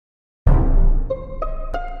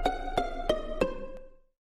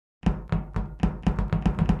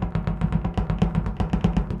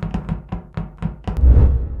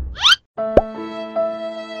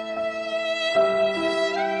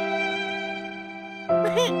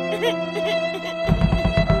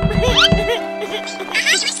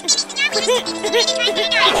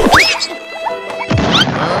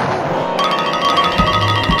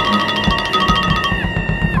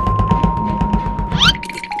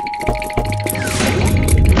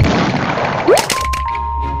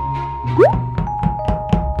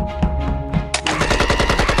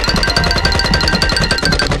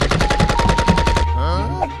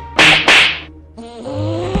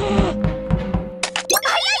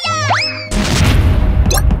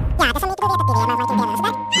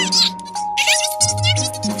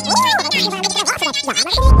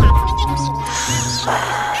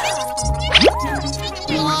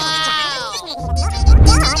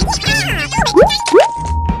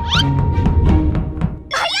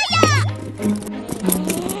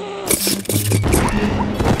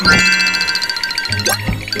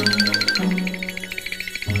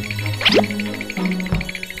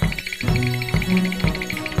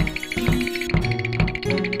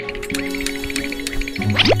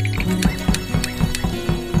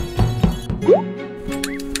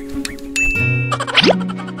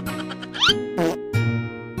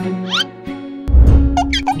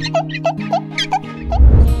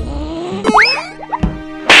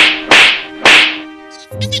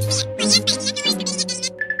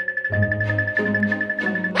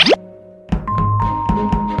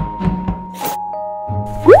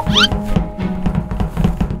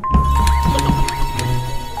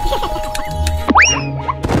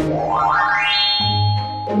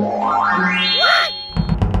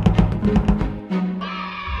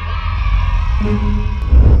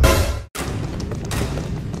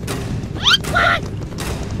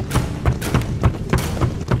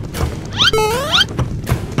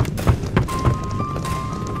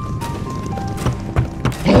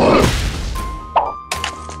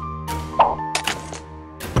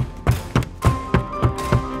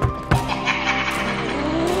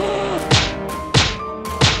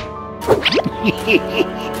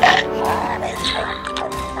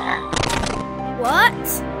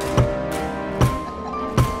What?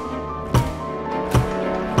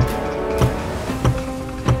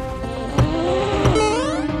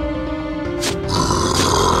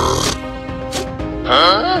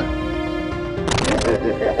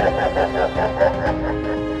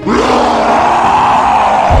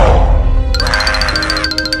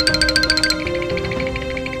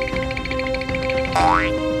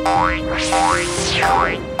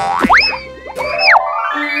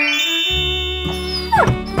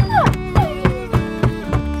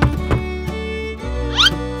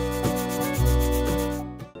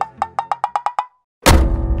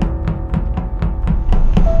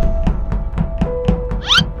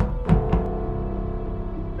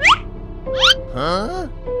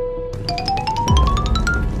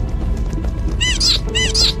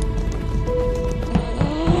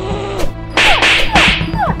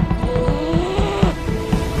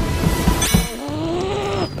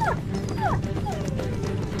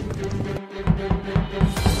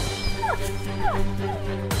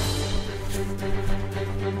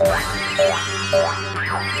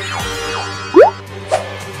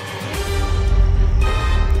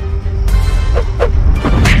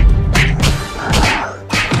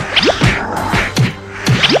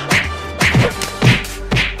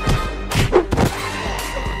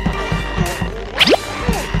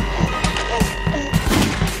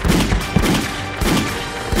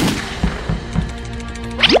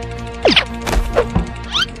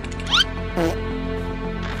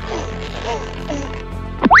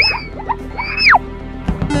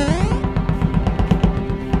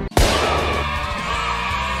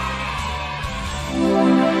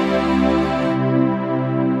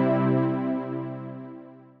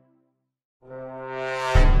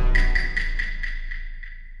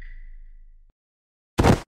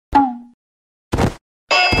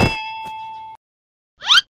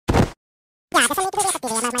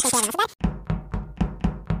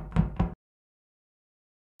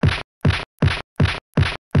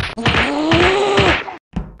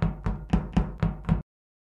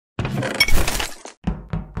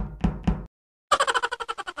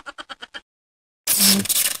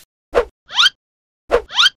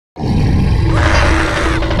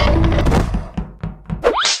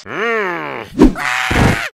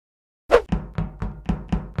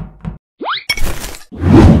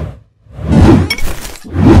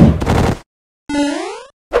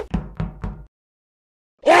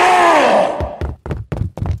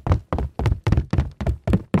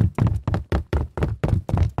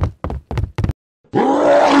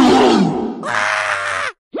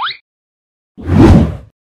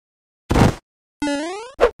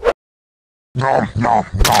 Nom nom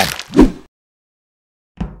nom.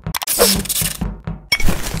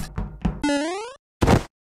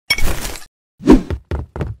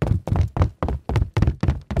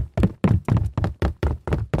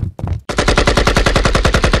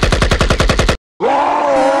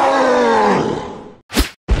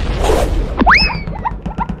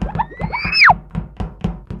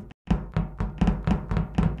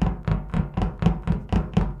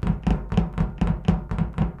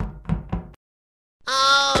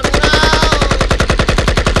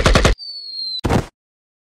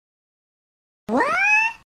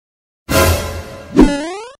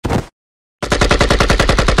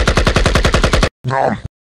 Nom.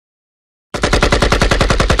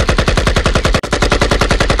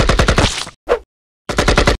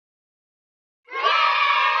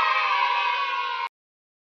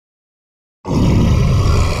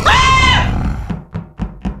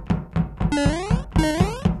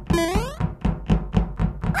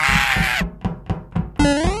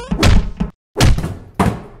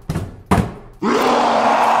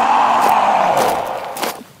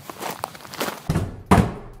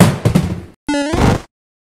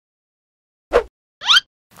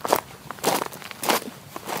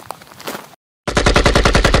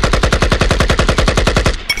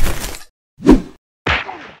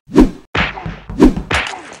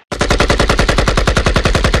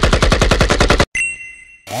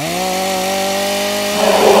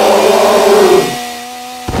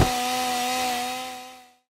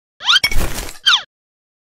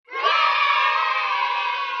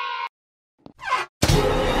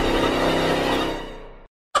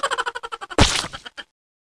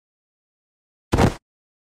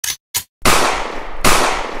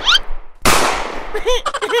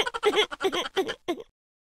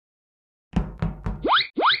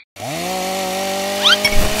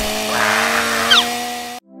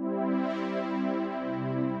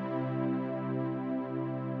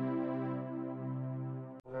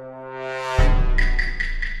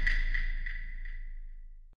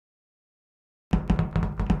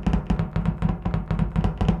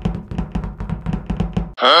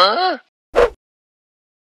 Huh?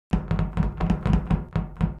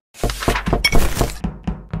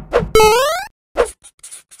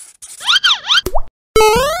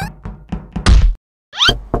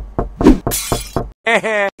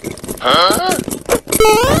 Huh? Huh?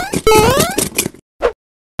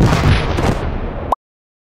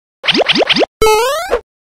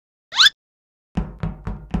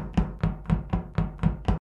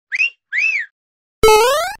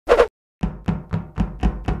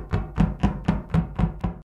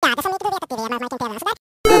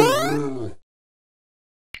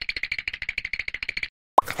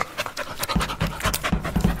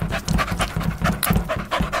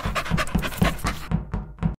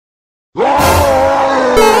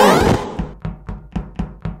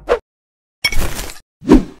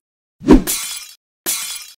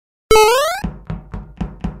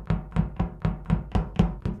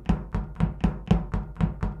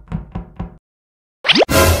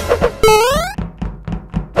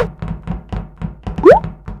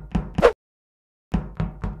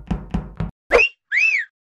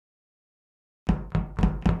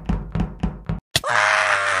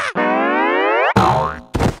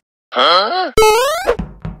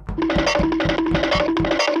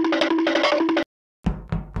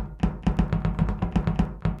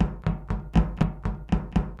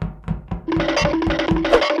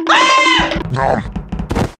 Nom.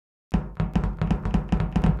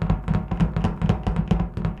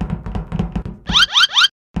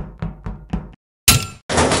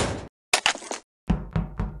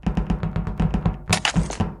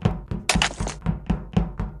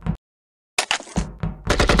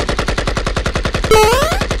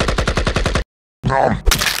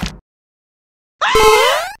 Nom.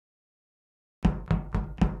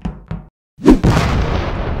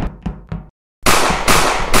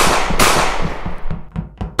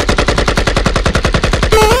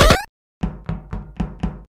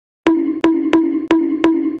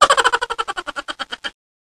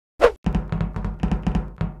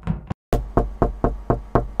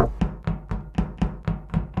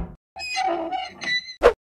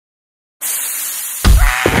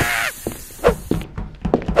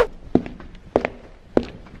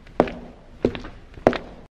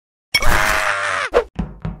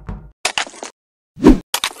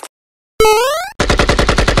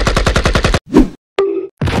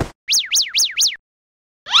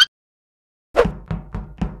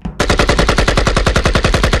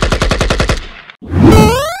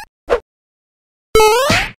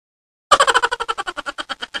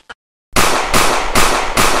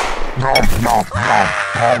 nom, nom, nom,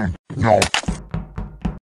 nom, nom.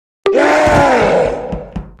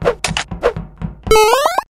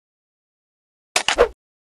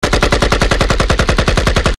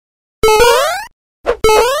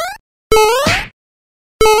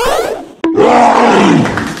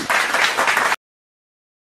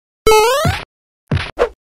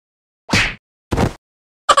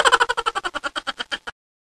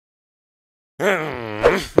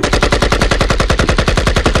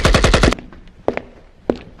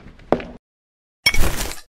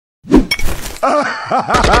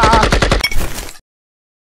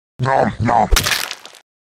 Nom, nom.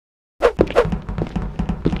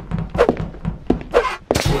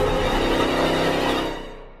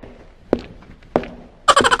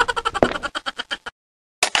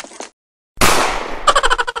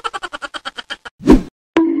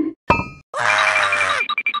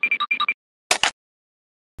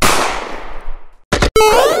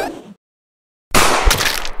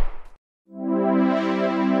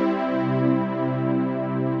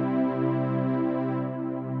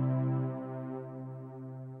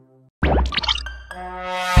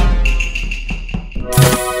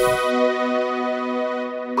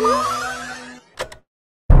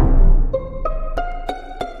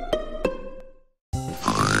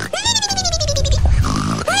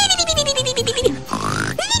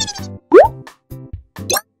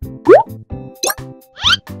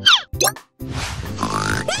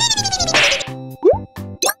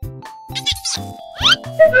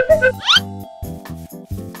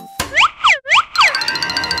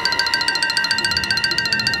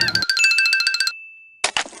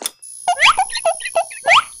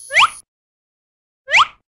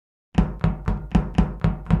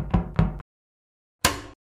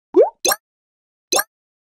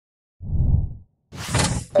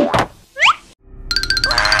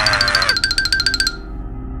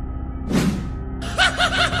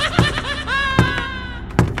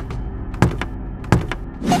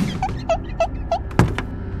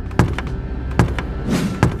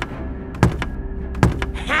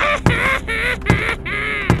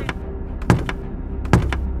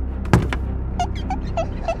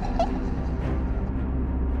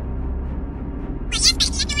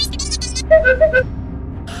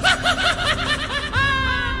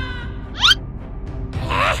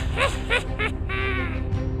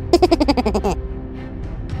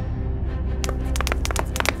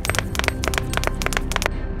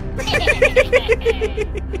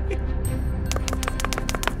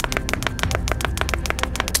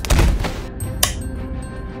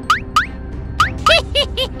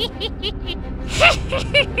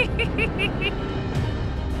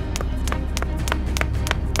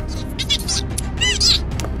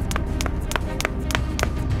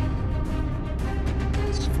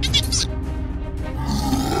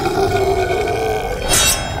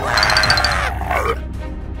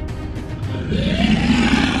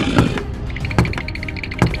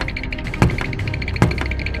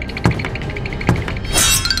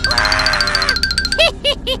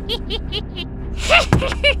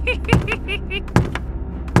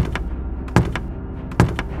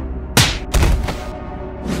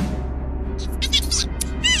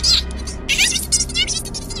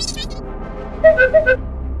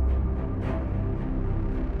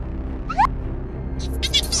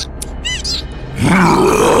 Huh?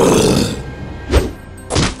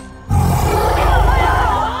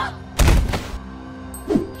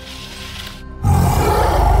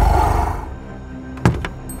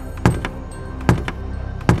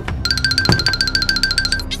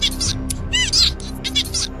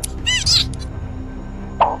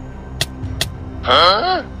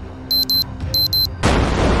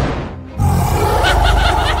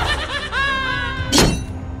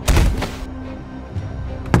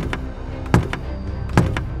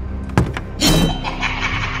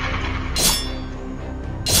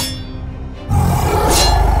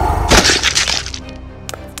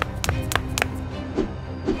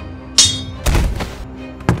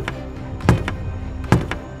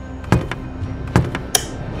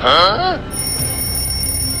 Huh?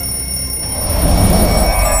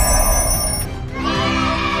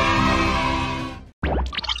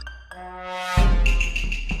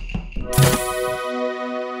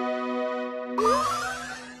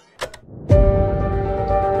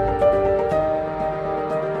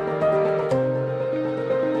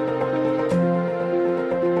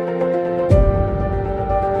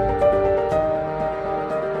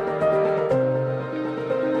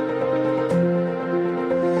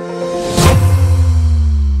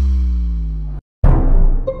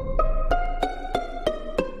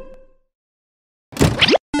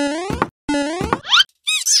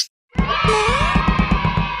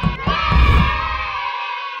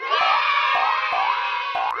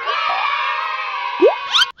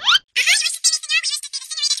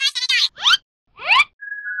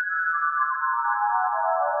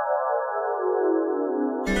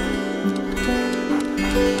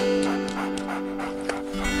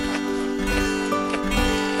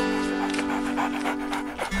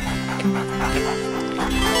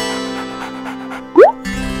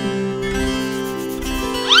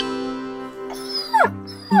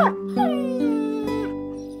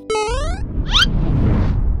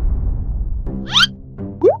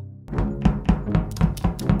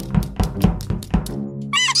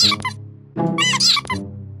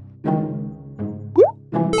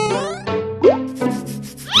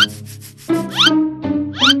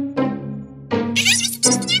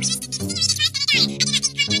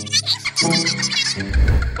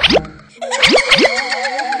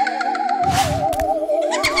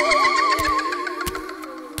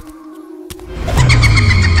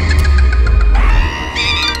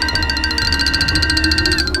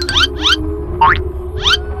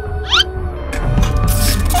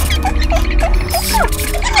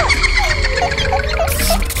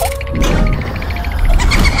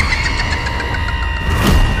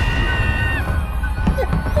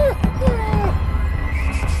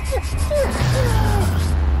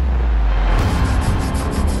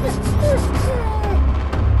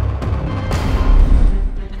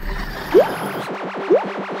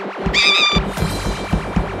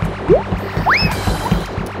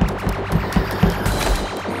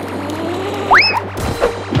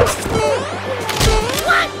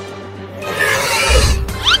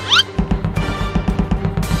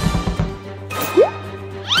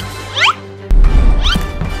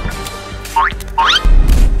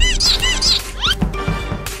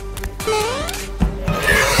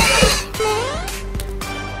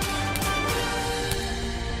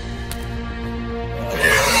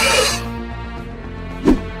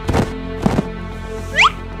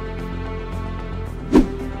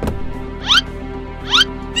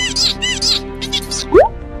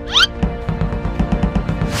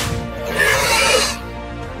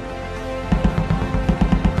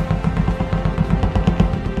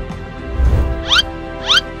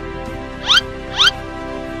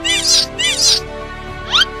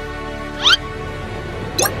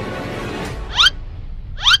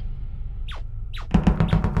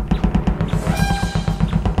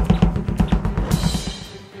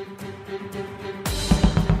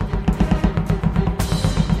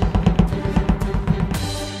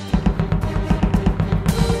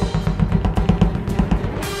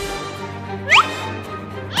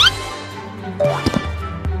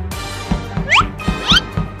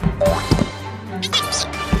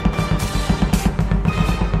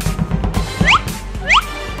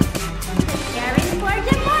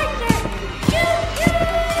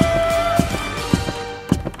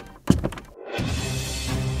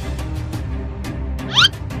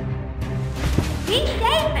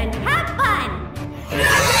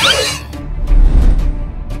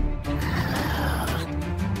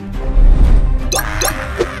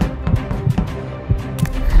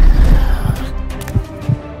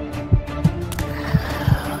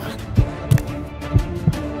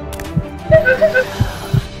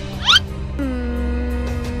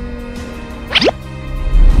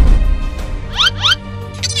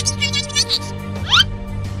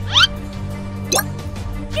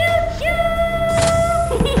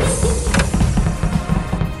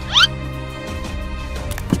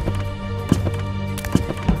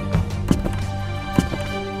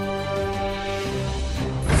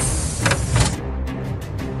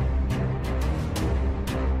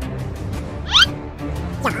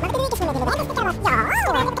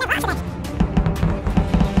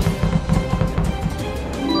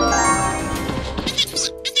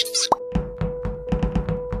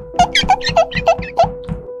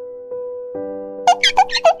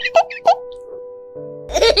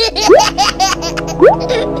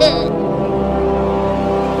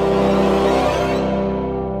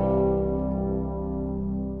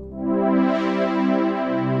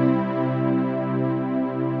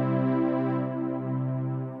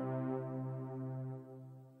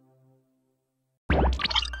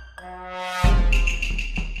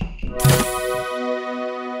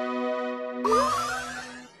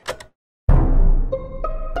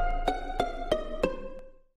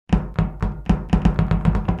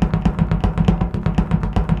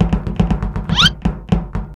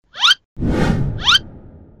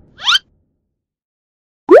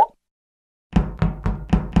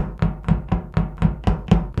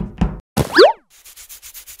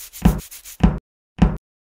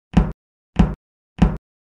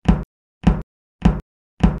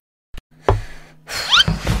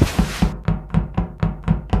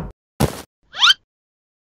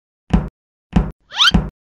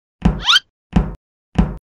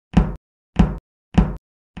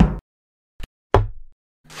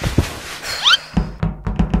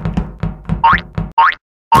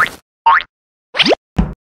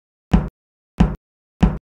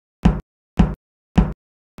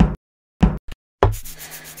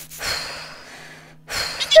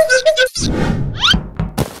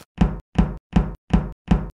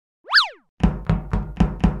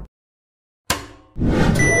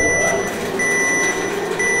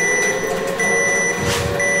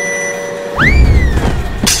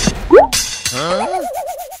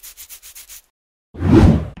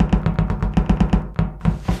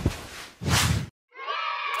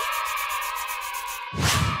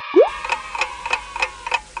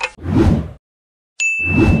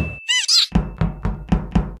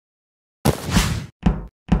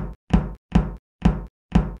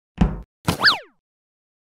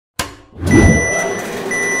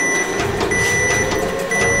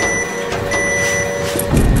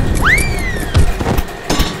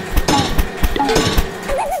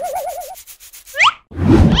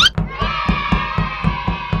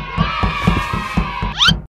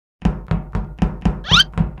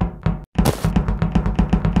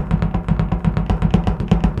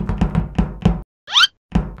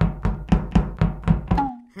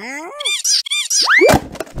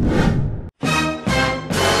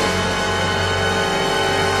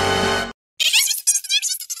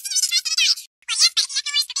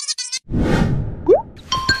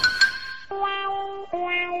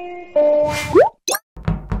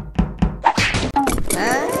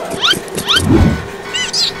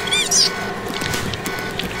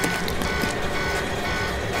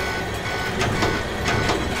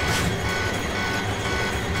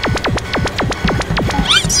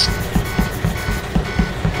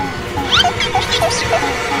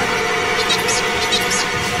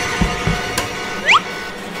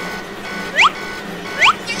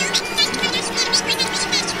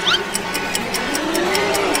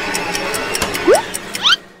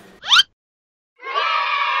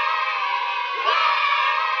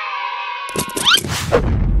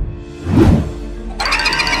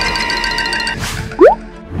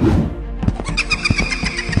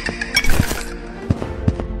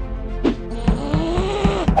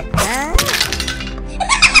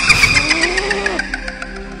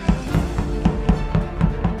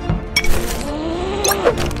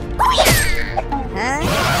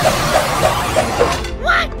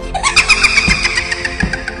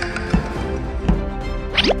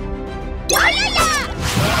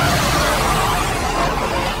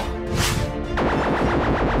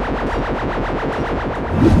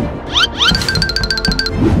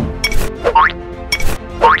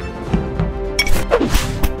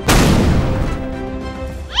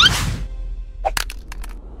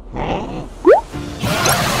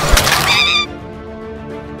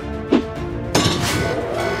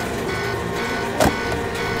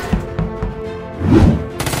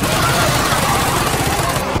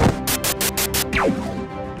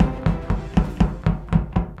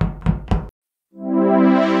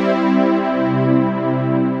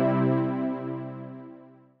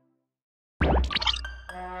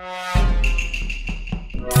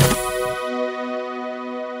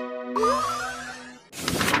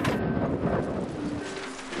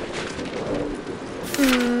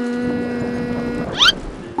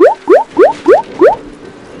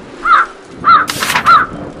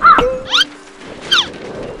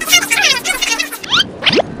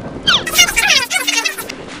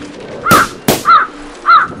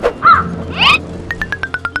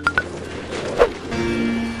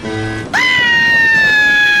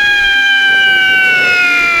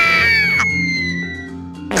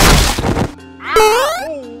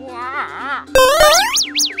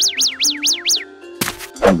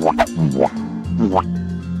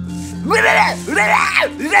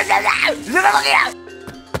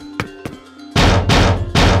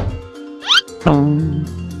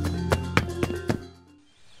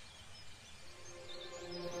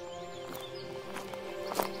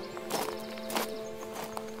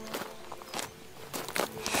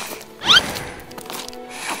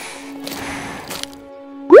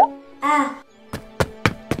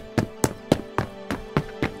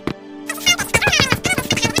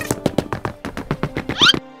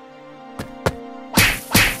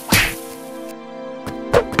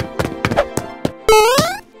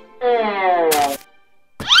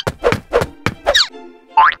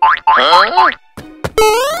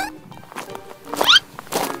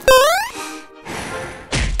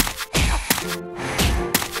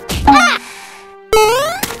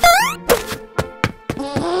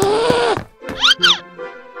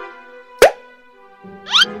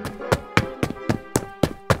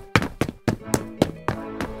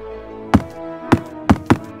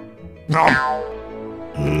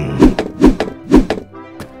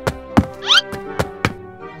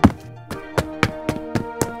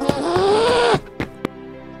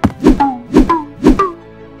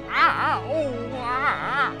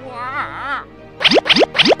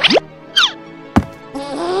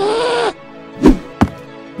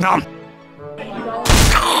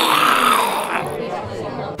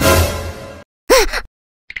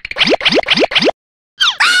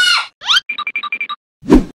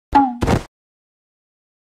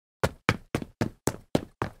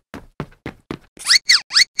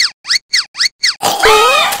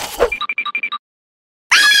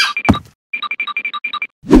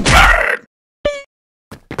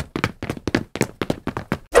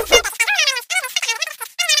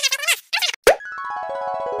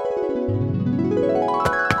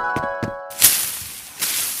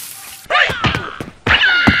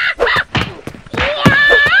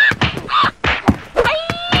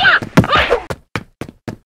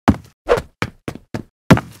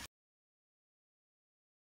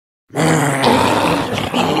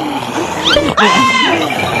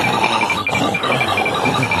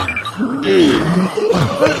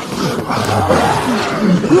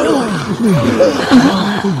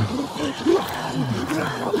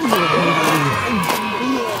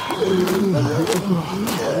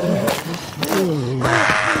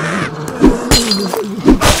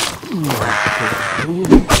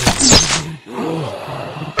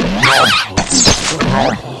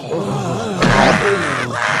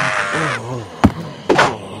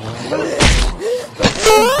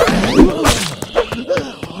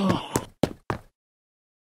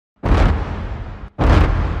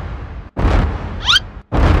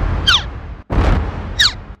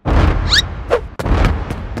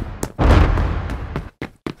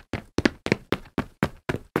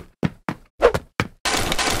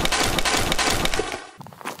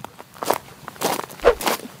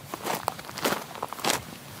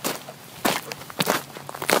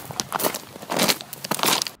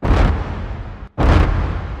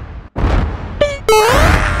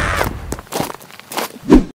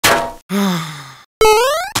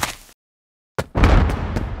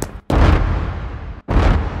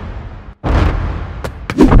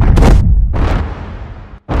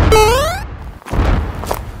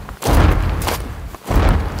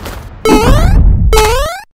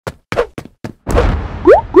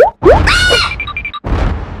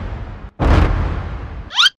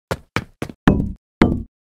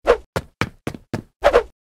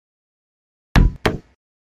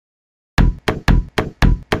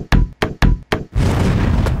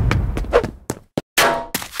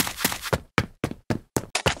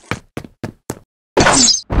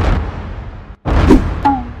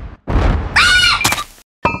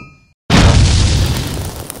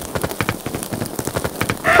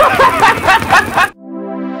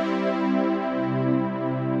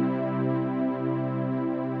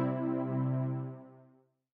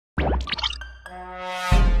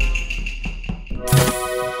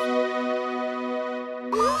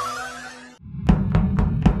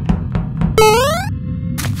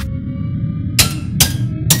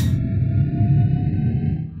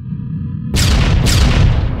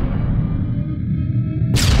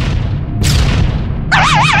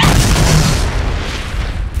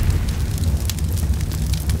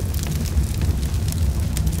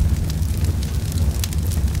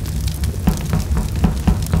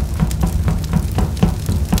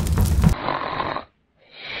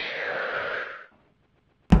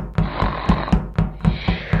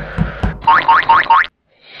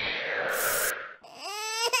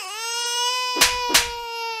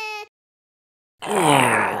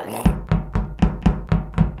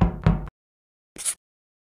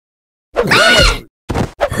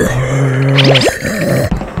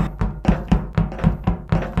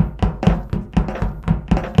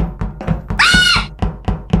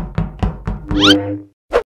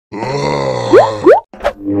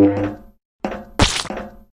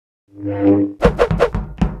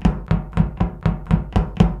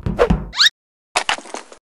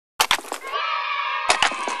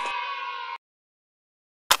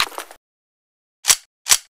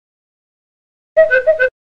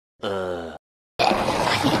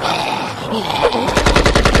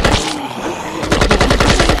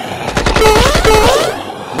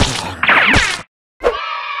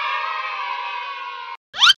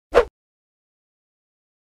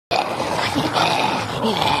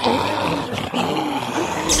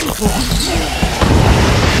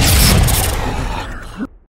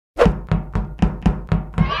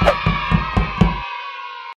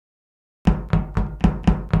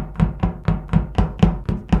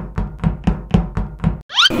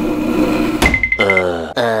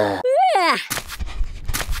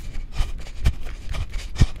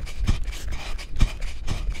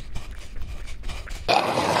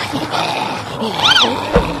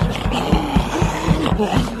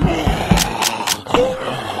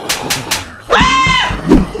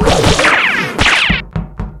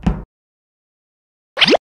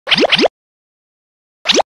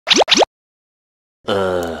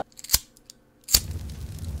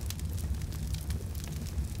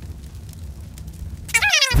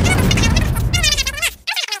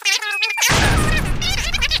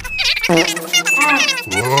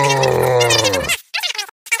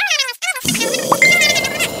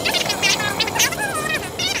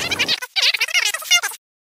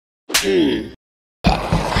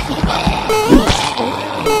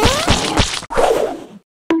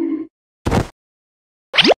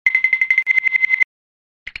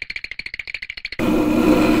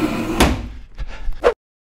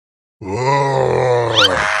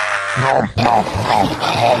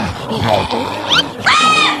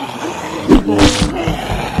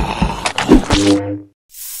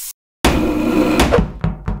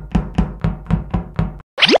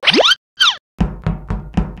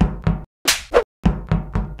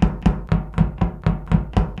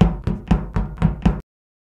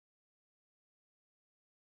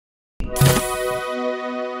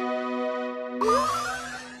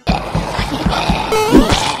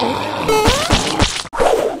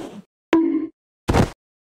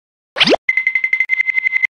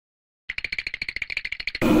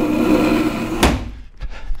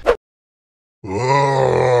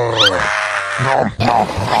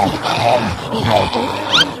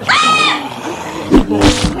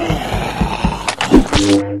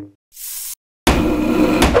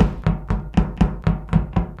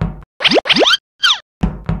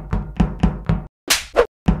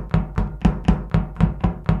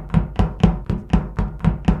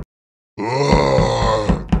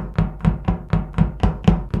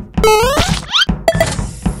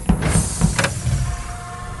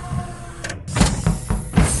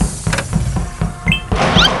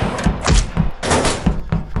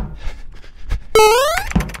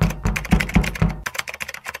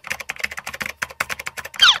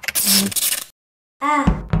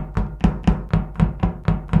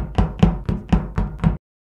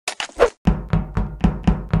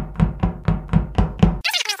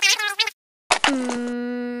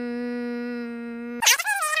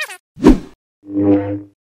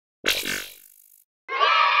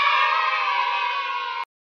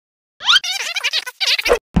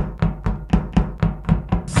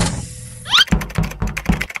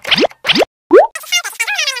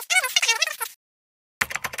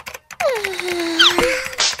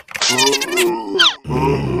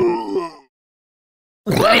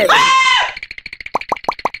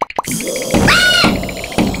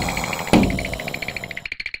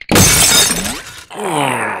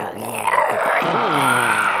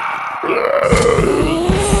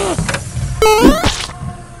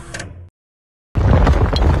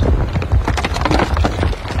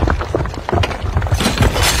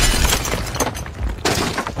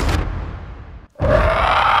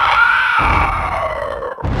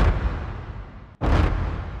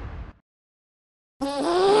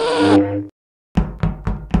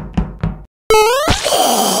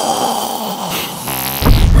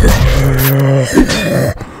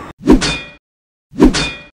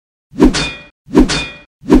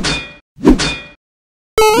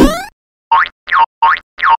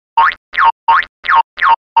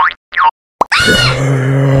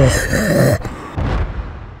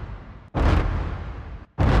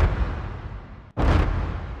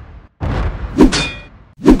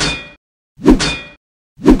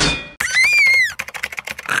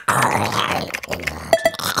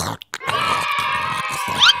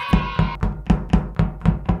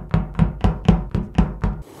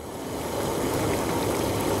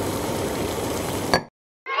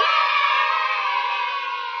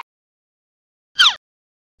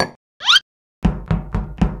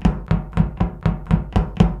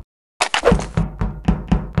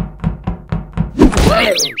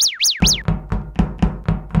 Nom.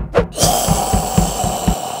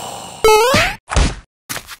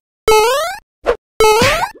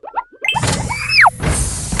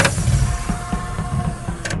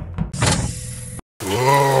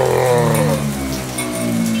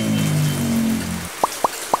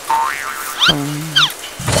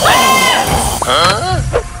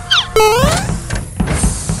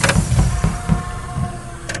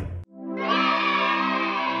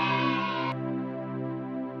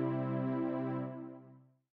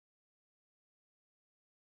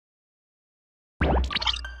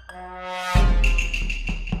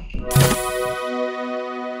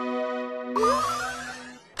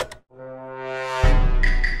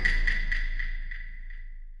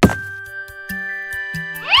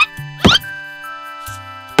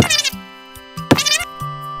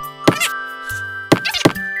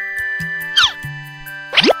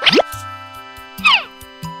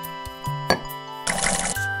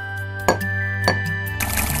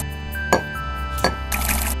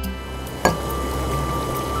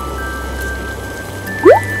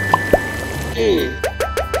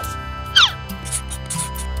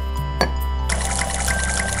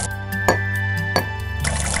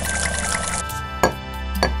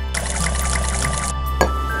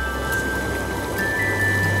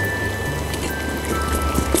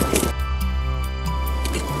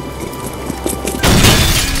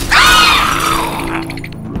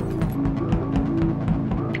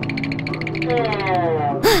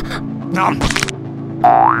 Nom.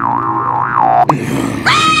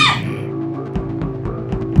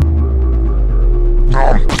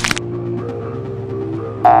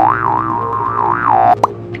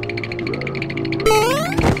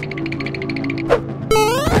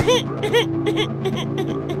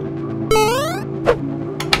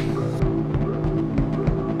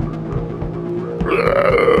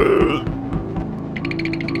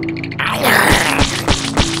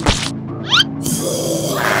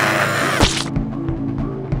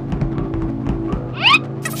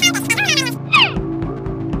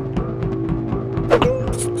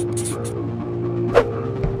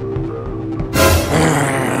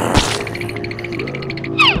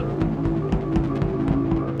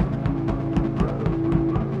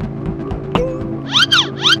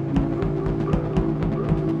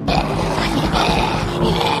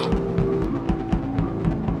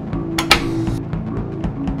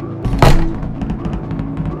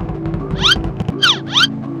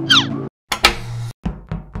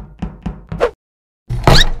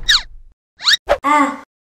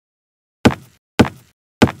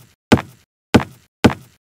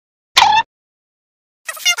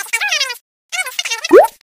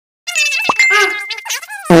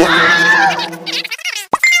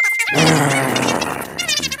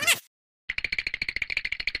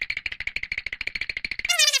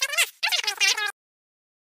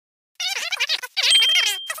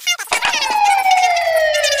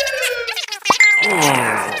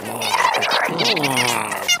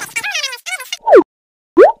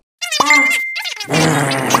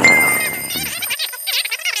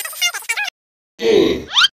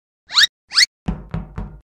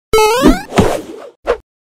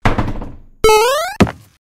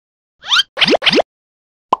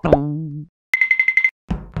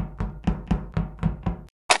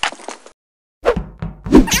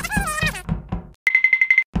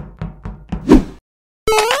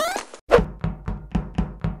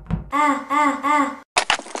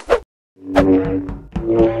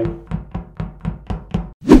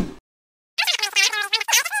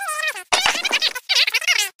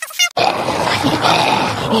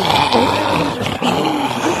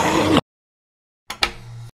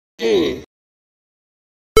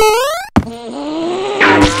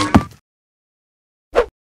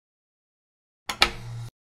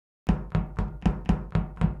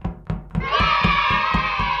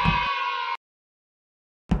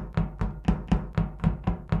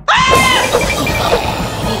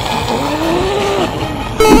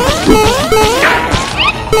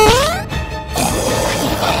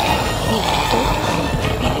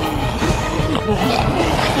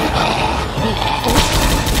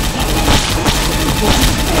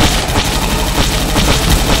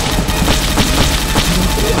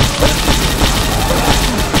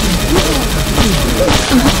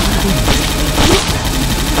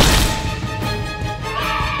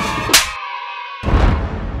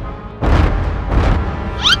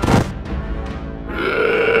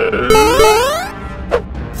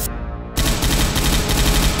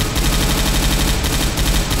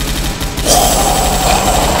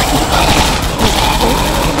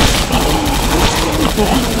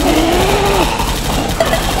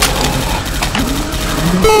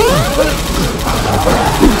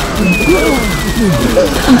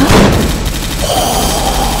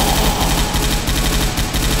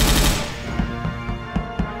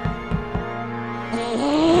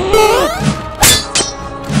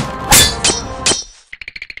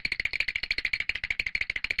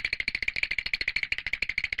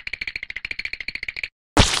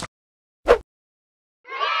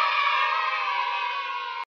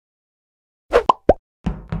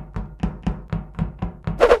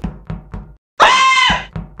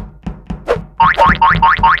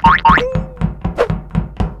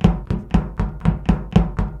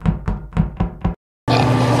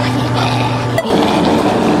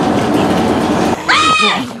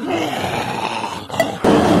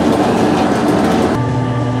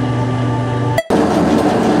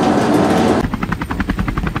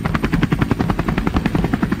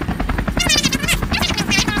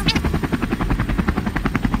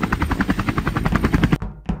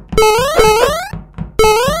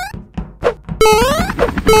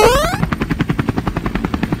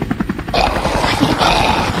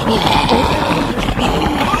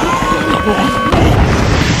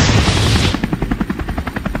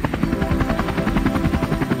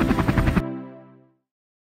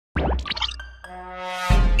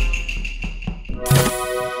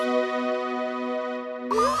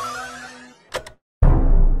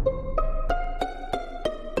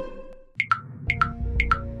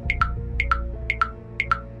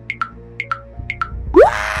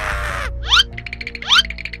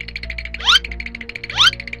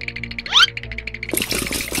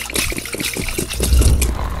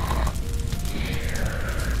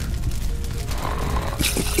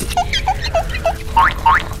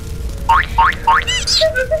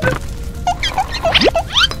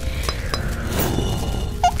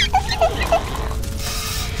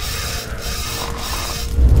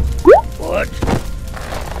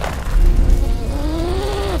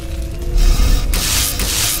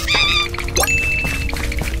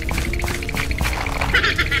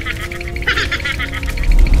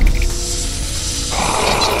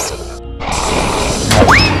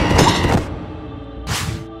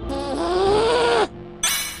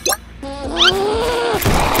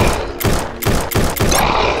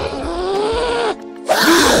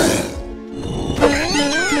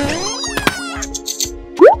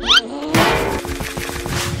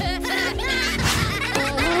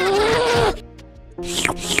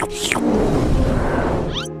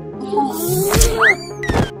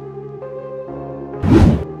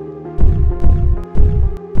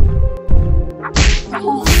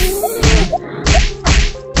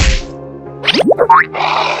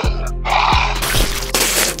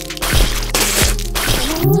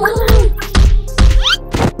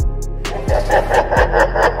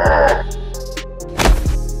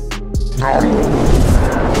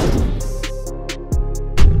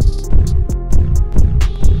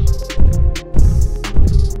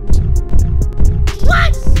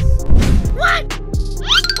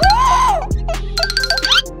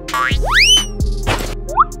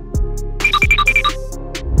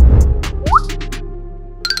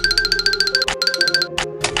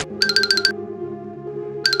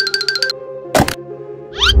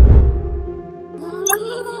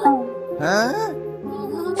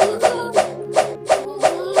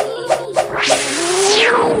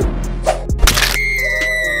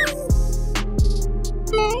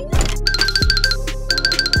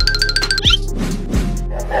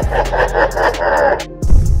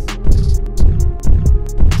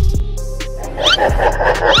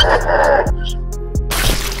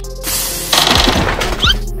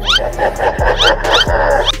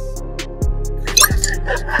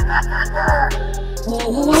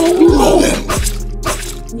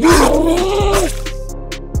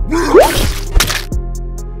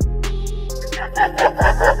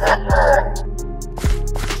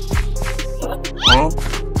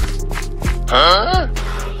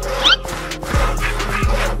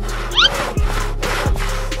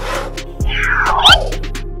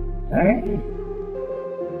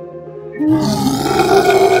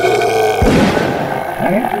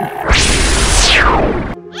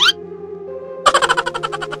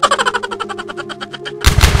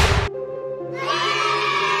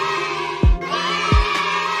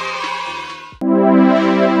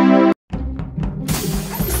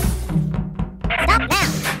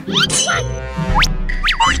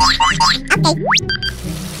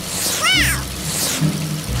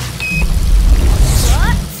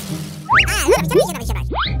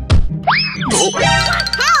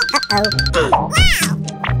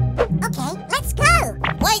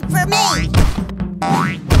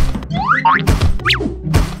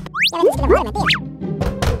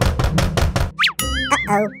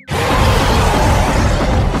 Uh-oh.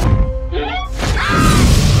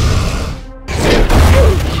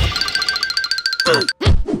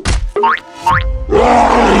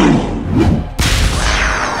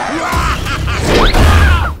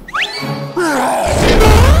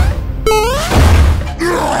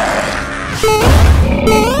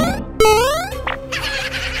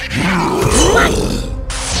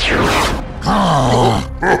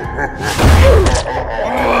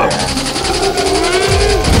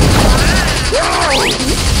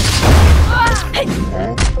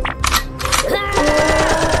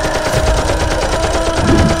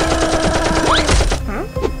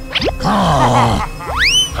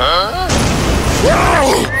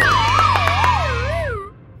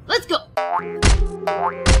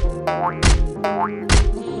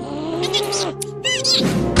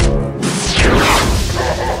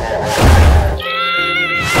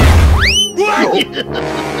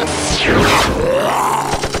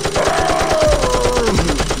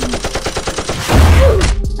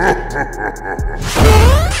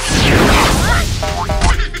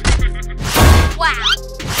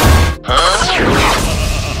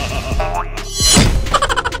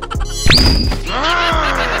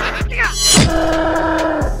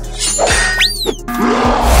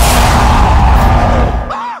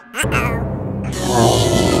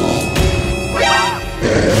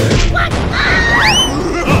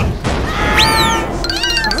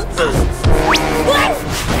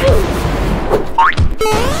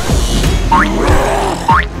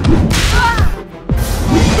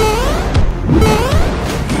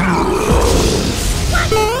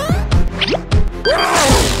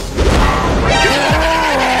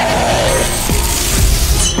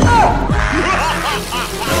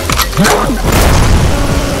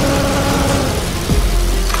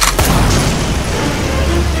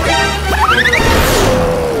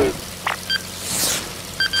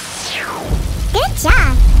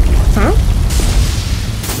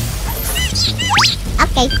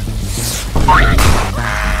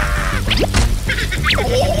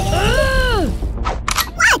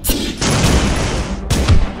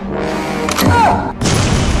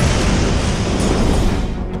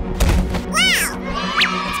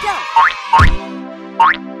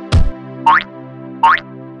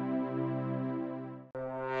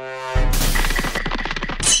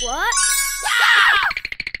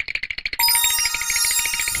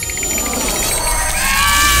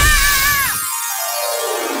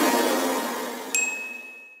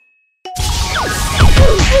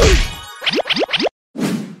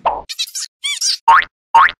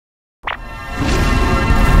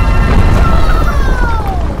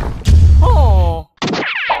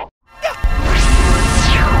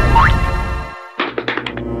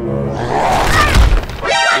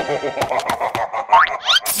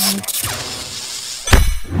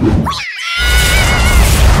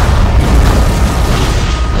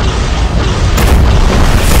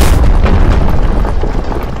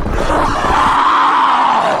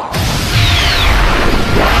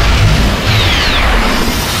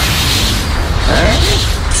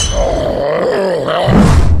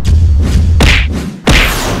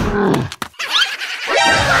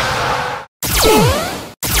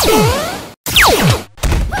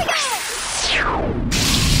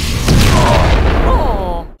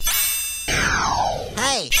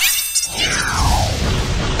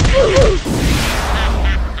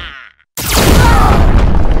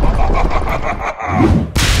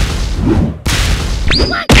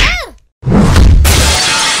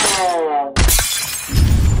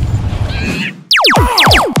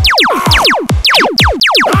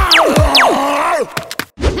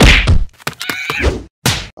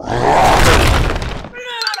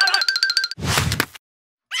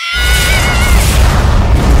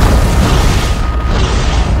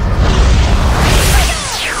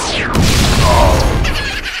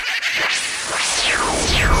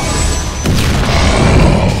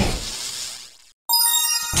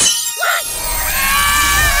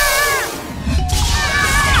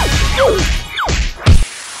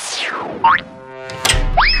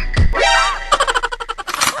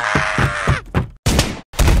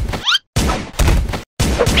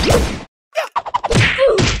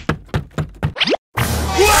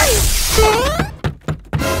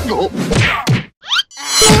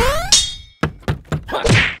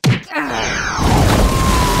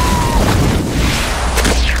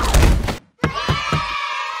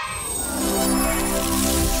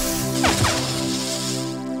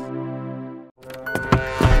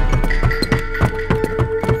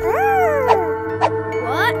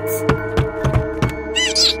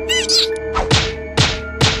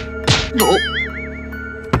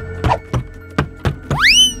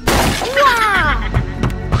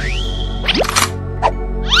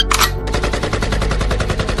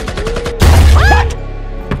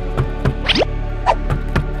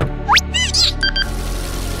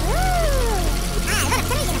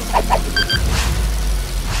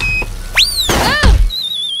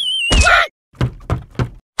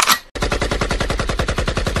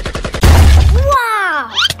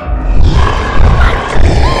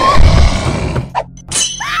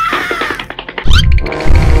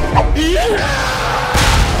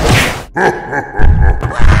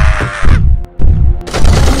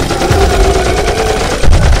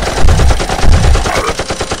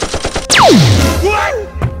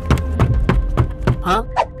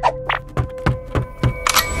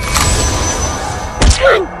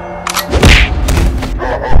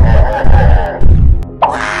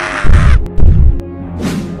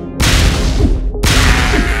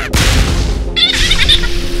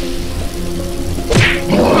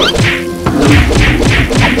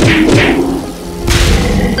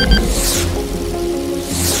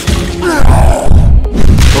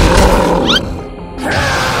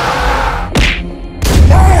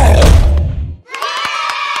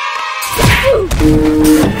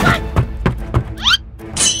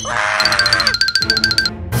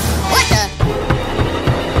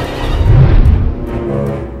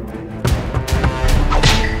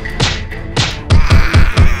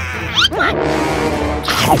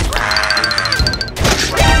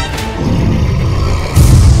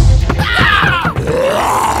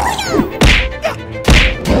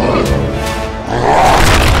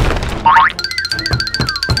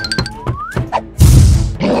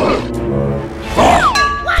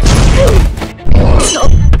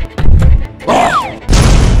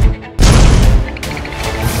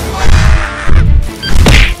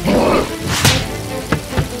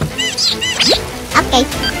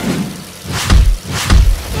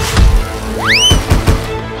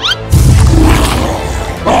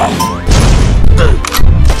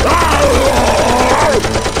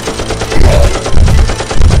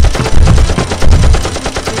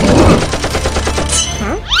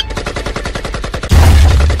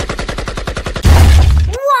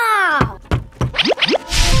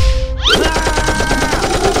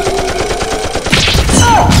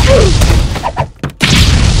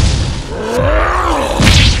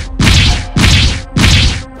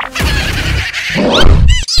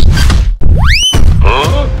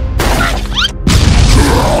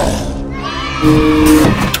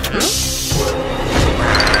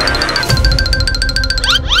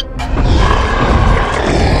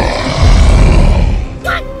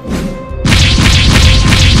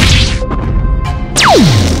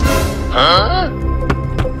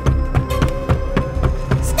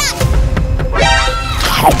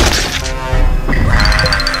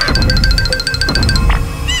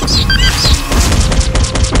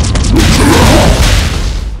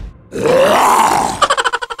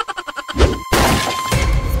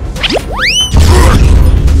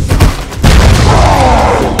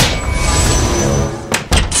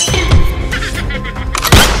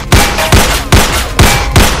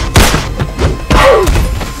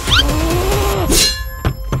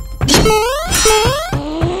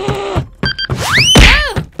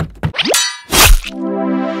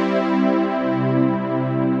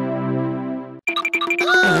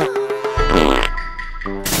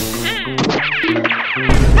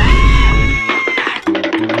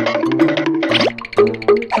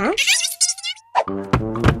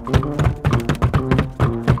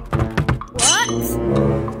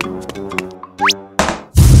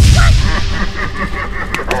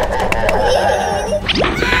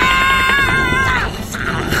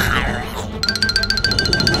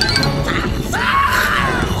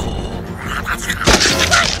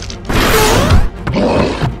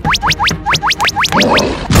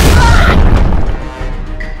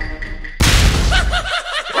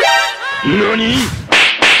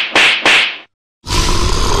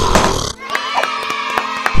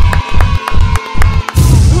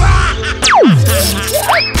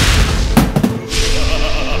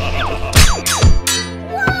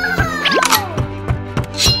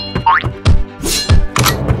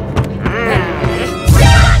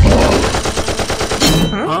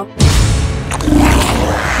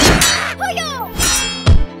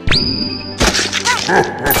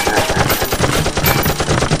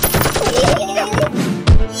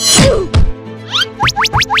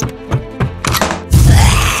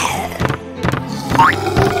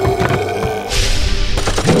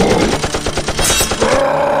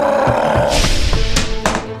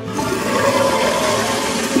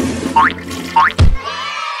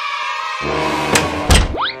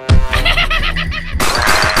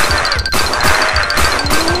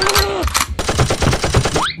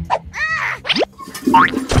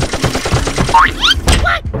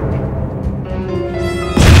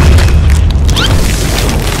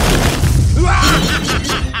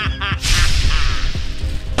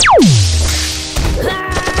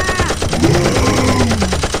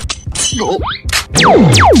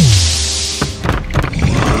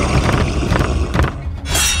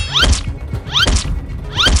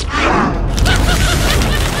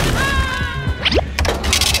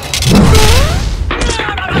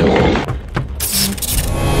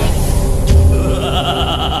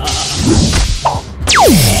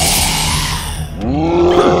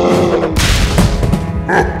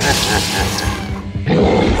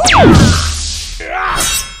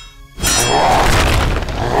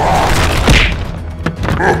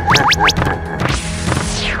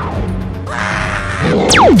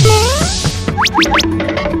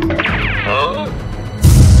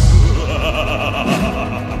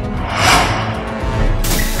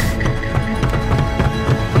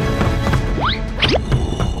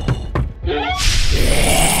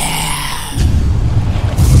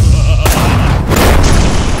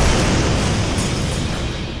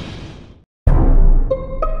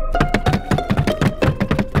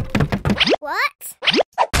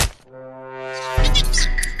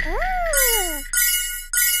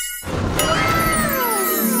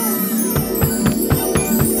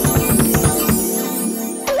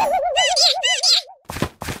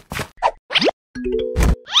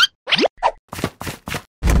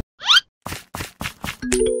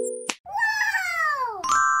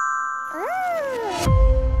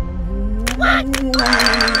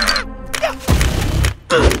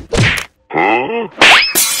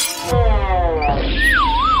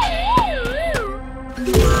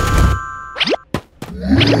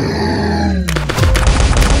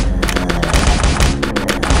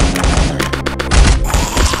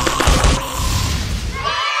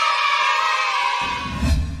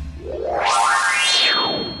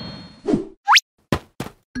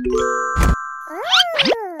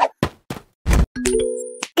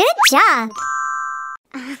 job!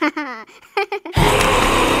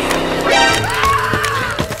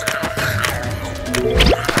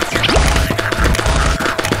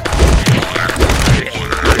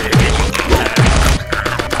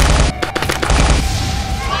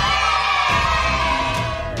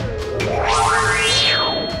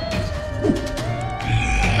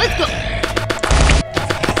 Let's go!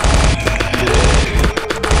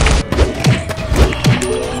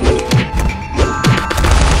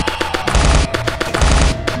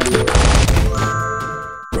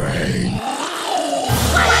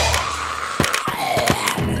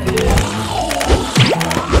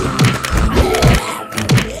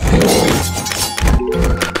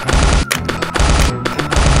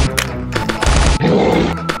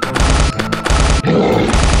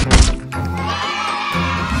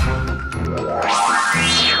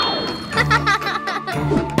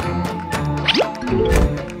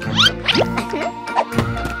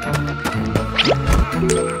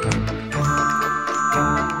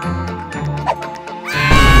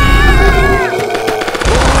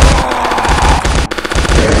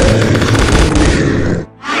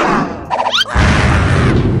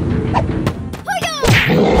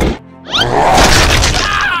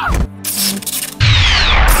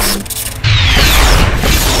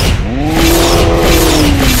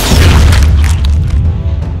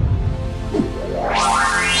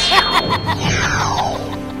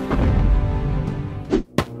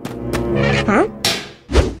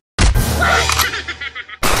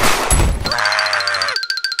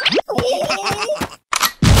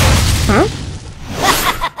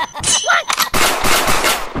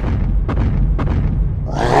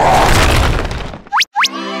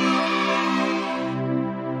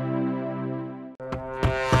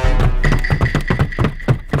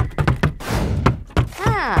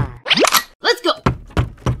 Let's go!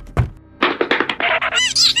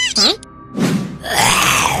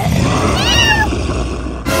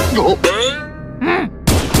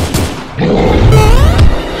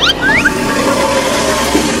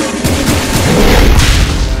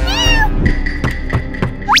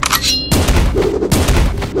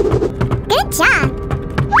 Good job!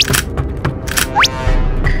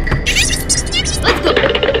 Let's go!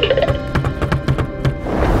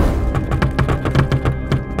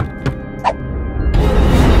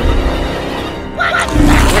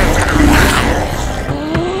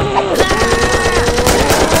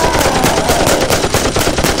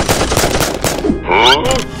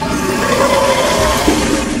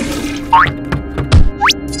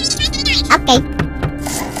 Okay.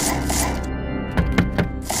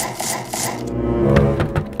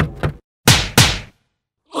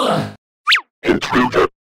 Intruder.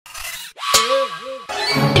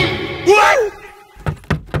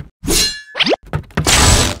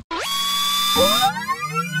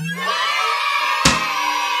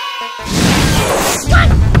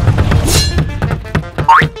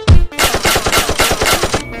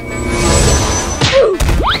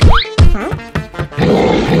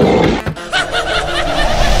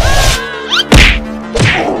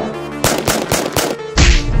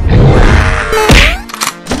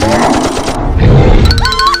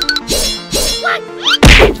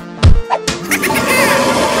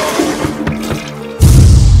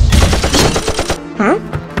 Huh?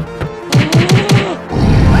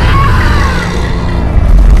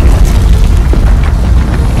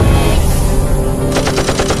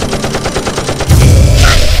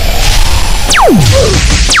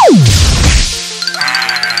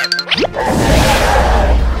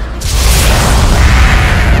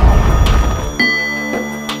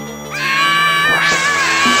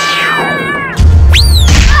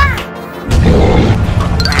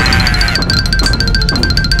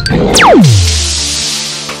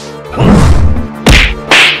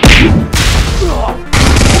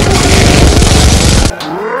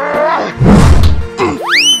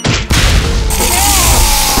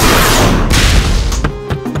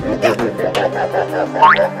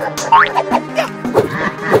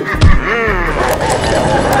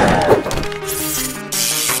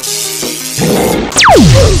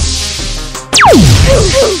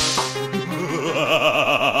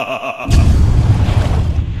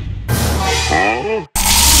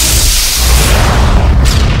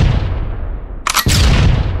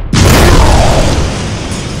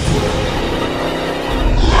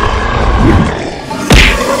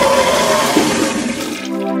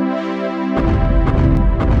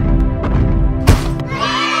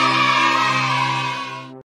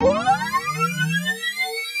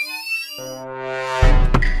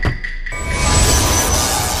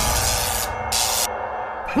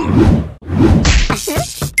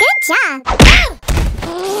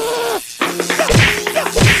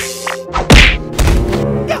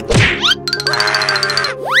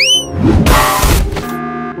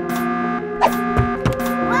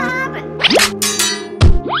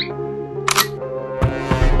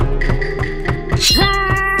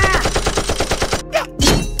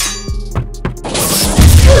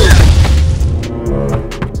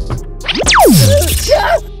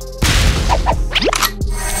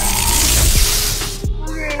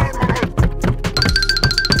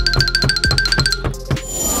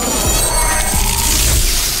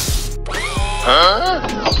 Good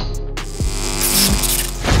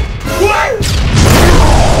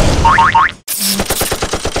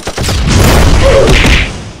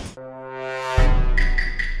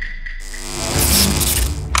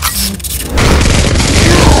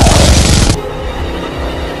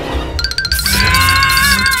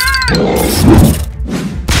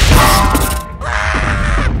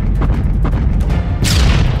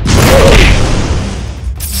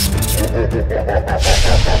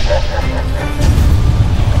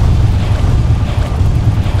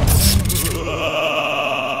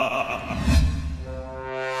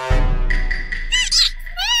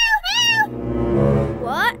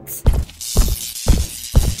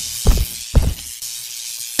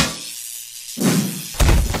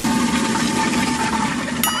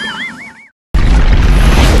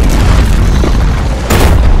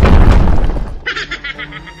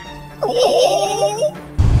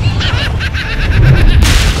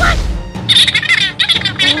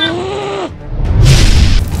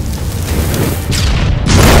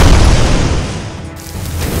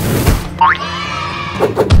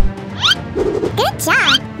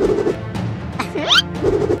job.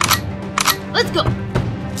 Let's go.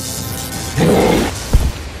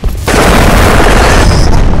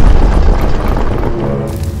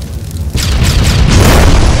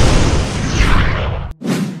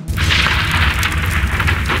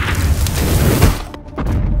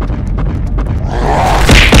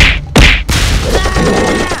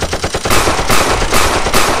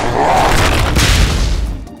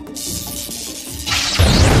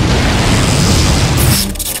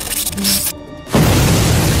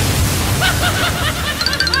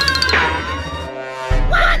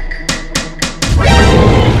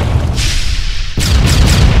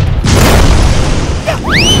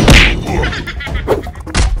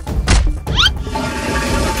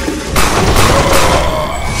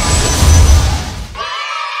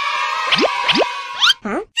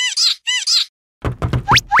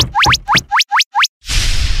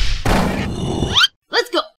 Let's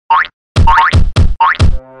go.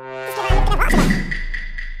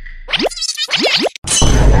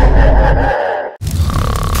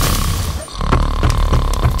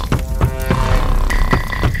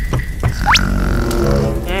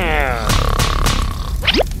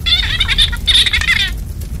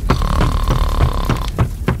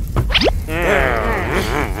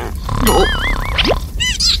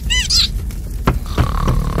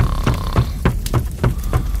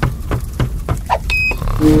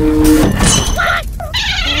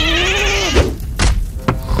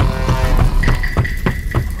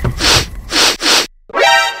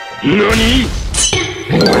 NANI?!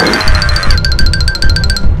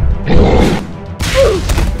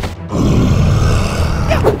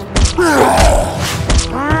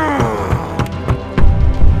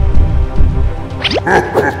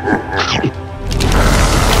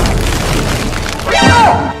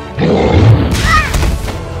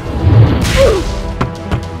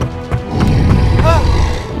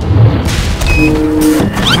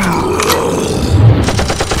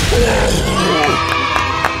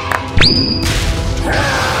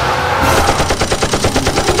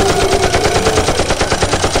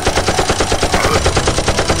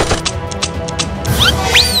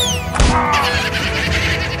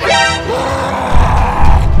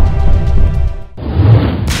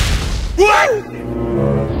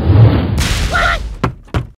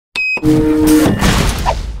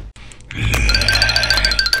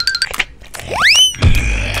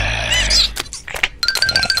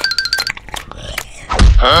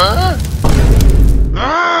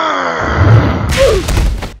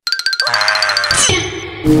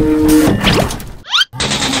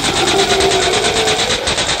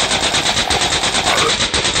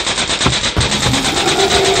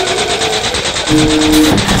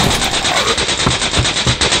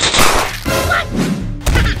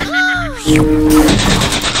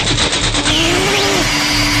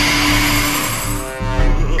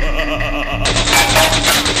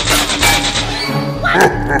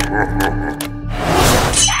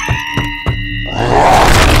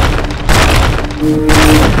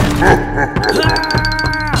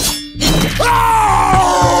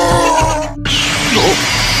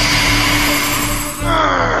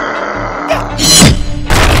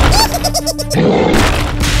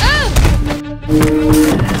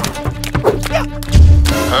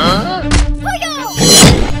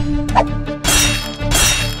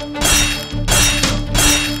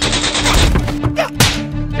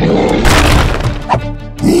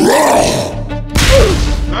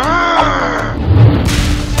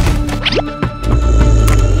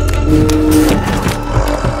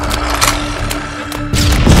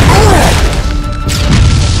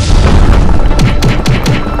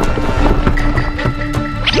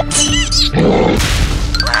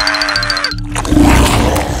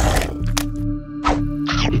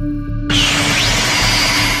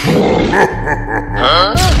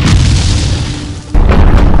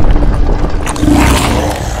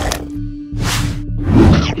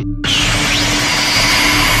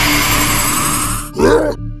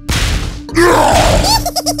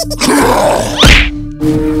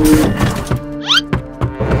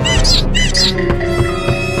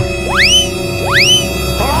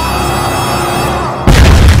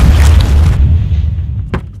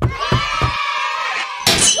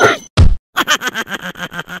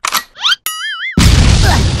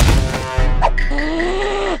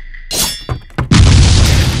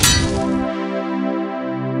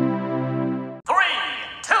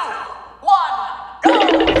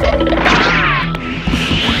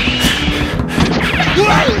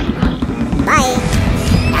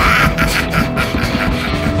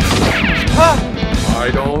 I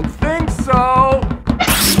don't think so.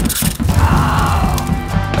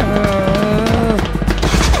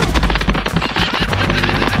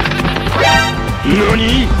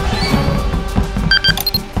 NANI?!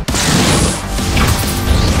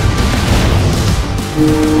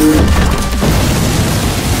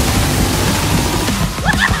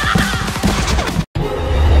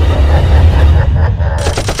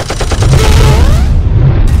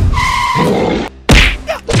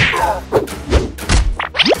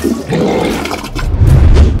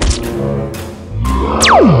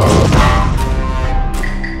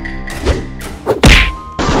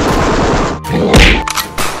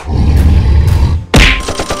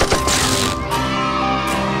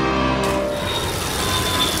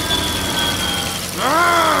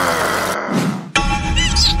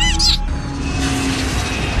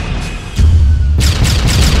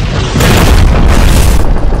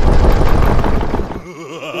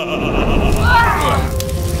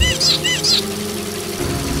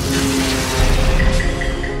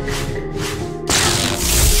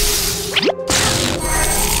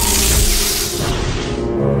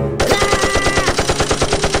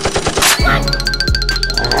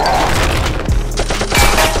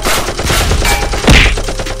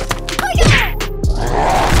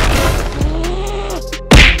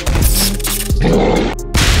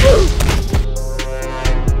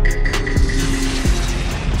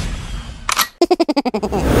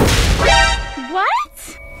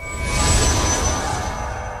 What?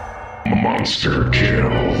 Monster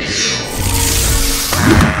kill.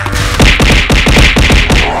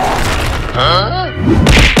 Huh?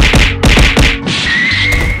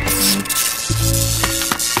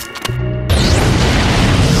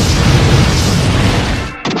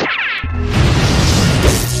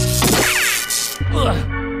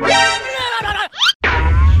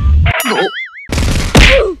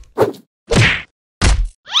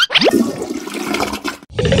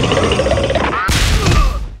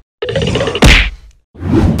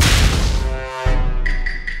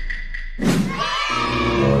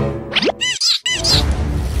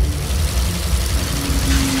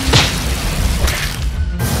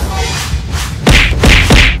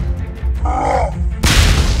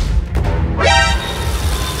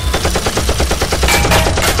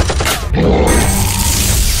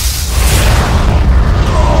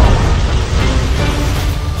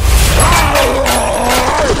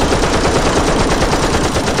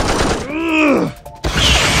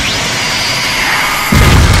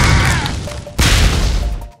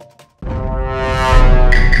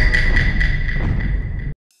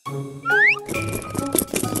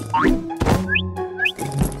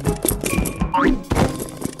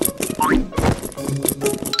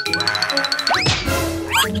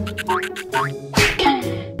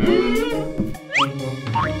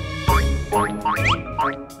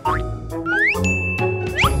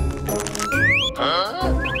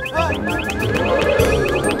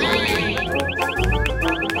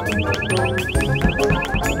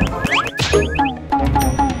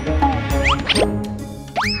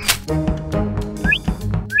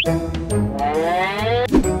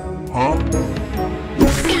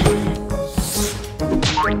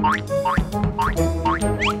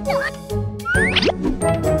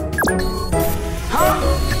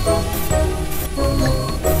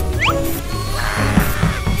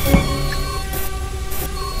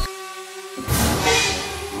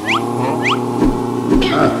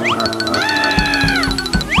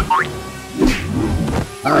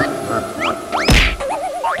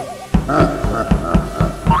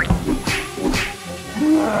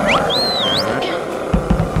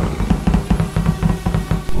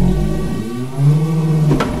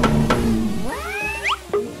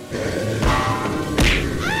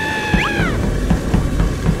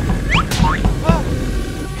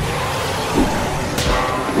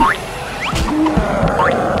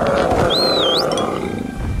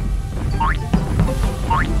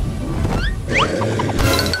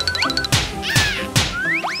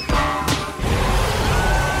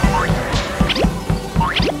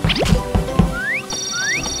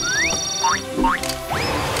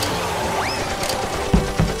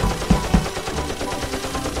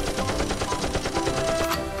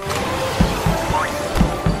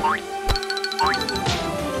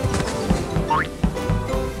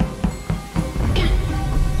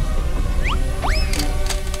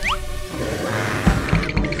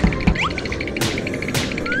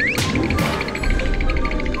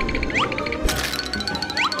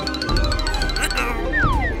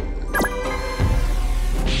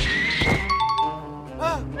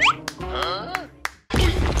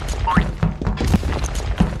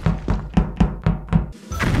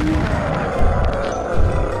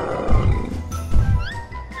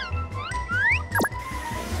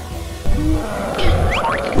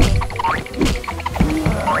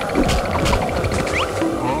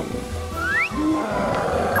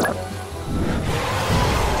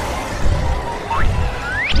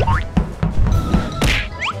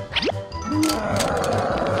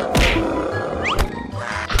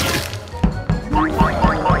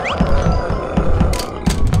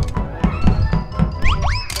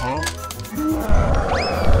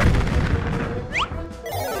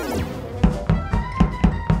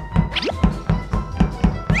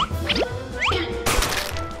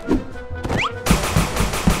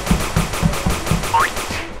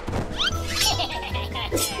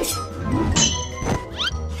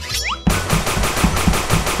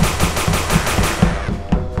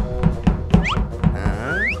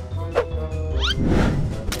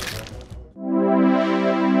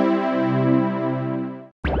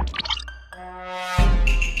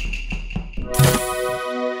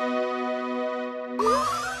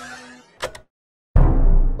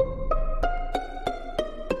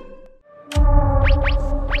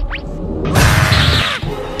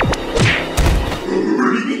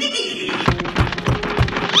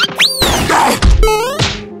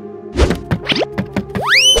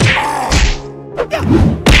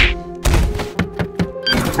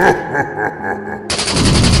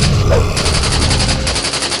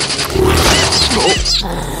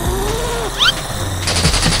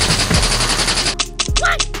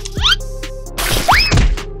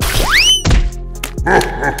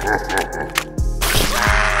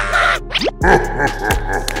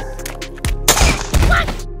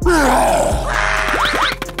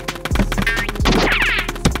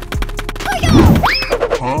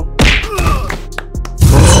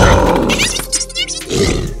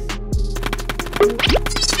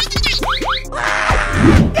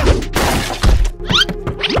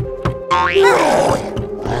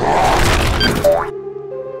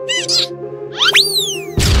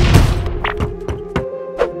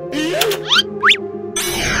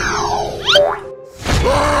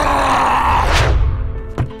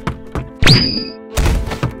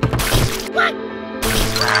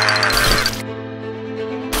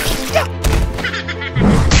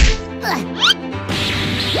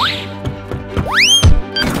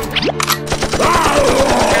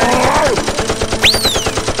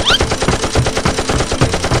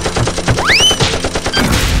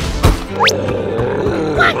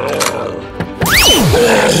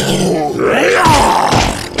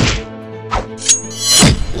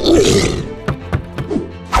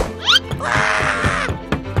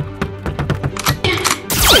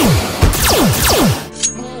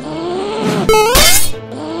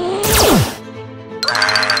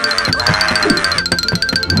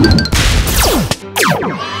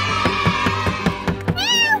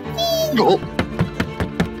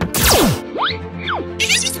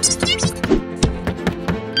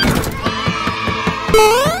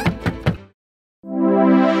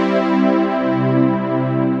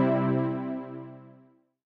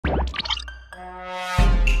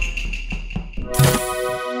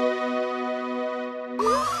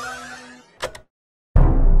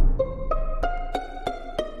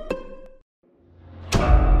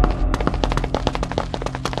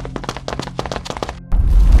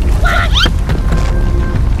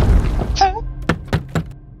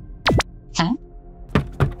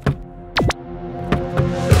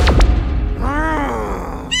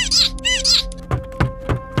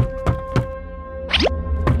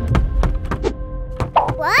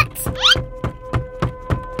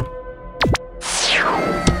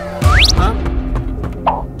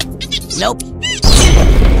 Nope.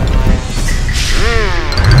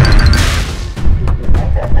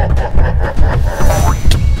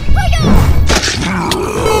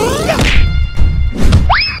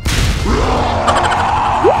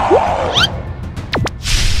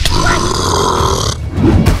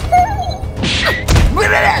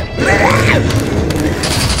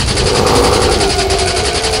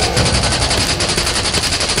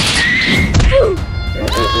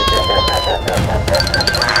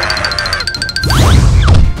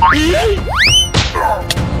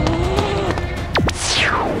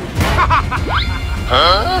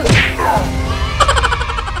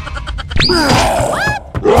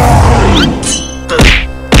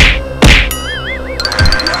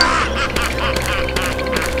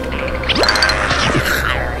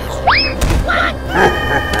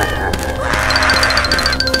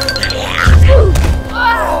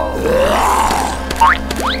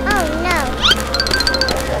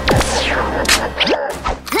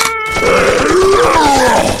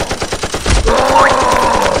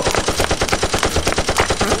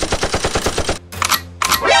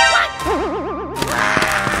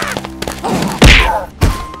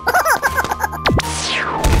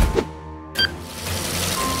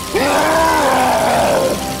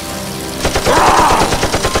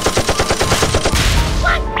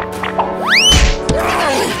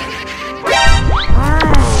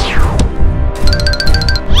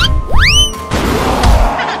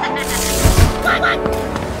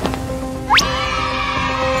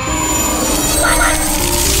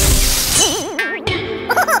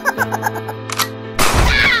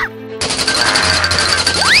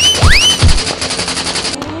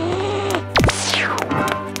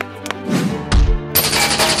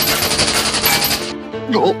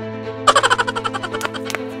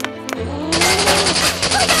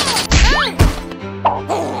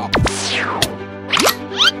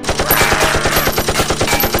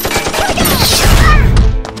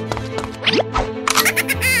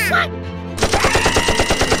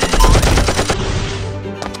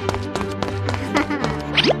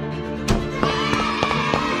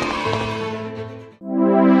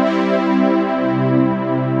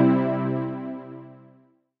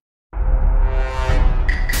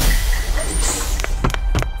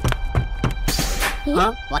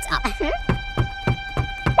 Huh? What's up?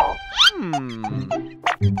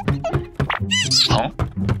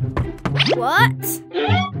 Huh? What?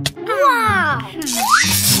 Wow!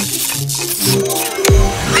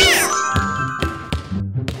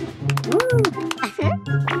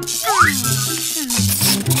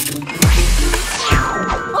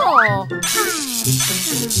 Oh!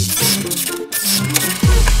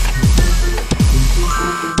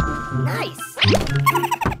 Nice!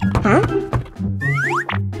 Huh?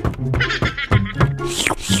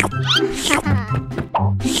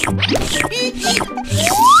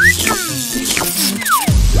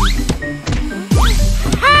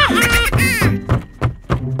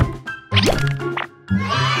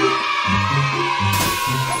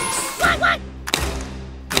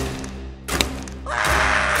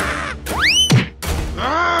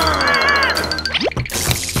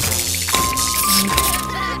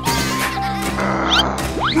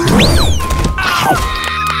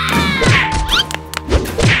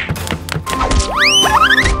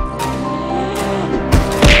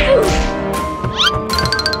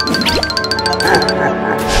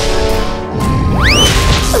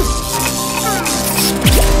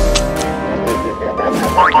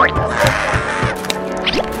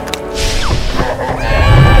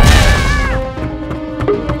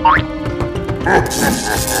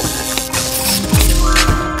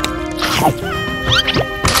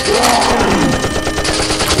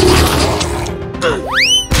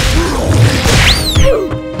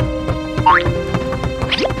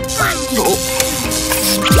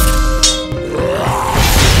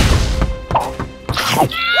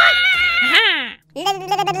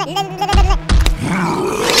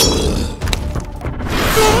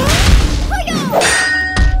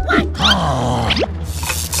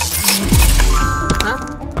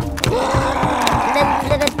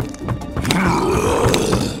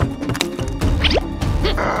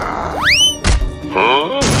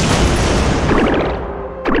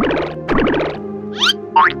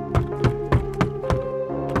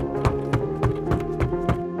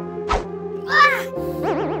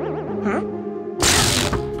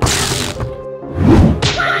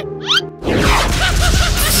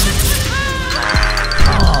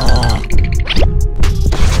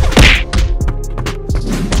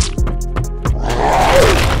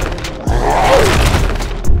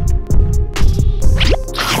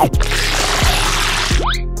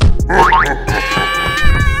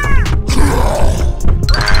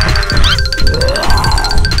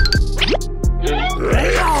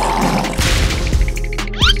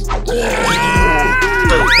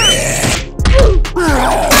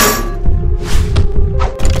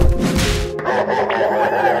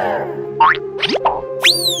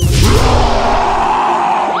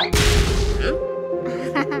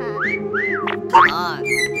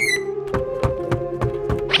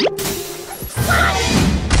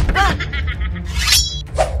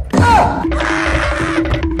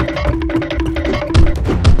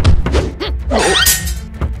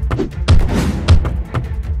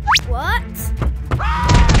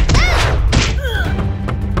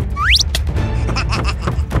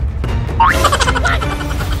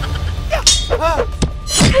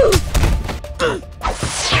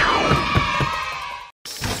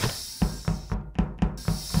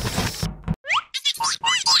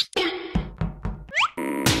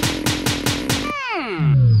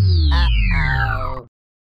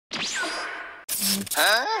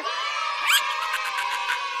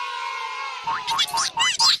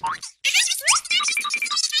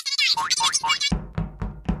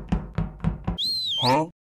 Huh?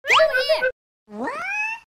 What?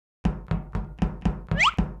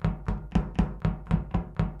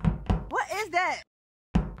 What is that?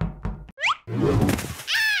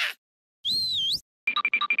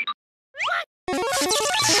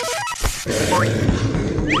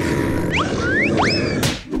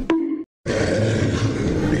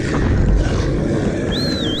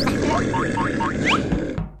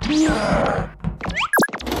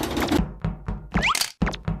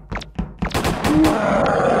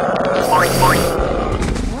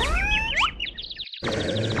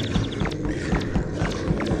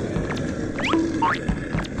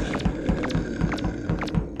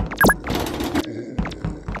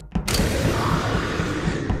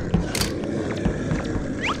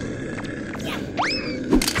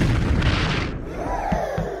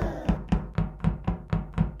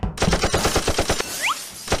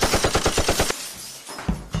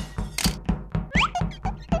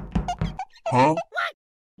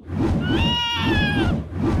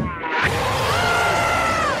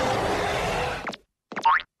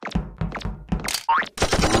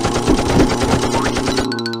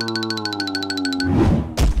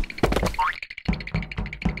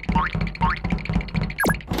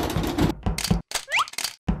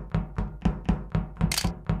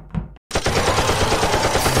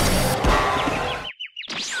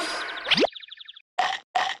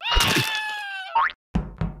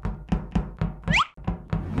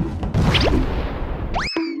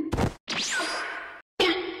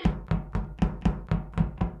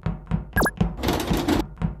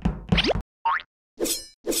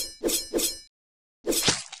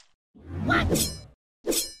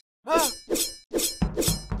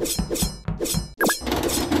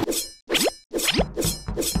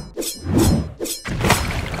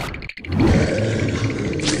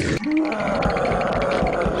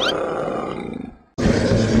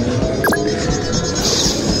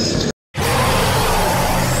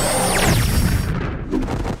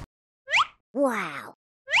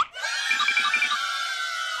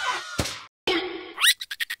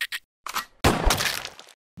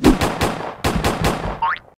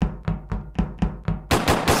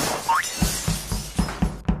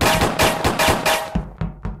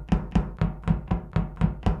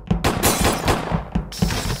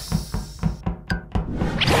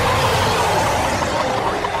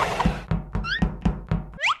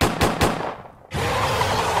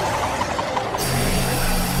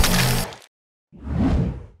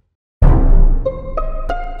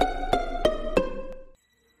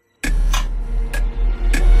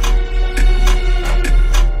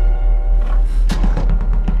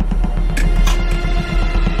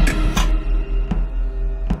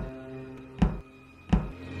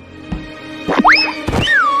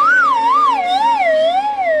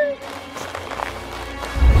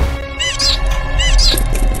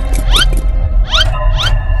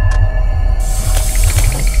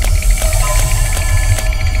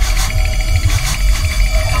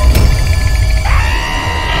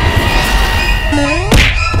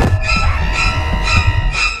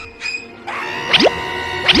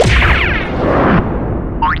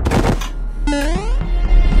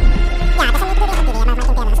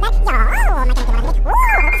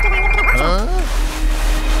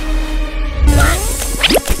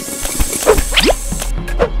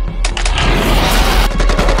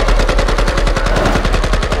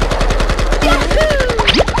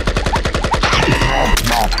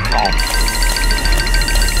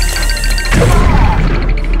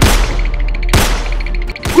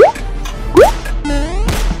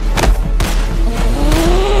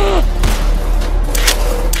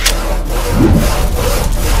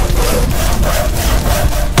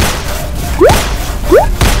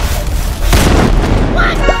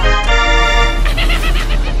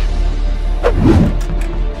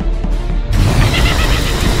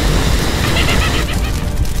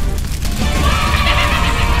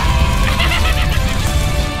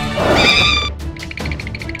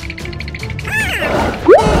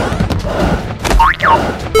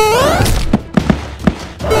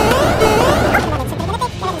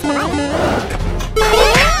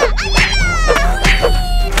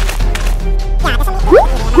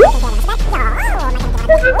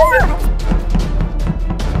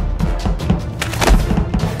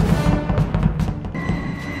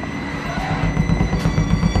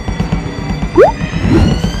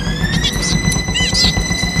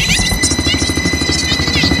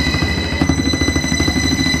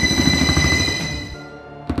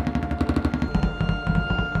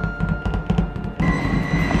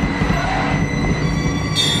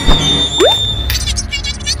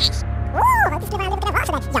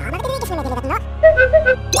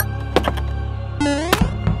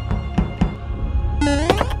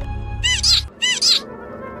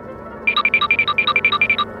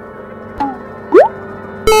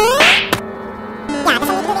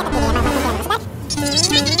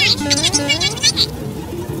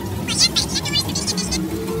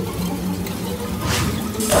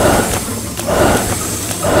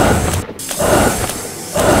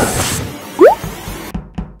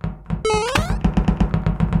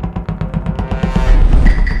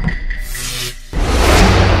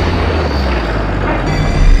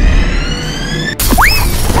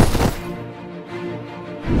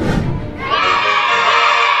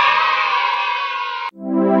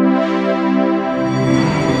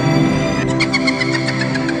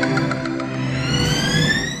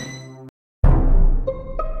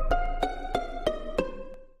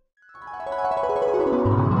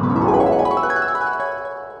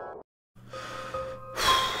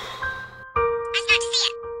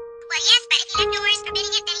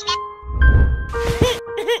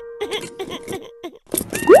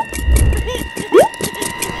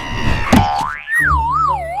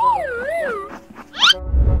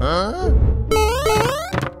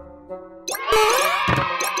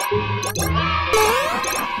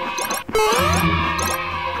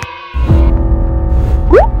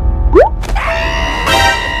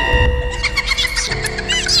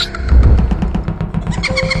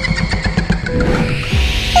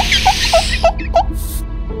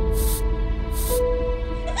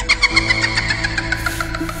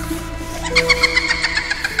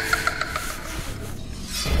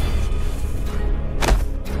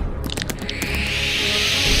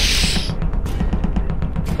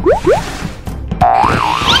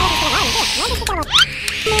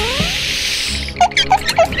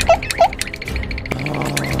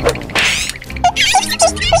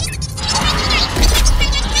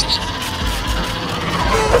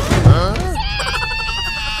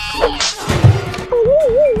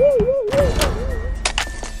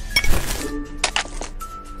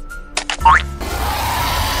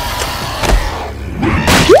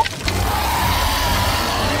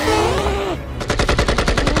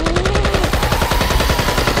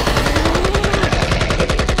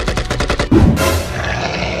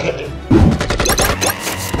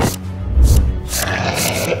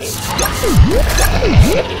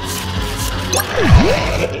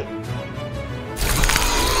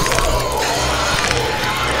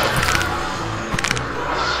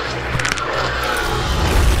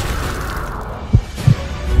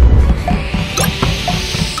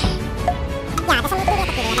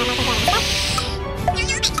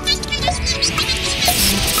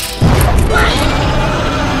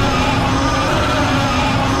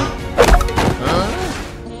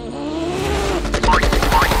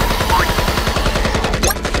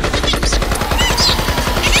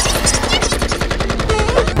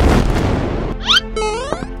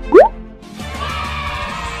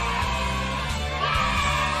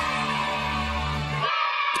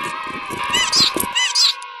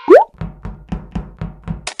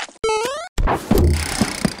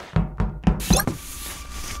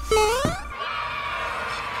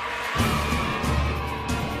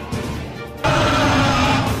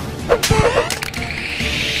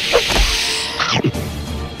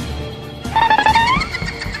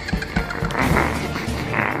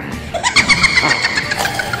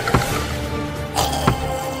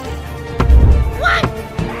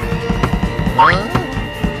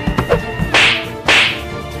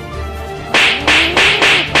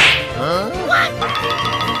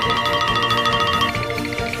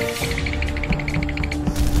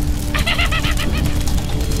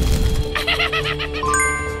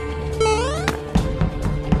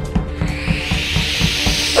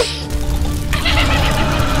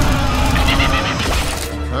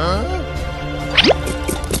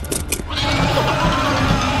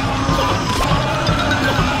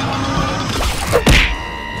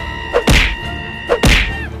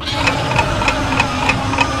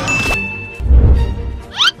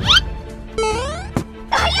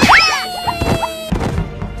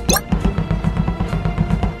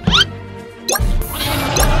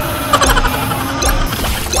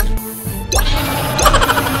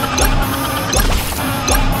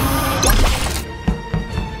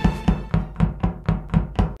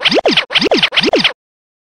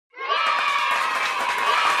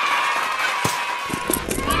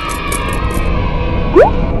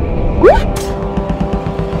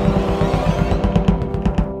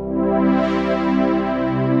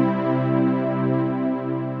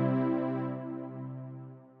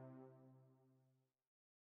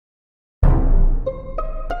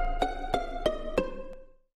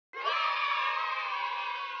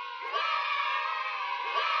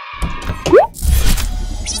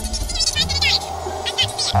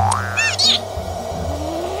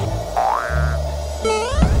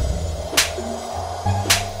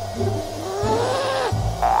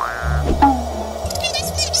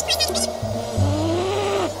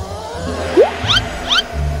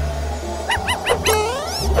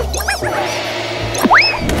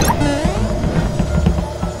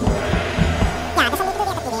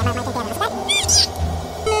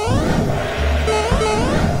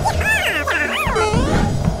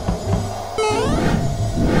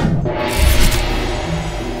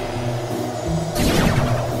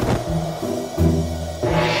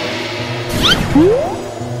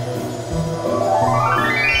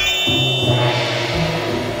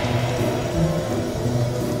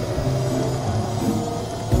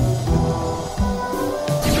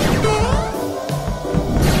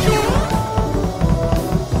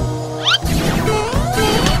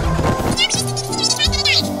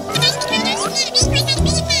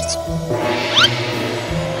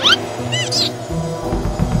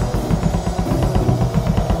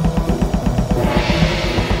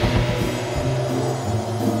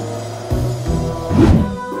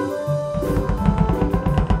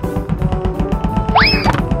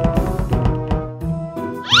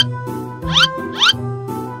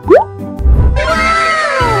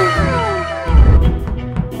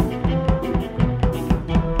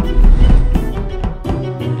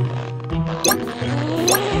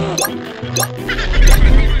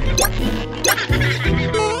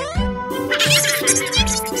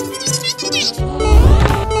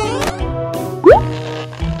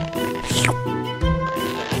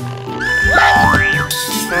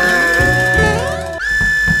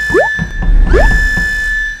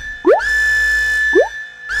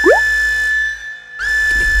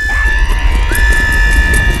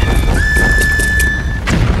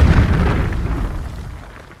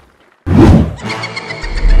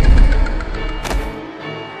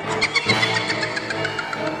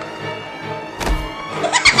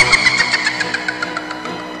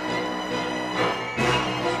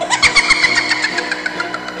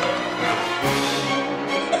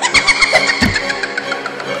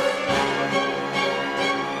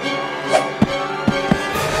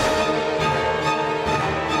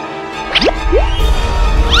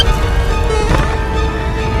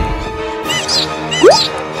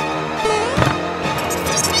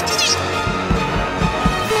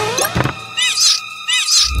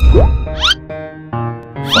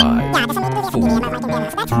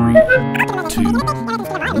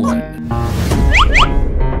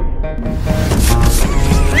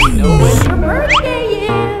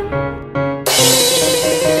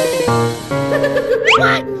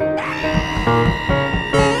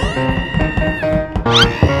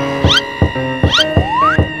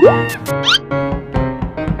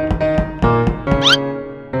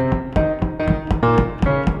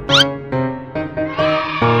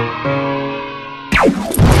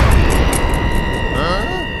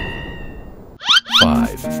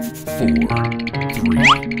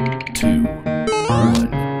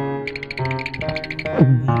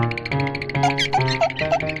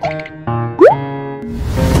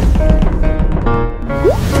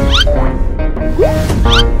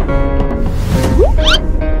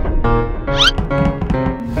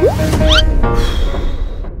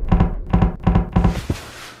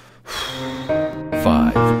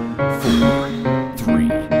 5, 4, 3,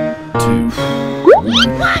 2, 1.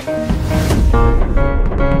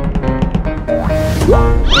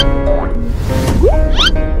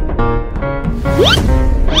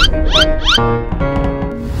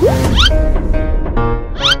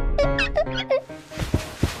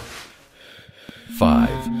 Five,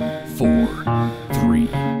 four, three,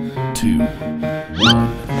 two,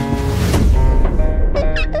 one.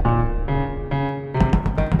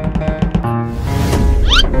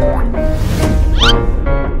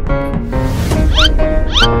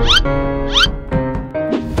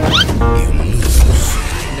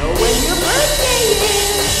 Know when your birthday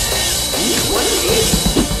is. Eat one of these.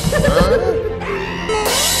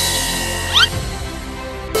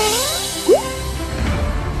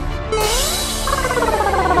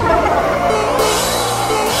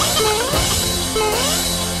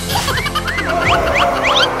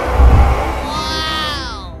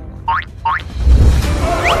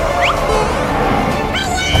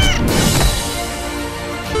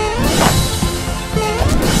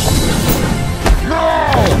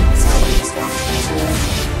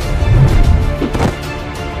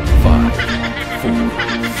 Five, four,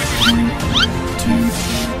 three, two,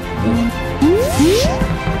 one.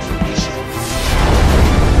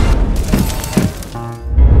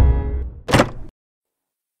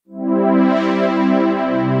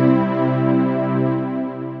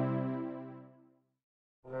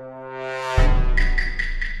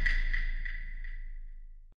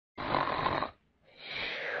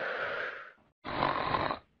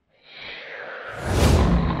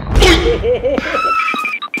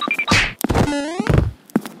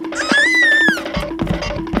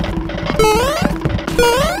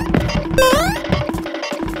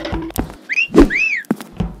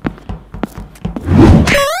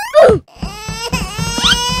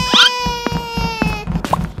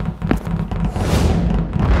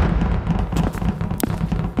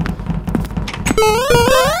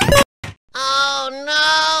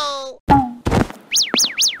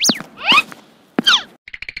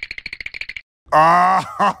 Ah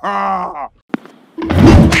ha ha!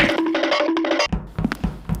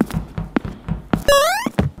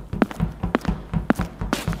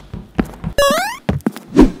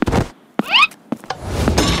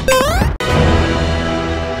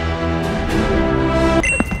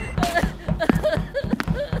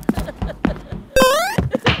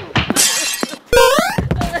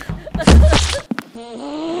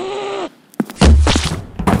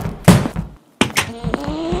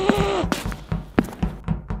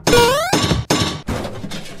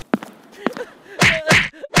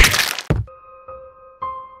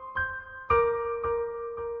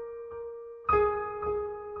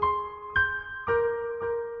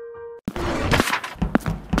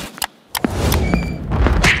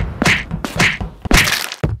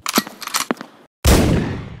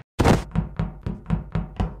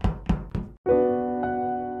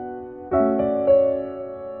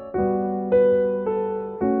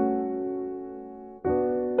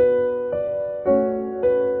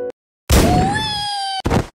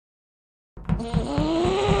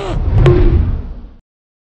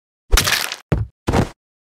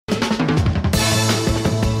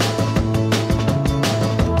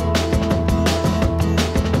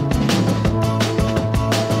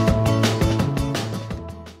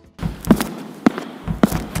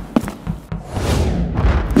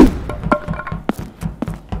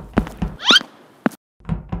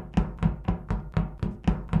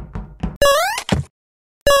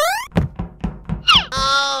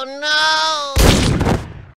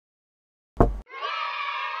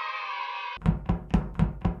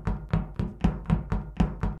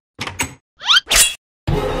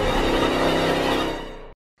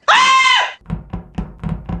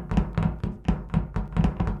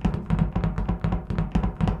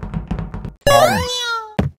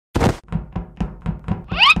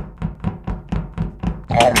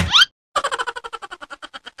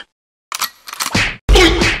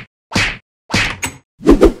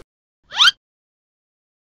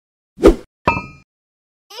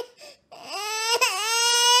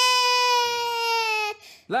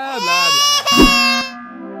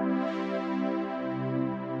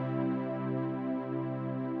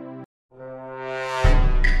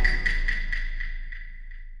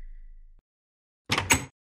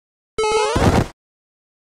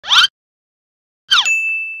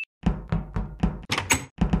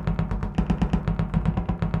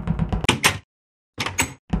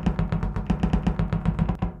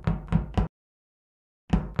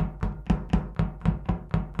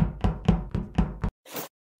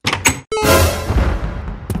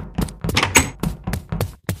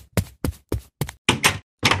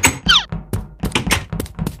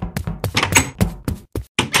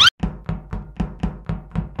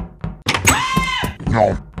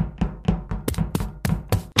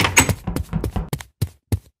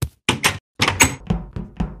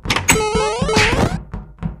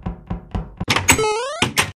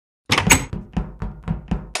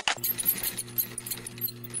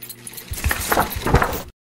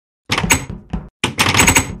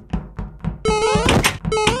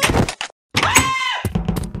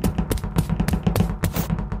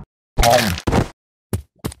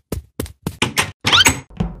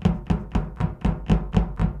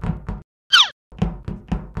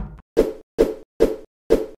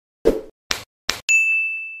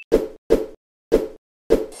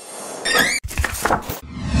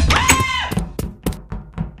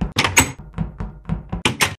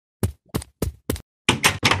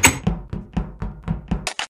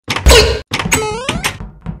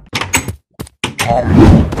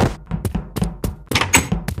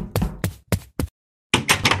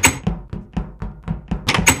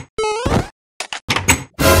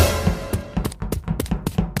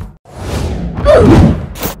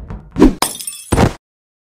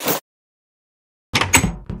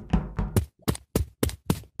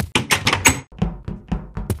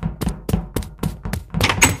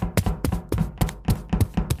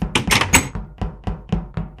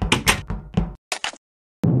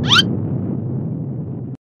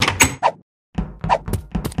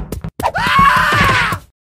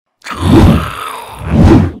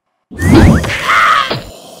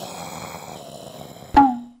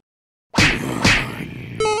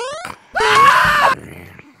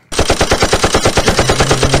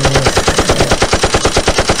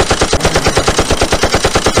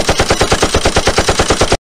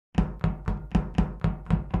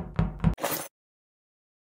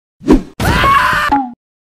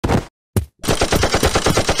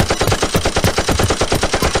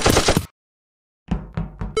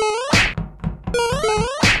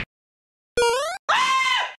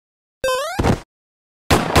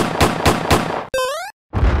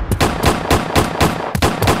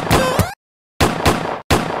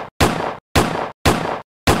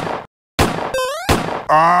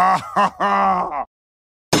 Ah ha ha!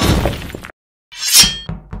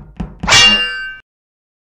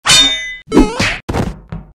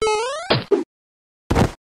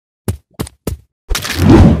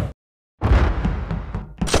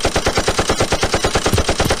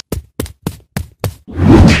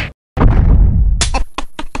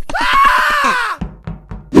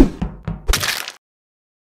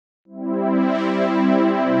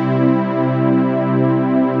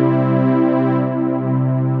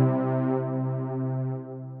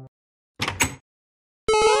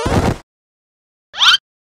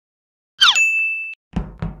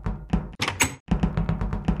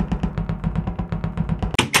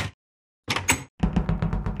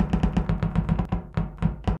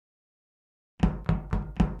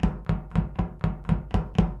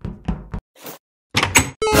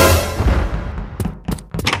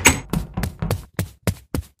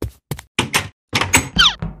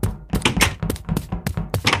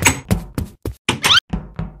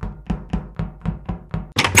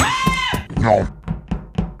 No.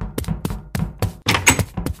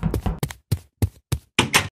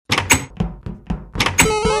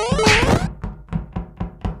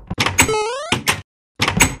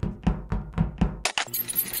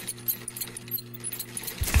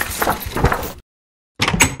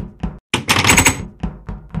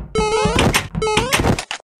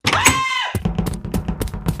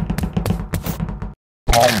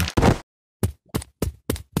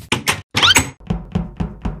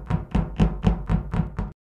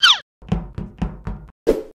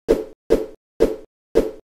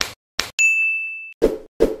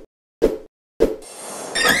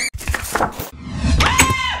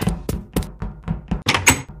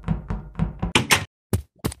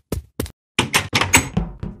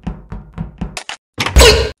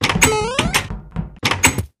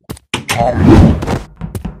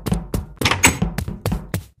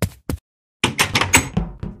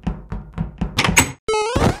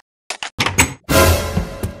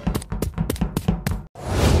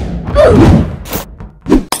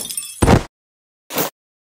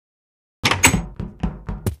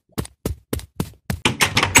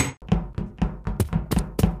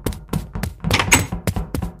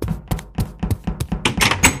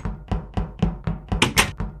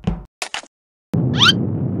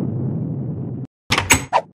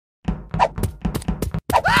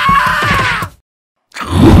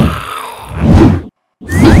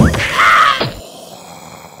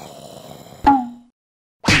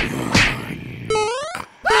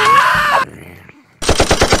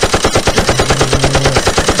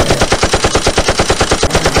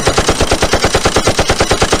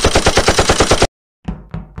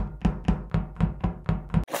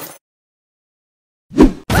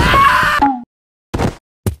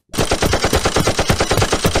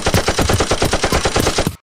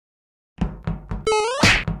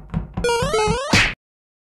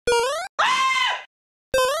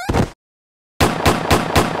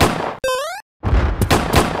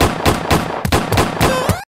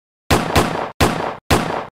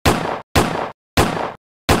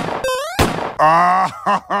 Ah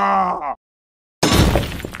ha ha!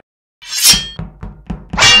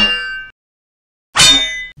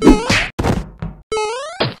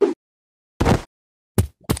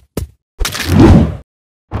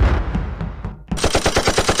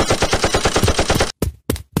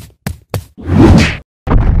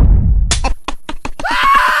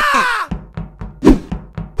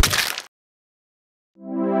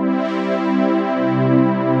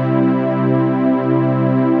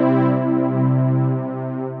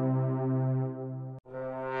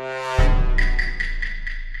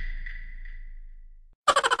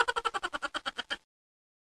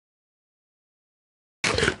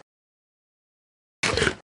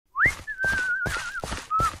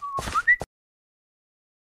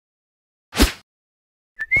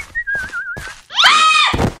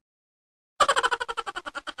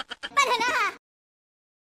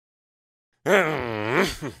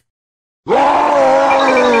 Huh?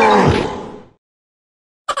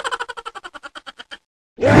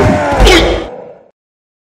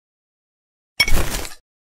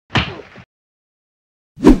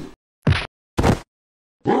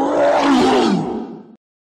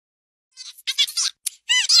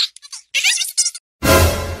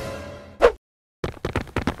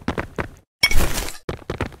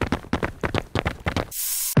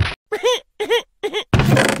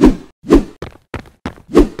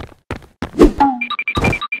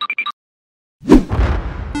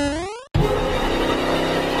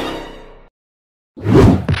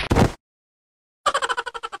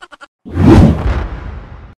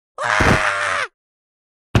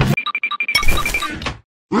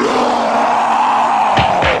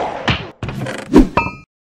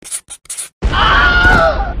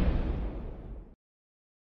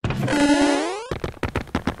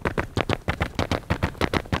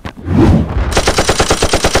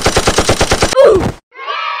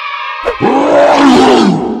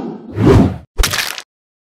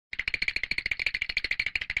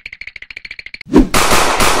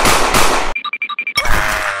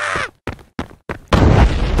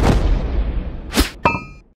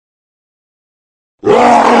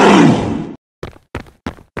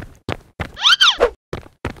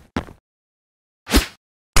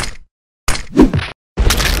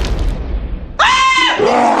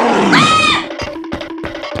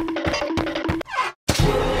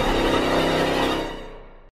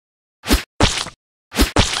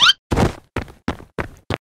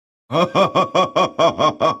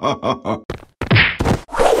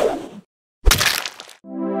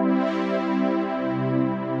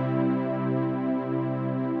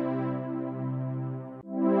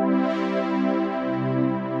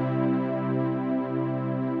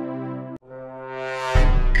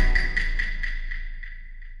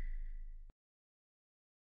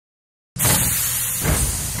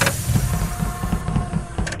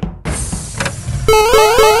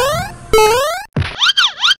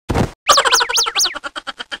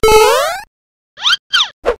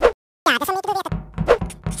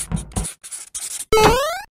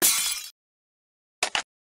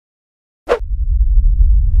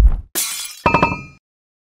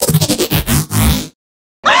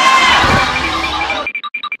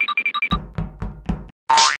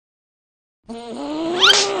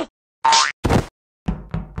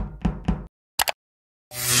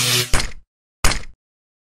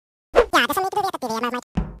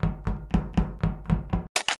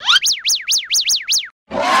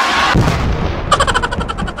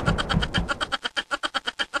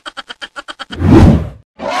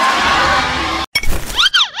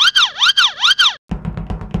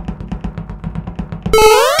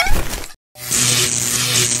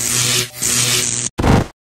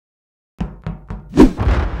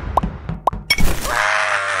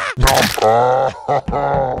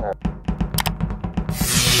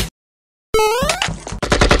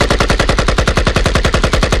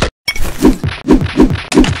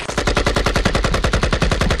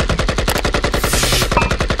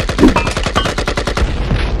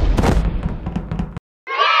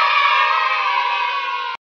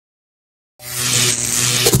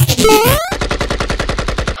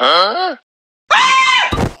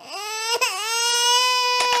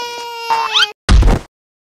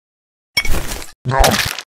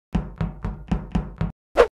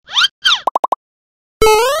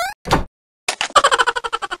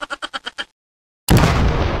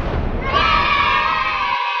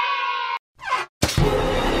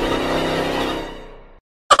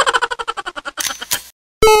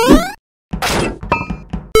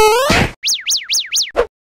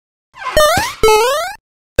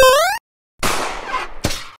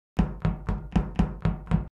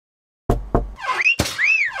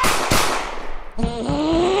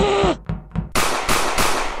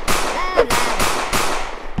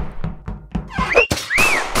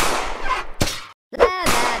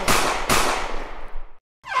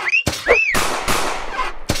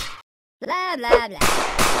 Blah, blah, blah.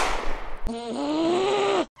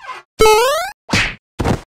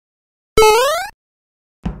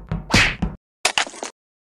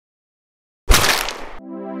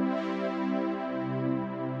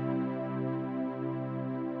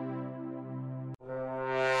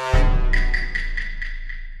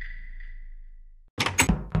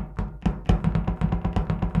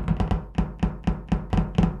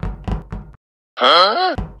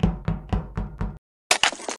 Huh?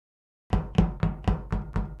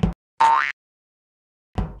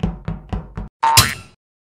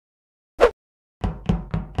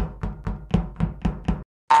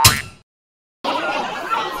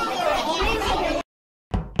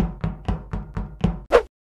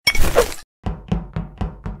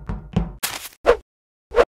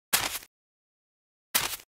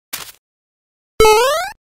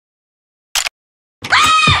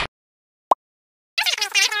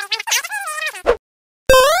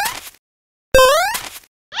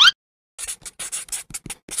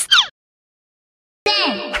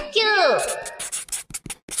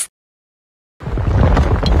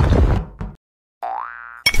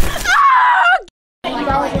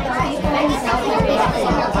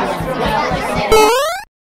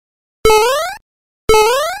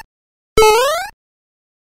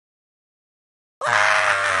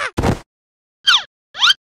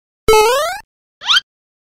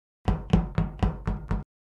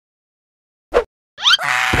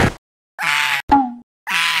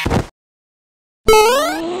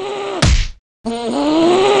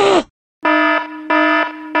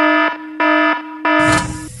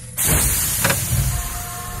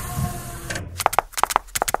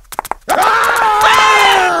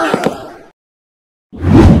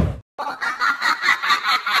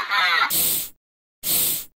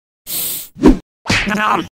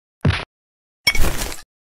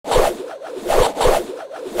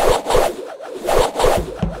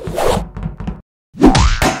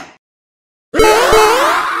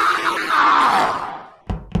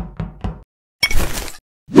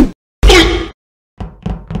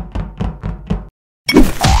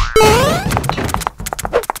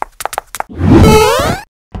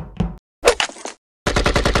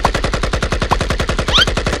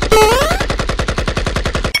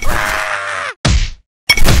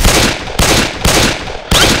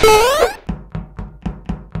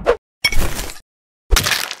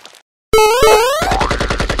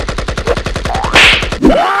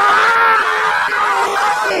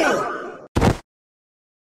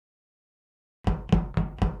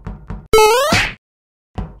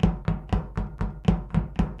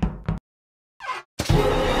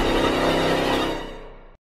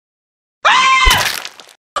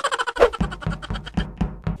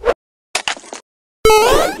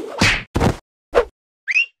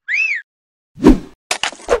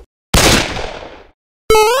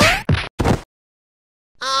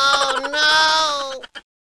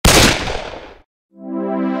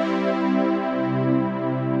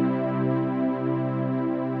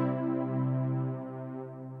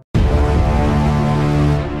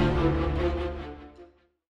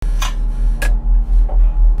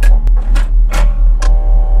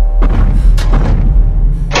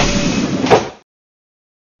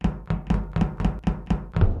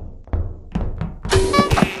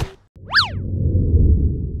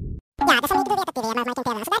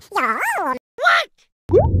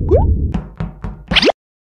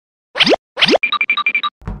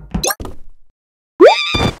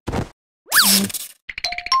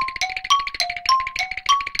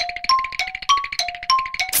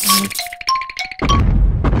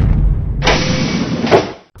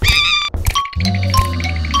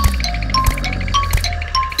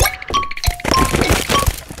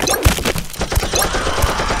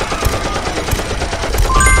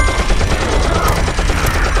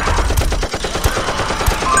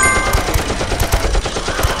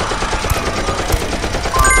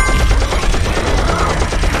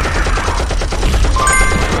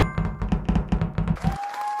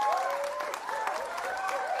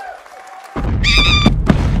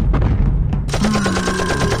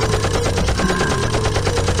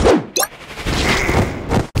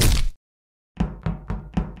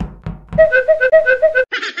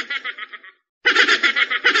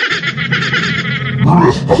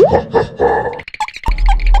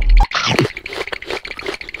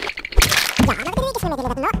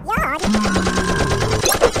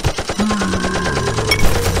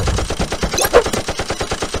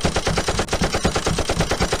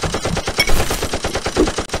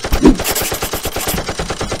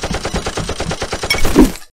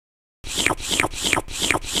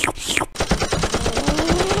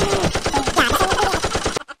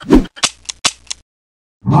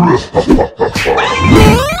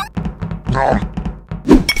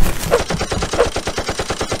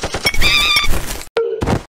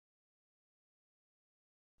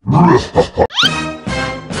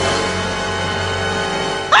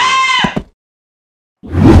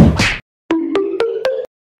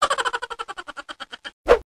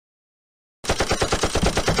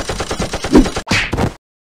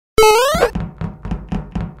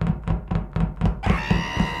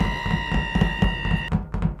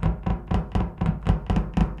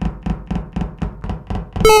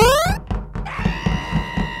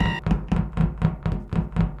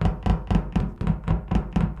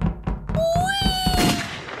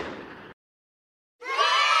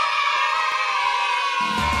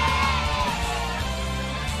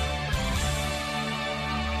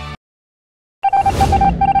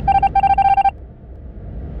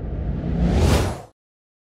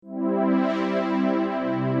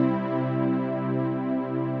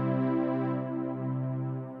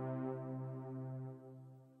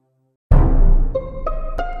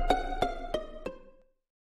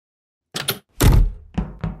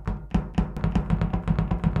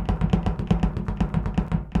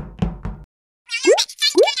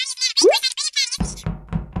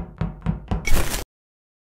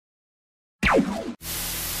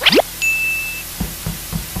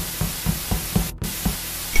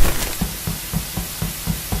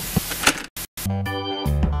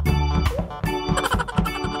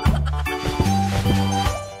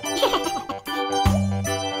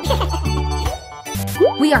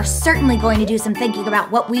 We are certainly going to do some thinking about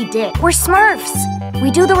what we did. We're Smurfs.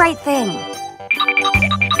 We do the right thing.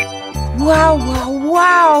 Wow, wow,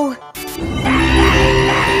 wow!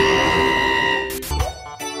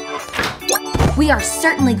 We are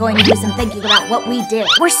certainly going to do some thinking about what we did.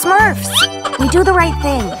 We're Smurfs. We do the right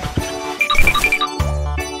thing.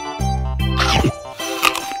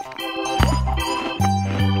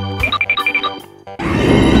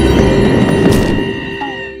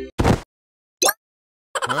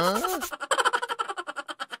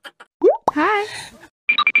 Hi.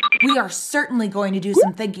 We are certainly going to do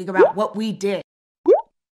some thinking about what we did.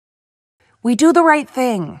 We do the right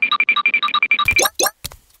thing.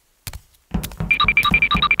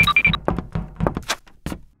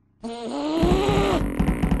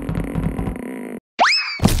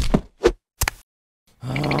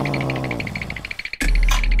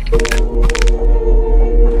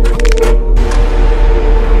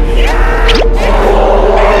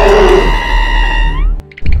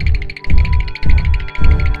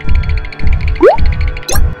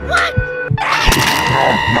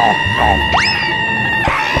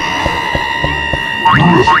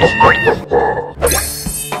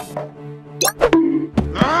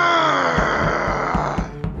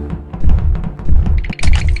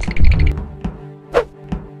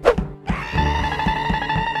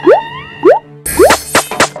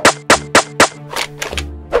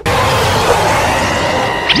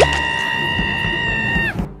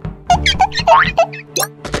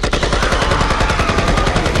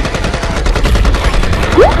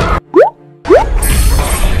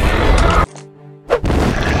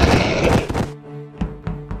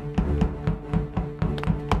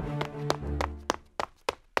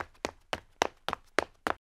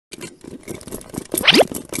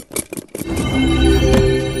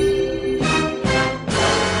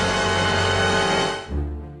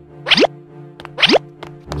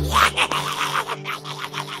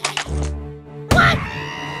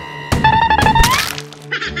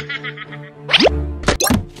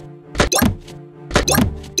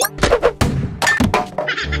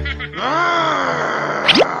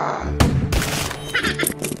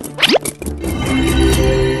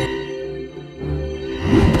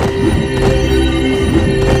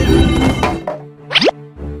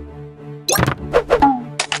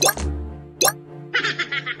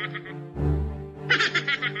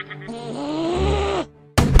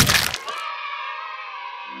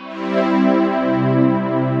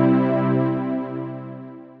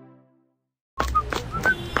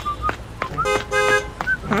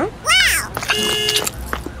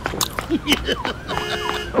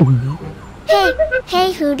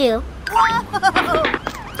 Hey, Hoodoo.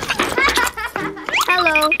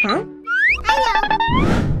 Hello. Huh?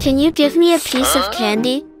 Hello. Can you give me a piece of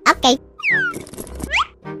candy? Okay.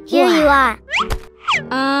 Here you are.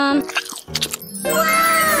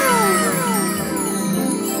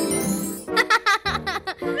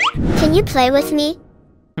 Can you play with me?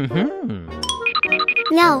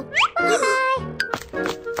 No.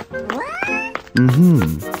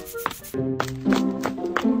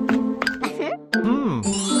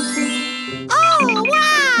 Oh,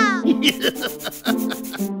 wow!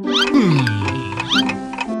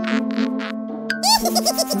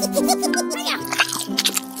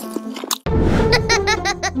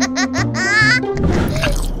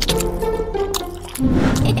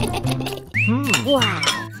 Wow.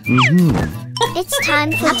 It's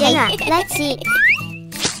time for dinner. Let's eat.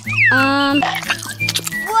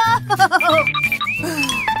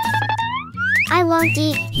 I won't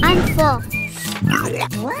eat. I'm full.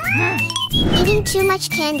 Eating too much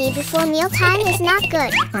candy before mealtime is not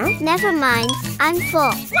good. Never mind. I'm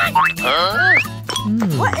full.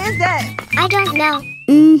 What is that? I don't know.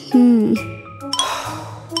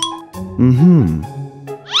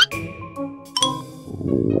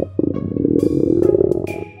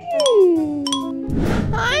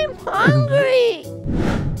 I'm hungry!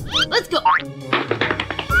 Let's go.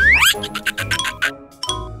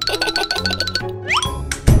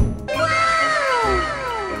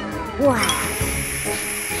 Wow!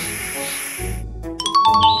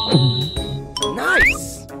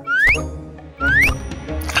 Nice!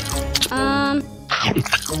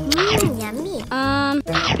 Yummy.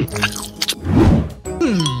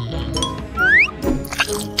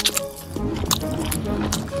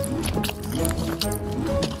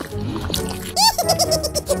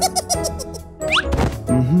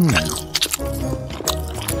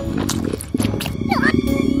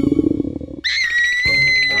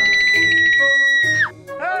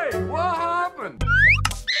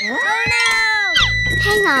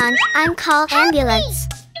 Hang on, I'm called ambulance.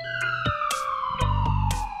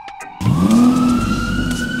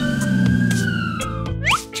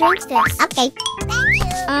 drink this. Okay.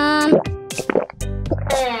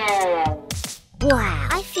 Wow.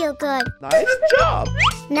 I feel good. Nice job.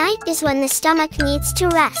 Night is when the stomach needs to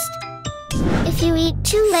rest. If you eat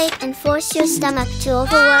too late and force your stomach to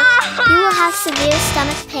overwork, you will have severe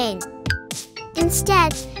stomach pain.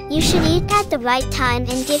 Instead, you should eat at the right time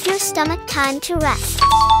and give your stomach time to rest.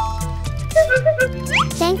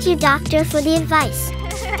 Thank you, doctor, for the advice.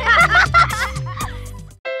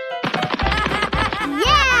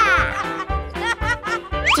 Yeah!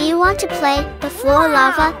 Do you want to play the floor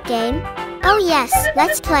lava game? Oh yes,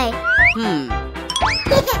 let's play.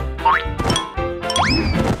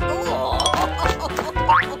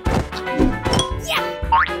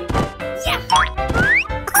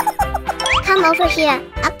 Come over here.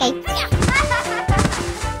 Okay.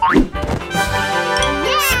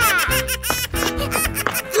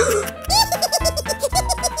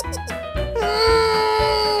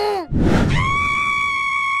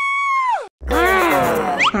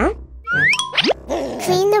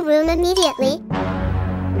 Clean the room immediately.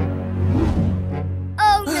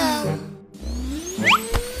 Oh no!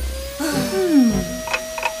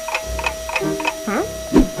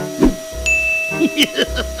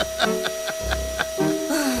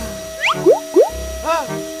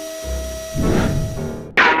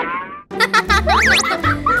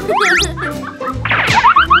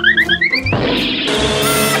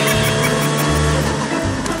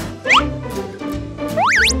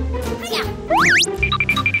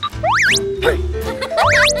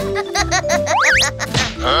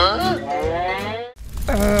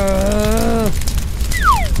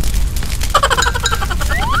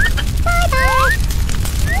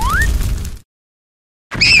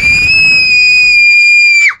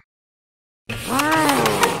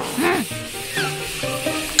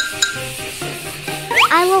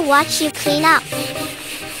 I will watch you clean up.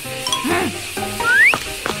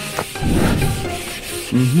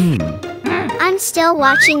 I'm still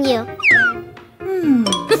watching you.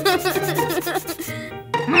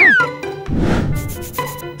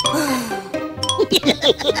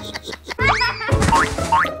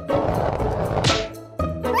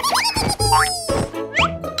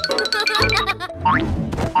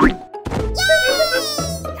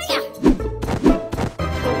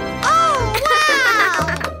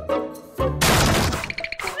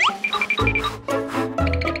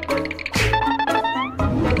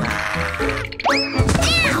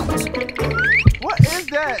 What is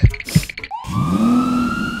that?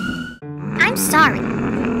 I'm sorry.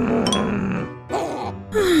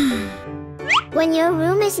 When your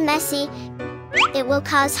room is messy, it will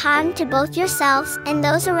cause harm to both yourselves and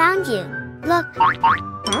those around you. Look.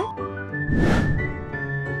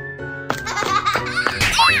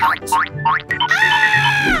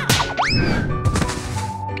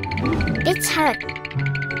 It's hurt.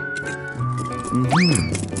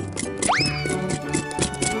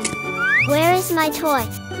 Where is my toy?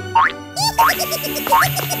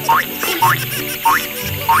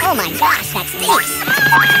 Oh my gosh, that stinks!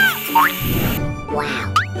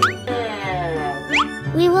 Wow.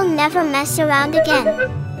 We will never mess around again.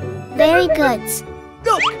 Very good.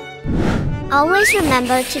 Always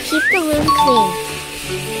remember to keep the room clean.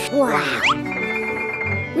 Wow.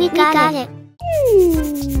 We got it.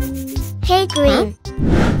 Hey, Green.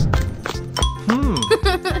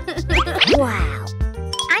 Wow.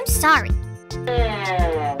 I'm sorry.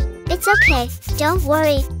 It's okay. Don't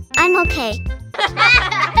worry. I'm okay.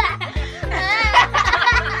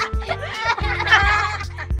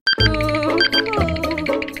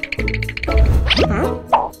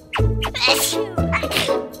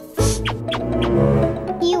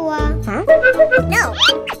 You No!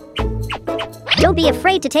 Don't be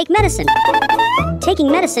afraid to take medicine. Taking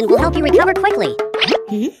medicine will help you recover quickly.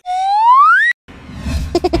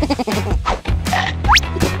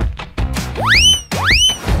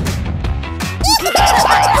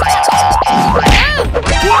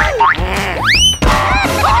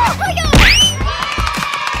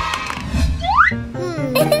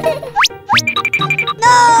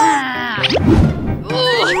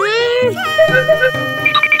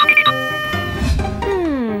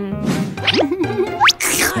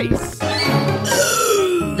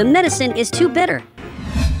 The medicine is too bitter.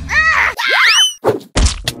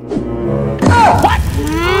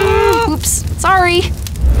 Oops, sorry.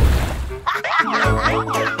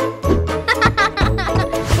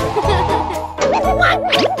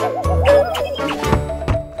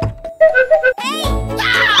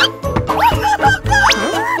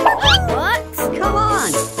 Come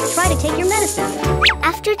on, try to take your medicine.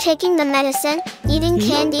 After taking the medicine, eating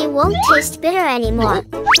candy won't taste bitter anymore.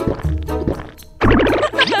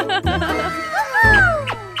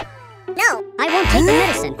 won't take the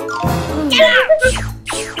medicine.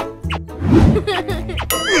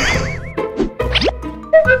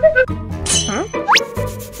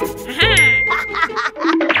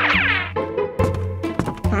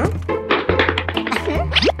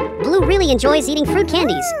 Blue really enjoys eating fruit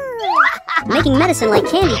candies. Making medicine like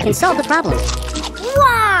candy can solve the problem.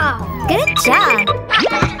 Wow! Good job!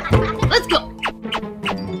 Let's go.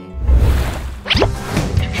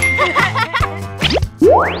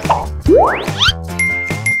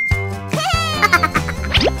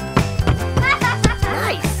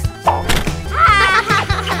 Nice.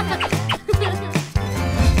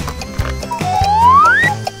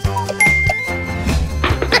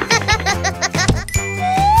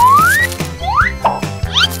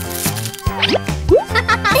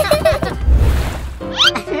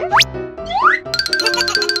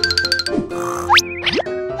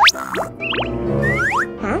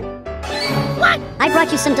 I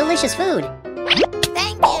brought you some delicious food.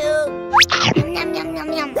 Thank you! Yum, yum,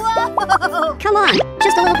 yum, yum. Whoa! Come on,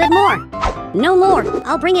 just a little bit more. No more.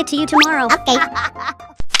 I'll bring it to you tomorrow. Okay.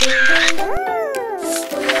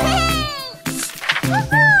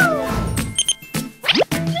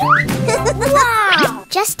 Wow!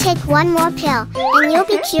 Just take one more pill, and you'll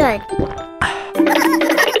be cured.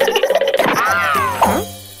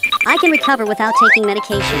 I can recover without taking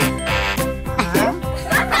medication.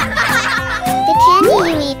 The candy you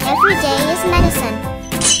eat every day is medicine.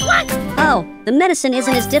 Oh, the medicine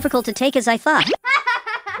isn't as difficult to take as I thought.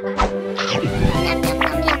 Yum, yum, yum, yum.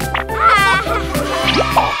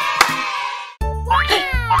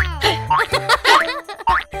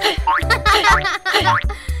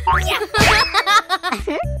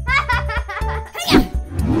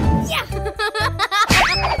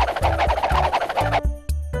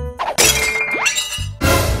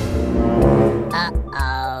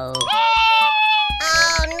 Uh-oh.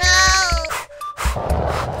 Oh, no!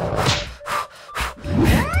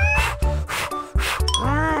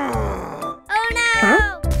 Oh, no!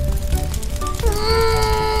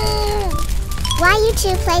 Why you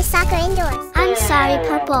two play soccer indoors? I'm sorry,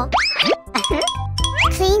 Purple.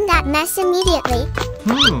 Clean that mess immediately.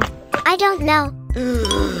 I don't know.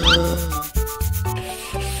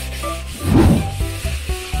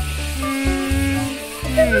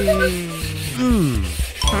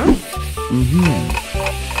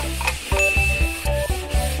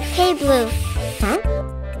 Hey, Blue.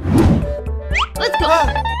 Let's go.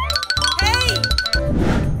 Hey.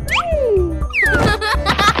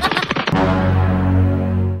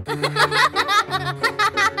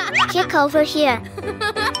 Kick over here.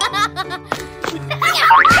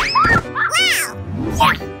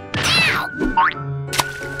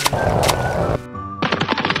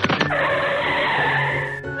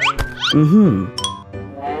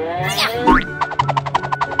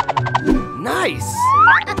 Nice.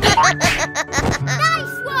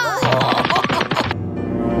 Nice one!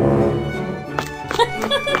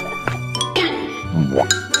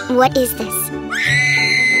 What is this?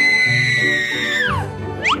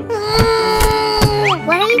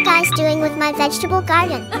 What are you guys doing with my vegetable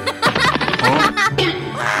garden?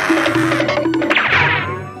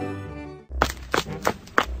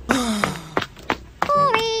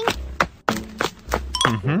 Boring.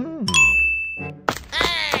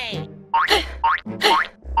 Hey!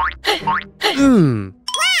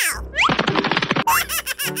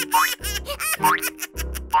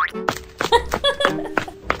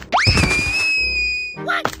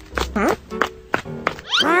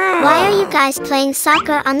 Why are you guys playing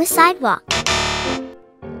soccer on the sidewalk? What's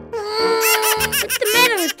the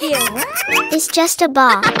matter with you? It's just a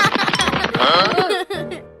ball.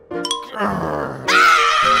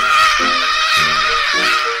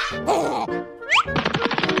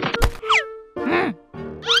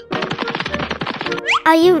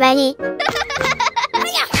 Are you ready?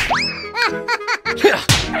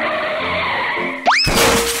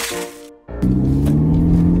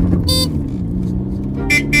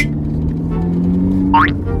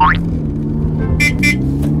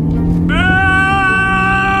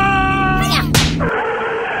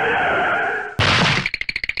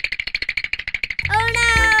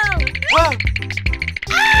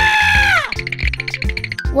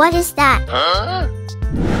 What is that?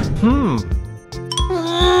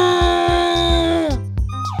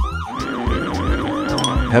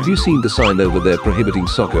 Have you seen the sign over there prohibiting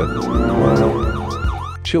soccer?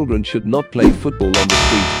 Children should not play football on the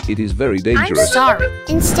street. It is very I'm dangerous. sorry.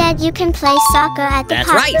 Instead, you can play soccer at the That's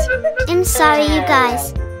park. right. I'm sorry, you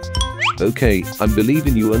guys. Okay, I believe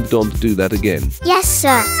in you and don't do that again. Yes,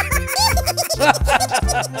 sir.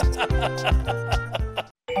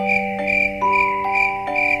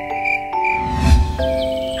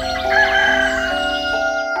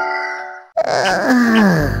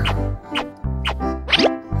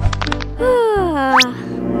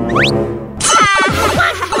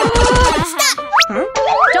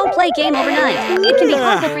 Don't play game overnight. It can be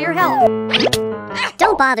harmful for your health.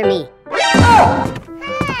 Don't bother me.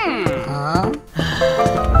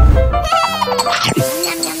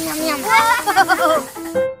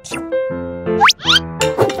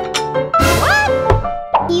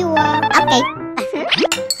 You are okay.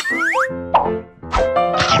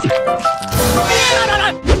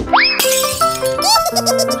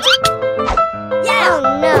 Oh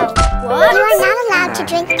no! What? You are not allowed to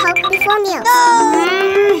drink Coke before meals.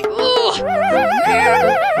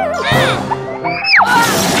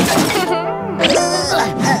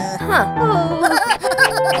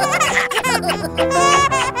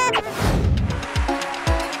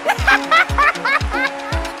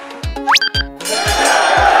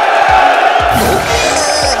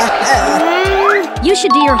 You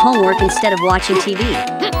should do your homework instead of watching TV.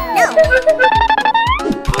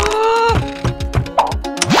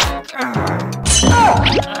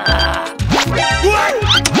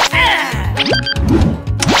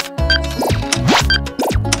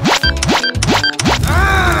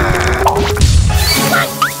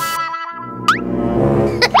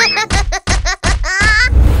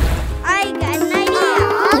 I got an idea.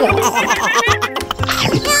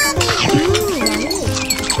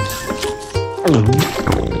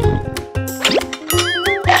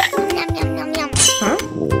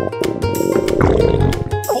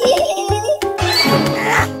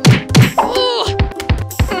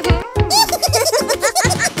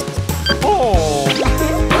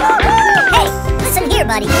 Listen here,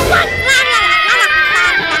 buddy.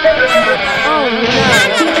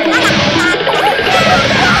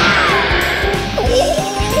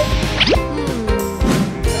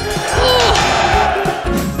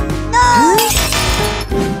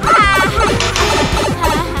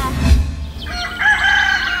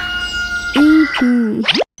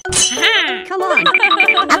 Come on.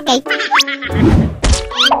 Okay.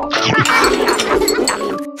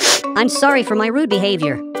 I'm sorry for my rude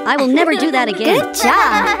behavior. I will never do that again. Good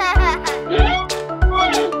job.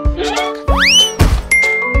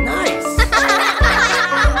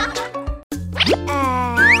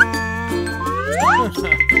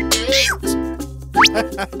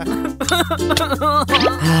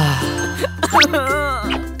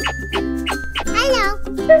 Hello.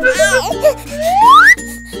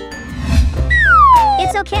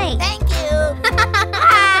 It's okay. Thank you.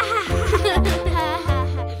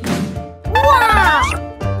 Wow!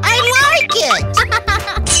 I like it.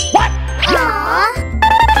 What? Aww.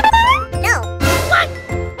 No. What?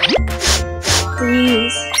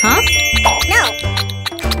 Please. Huh? No.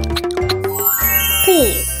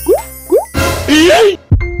 Please. Eee!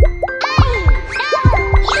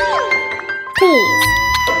 Please.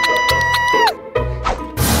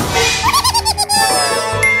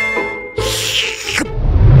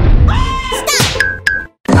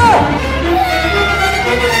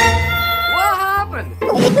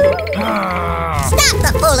 Stop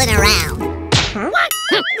the fooling around. What?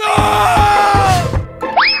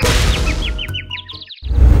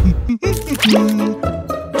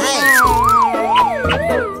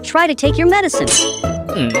 Try to take your medicine.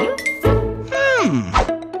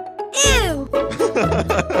 Ew.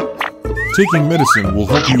 Taking medicine will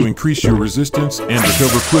help you increase your resistance and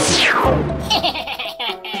recover quickly.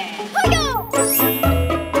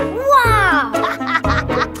 Wow.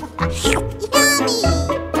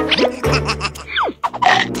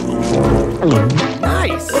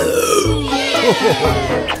 Nice.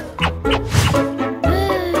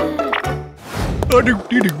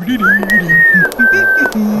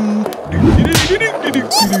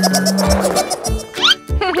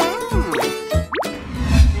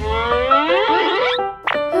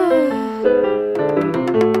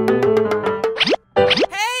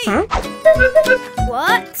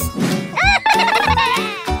 What?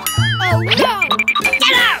 Oh no!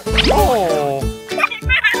 Get out! Oh.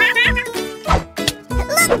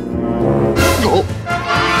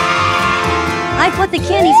 I put the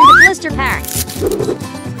candies in the blister pack.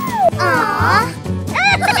 Aww.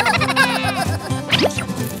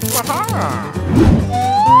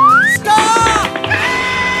 Stop!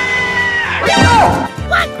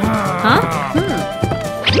 What? Huh?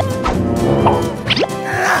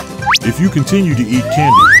 If you continue to eat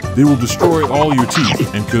candy, they will destroy all your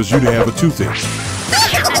teeth and cause you to have a toothache.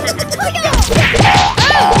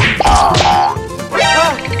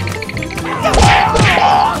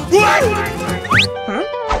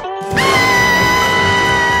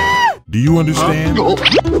 Do you understand?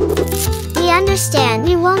 We understand.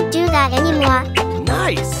 We won't do that anymore.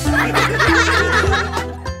 Nice.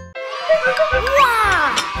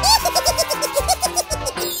 Wow!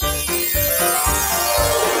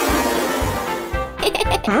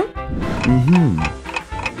 Hey,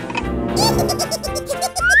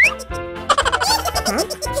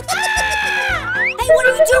 what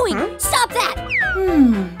are you doing? Stop that!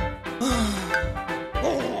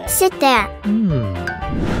 Sit there.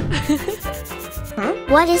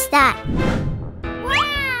 What is that?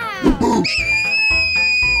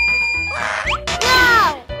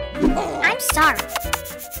 No! I'm sorry.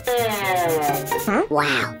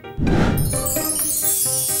 Wow.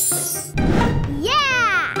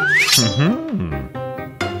 Yeah!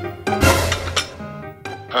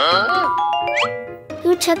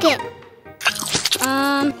 Who took it?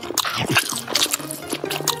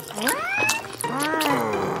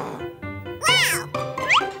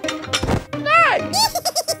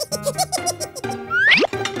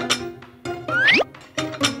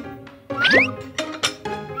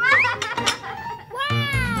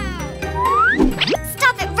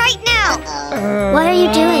 Stop it right now! What are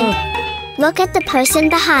you doing? Look at the person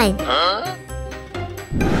behind.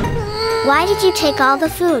 Why did you take all the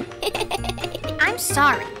food? I'm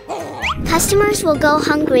sorry. Customers will go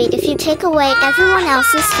hungry if you take away everyone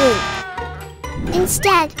else's food.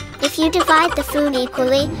 Instead, if you divide the food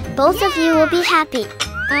equally, both of you will be happy.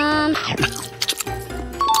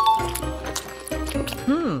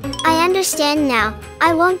 I understand now.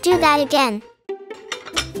 I won't do that again.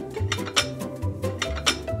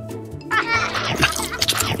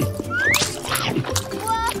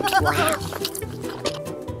 Wow.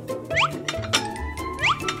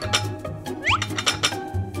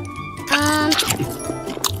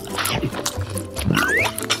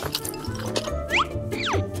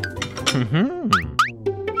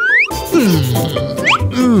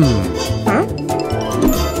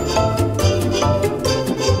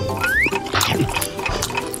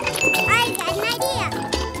 I got an idea!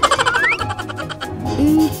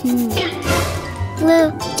 Blue,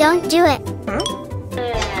 don't do it.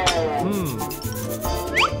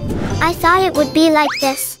 I thought it would be like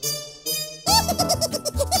this.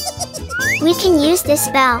 We can use this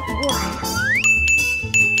bell.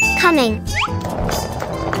 Coming.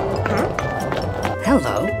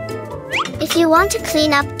 Hello. If you want to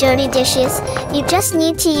clean up dirty dishes, you just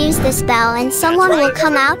need to use this bell and someone will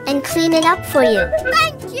come out and clean it up for you.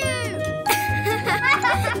 Thank you!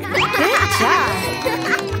 Good job.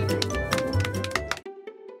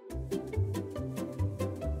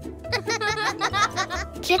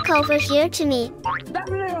 Kick over here to me.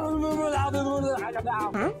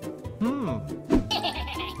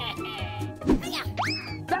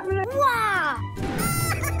 Wow!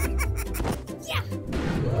 Yeah!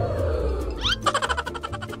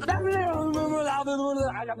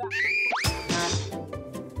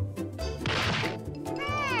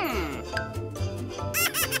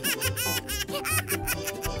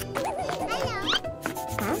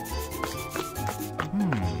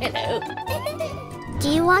 Do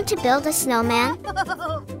you want to build a snowman? Okay,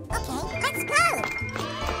 let's go!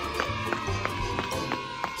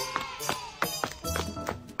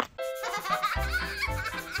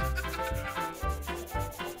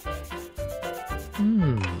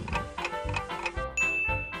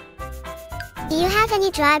 Do you have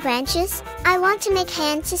any dry branches? I want to make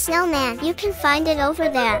hands to snowman. You can find it over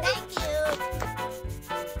there. Thank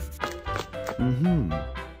you!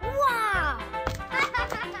 Wow!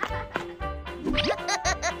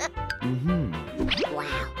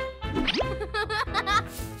 Wow.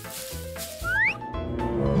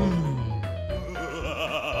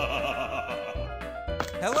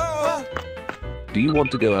 Hello. Do you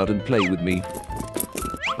want to go out and play with me?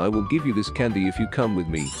 I will give you this candy if you come with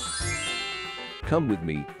me. Come with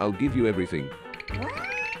me, I'll give you everything.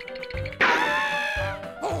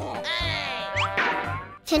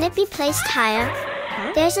 Can it be placed higher?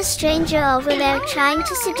 There's a stranger over there trying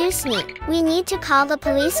to seduce me. We need to call the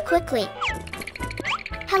police quickly.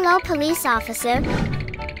 Hello, police officer.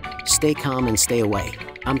 Stay calm and stay away.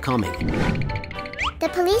 I'm coming. The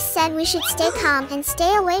police said we should stay calm and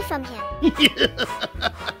stay away from him.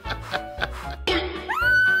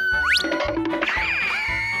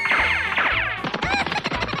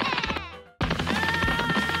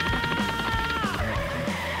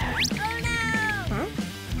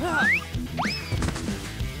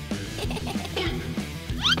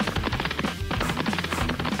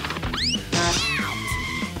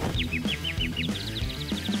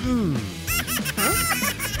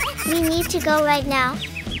 We need to go right now.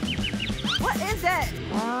 What is it?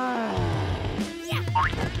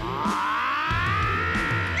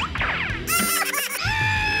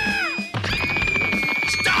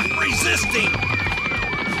 Stop resisting.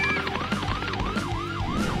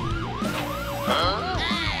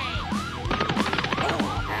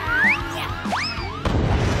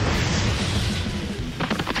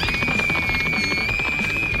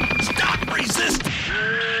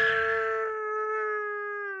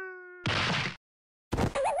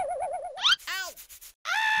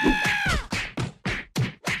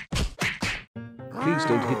 Please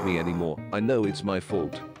don't hit me anymore. I know it's my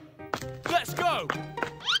fault. Let's go!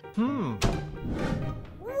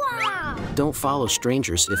 Don't follow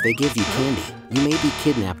strangers if they give you candy. You may be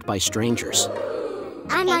kidnapped by strangers.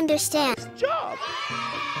 I understand. Job!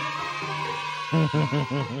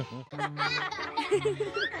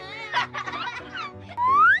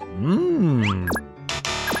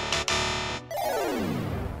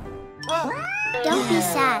 Don't be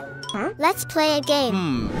sad. Let's play a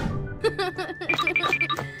game.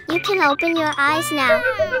 You can open your eyes now.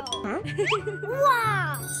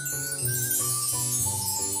 Wow!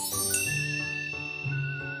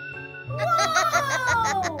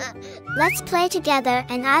 Whoa! Let's play together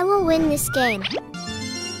and I will win this game.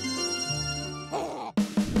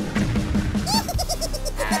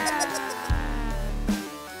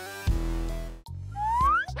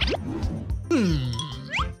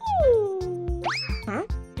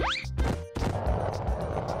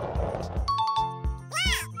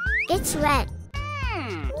 It's red.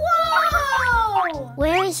 Whoa!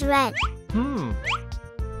 Where is red?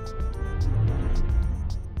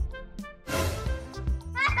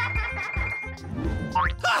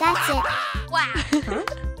 That's it.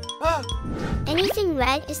 Wow. Anything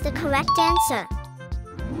red is the correct answer.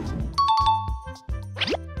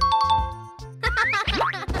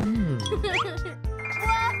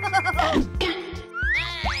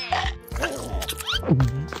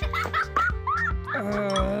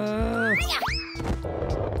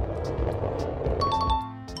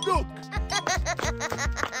 Look!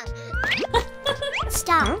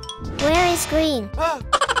 Stop. Where is green?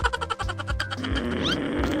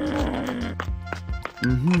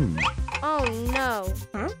 Oh no.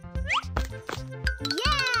 Oh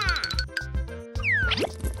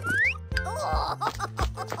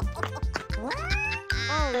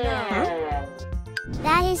no.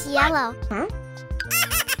 That is yellow.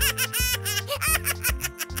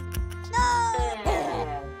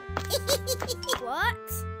 What?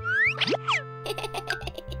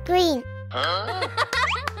 Green. Oh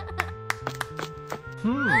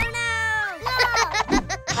no!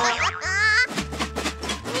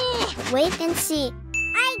 Wait and see.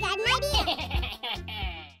 I got an idea!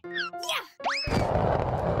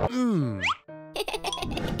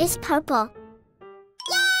 It's purple.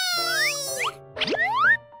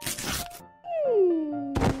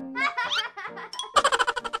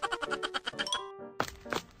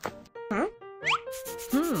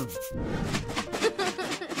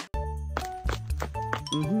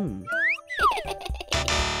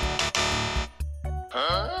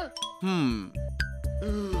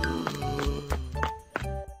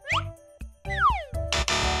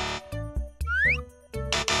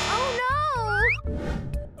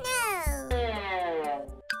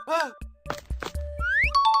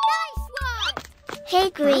 Hey,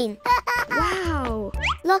 green. Wow!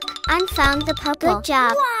 Look, I found the purple. Good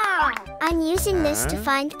job. Wow! I'm using this to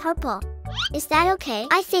find purple. Is that okay?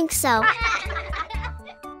 I think so.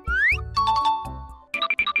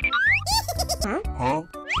 Huh?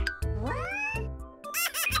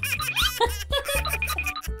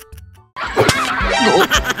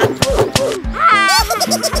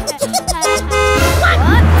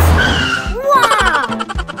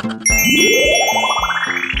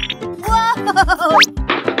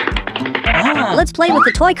 Let's play with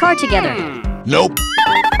the toy car together. Nope.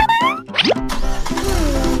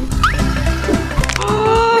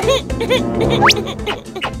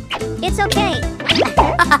 It's okay.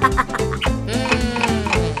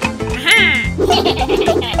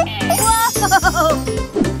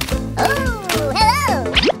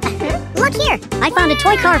 Look here. I found a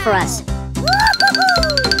toy car for us. Nice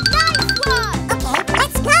one! Okay,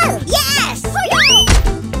 let's go! Yes!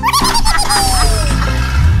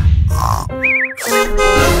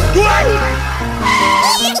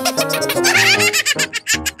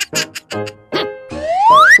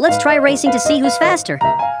 Let's try racing to see who's faster.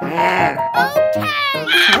 Okay!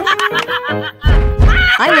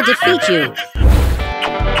 I will defeat you.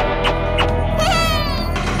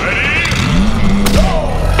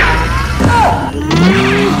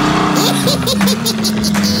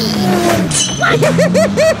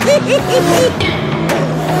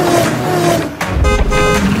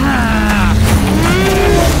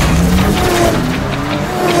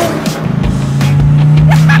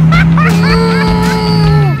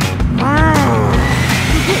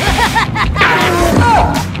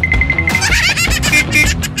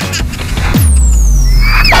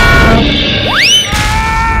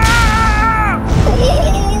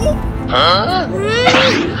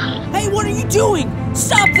 Hey, what are you doing?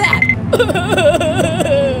 Stop that!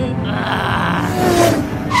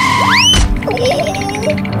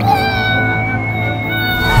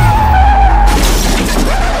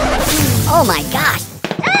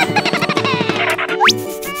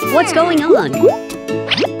 What's going on?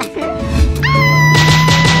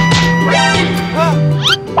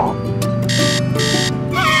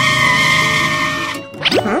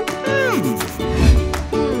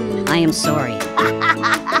 I am sorry.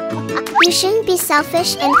 You shouldn't be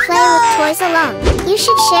selfish and play with toys alone. You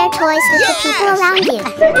should share toys with the people around you.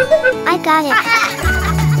 I got it.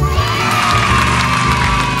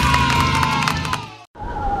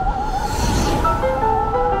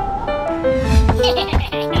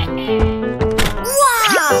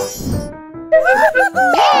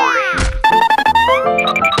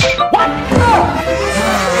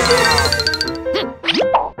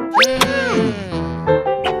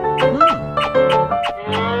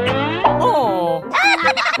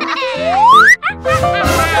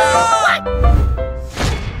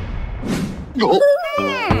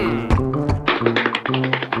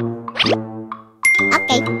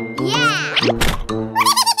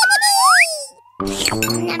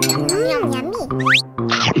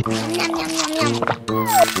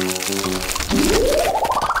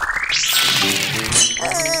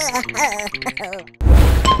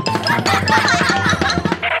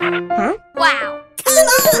 Wow. Come on,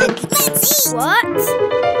 let's eat. What?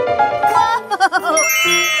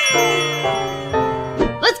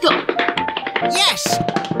 Let's go. Yes.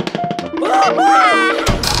 What?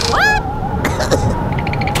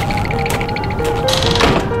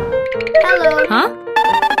 Hello. Huh?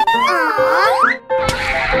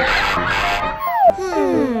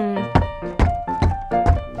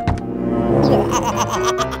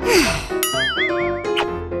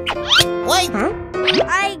 Wait.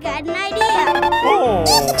 I got an idea.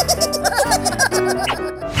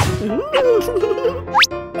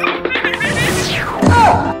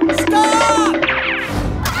 Stop!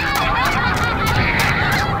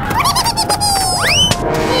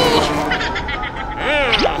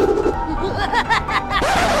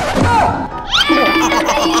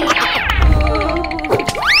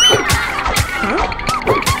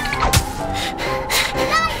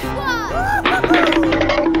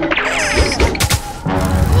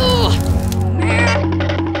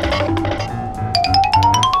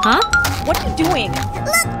 Huh? What are you doing?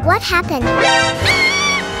 Look, what happened?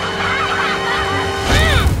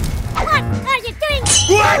 What are you doing?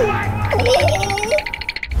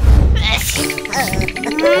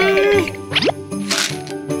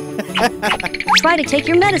 Try to take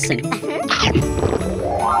your medicine.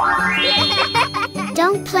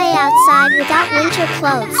 Don't play outside without winter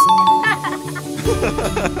clothes.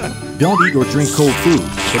 Don't eat or drink cold food,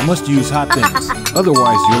 but must use hot things.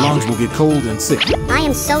 Otherwise, your lungs will get cold and sick. I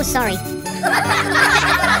am so sorry.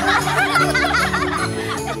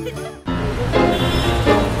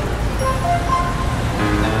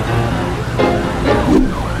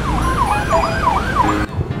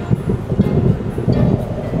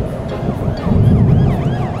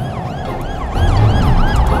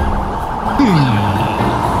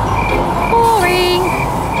 Boring.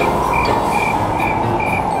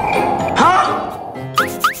 Wow!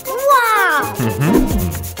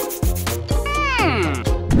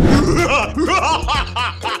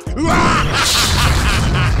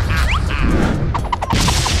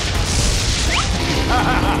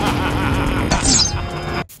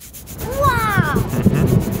 Wow!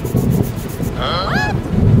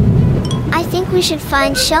 I think we should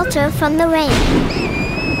find shelter from the rain.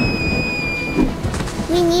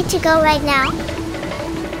 We need to go right now.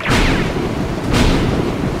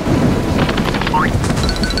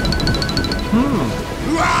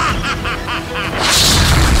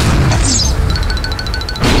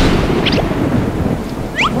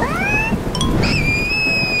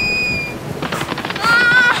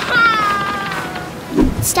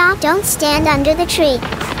 Stop, don't stand under the tree.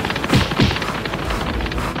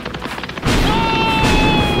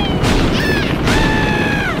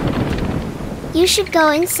 You should go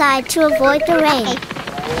inside to avoid the rain.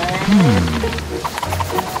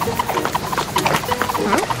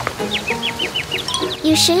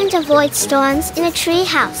 You shouldn't avoid storms in a tree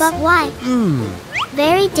house. But why?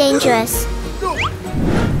 Very dangerous.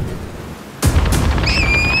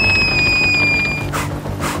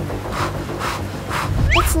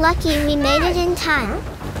 It's lucky we made it in time.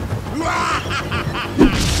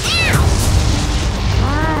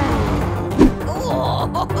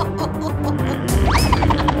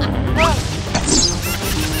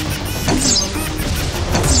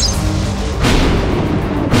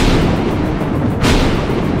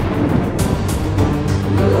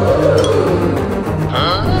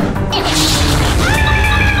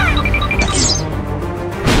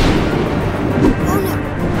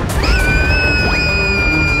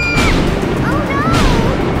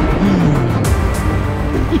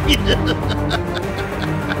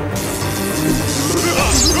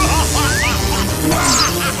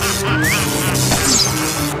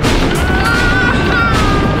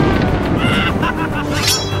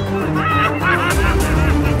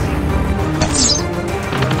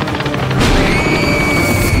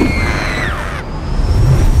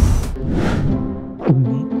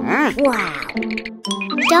 Wow.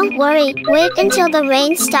 Don't worry, wait until the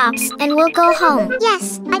rain stops and we'll go home.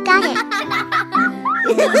 Yes, I got it.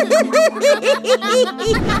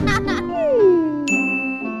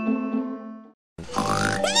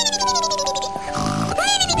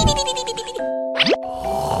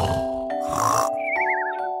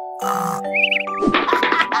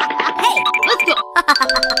 Hey, let's go.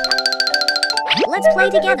 Let's play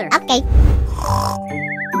together. Okay.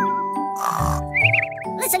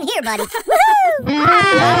 Listen here, buddy.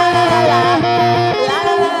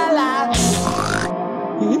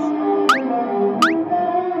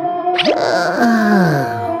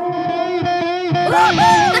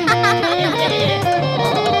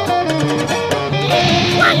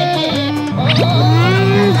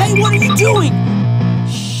 Hey, what are you doing?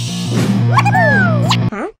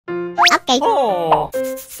 Huh? Okay. Oh.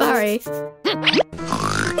 Sorry.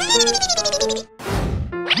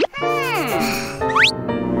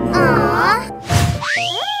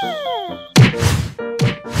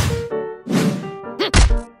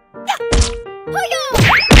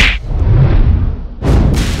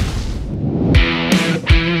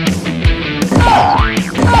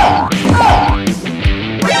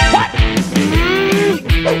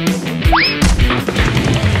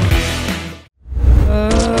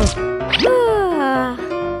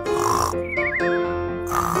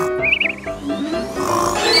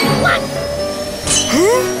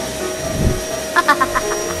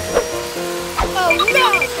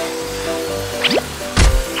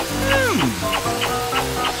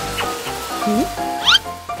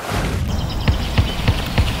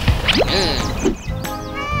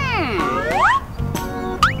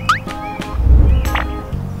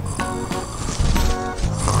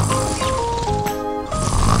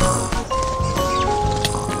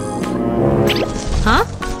 Huh?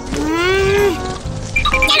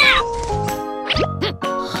 Get out!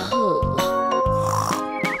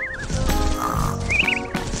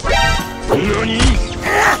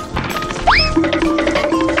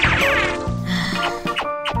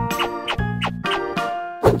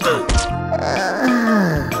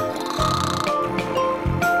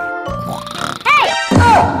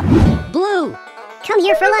 Blue, come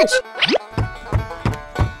here for lunch.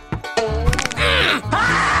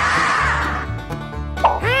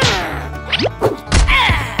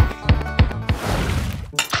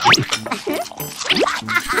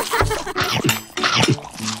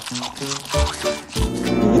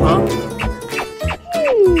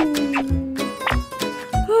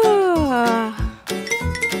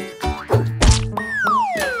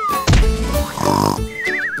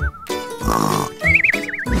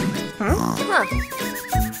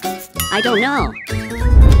 I don't know.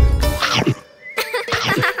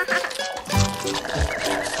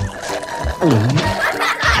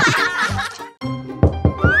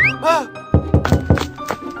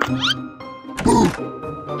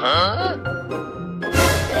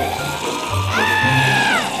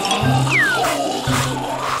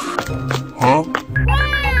 Huh?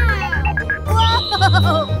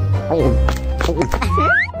 Oh,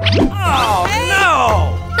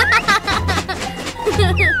 no!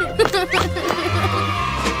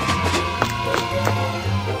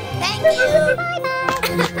 Thank you.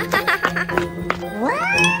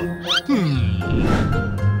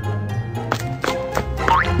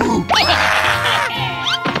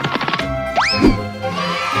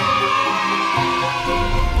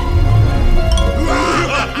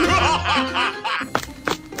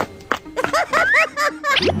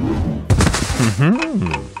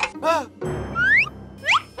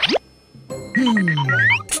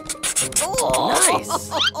 Nice!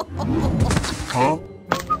 Huh?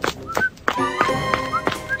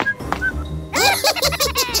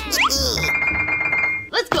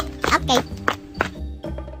 Let's go. Okay.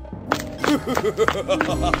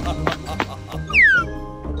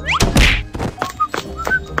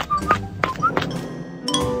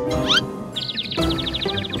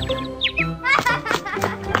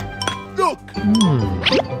 Look!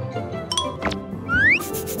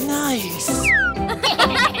 Nice.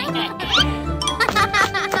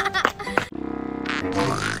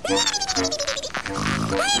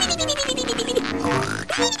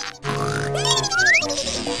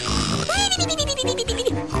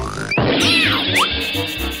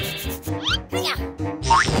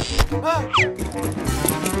 Huh?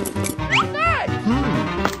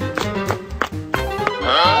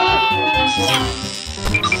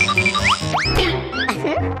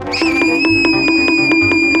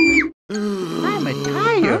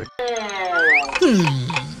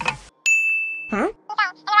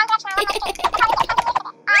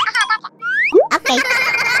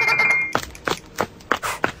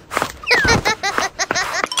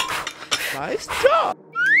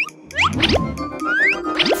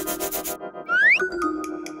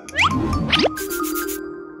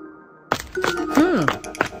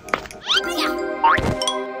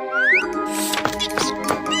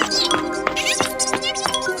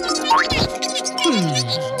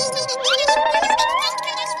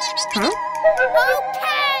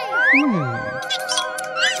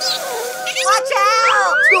 Watch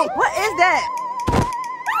out! What is that?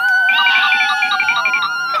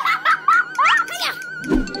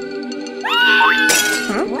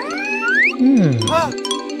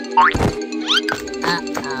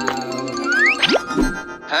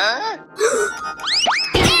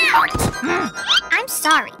 I'm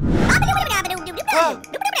sorry.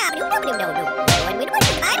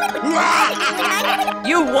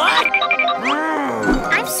 You what?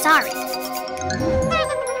 I'm sorry.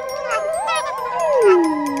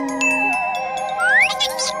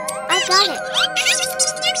 I got it.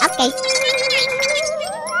 Okay.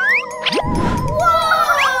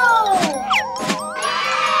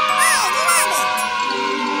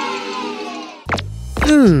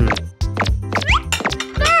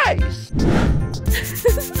 Nice.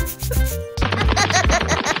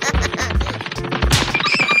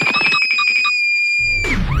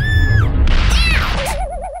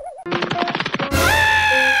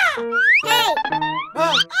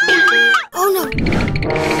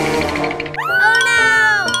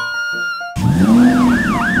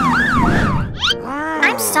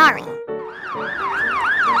 I'm sorry.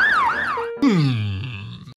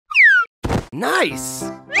 Nice.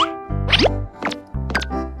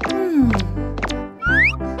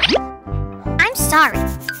 I'm sorry.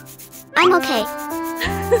 I'm okay.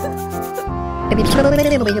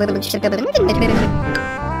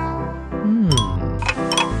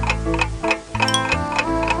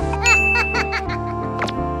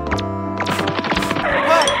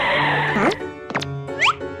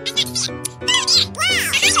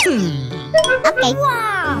 Okay.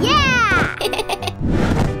 Wow. Yeah.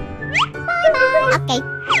 Okay.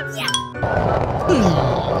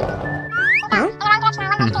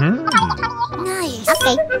 Nice.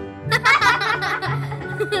 Okay.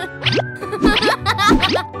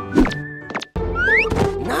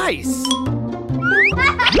 Nice.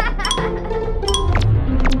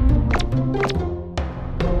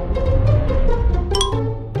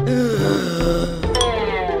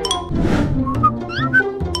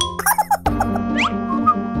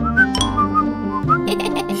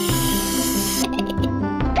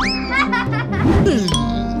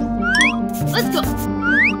 Let's go.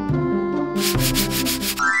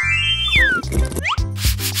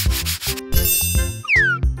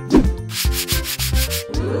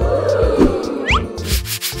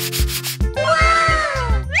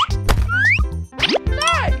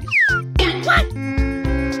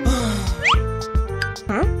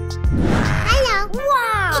 Hello.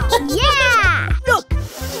 Wow. Yeah.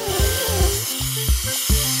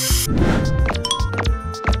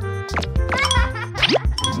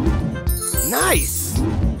 Nice.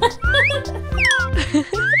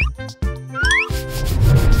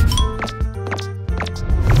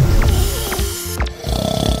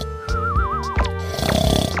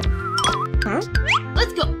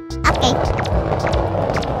 Let's go. Okay.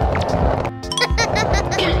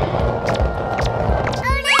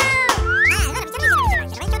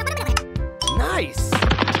 Nice.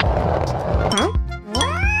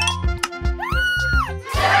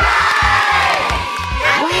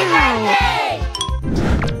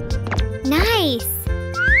 Nice.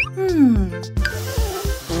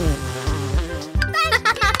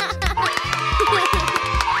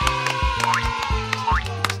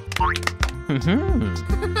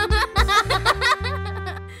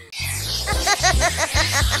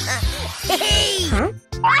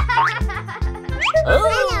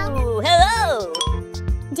 Oh, hello.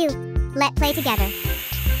 Do. Let's play together.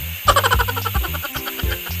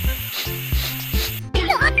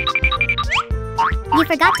 You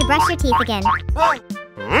forgot to brush your teeth again.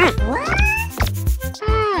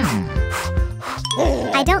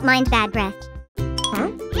 I don't mind bad breath.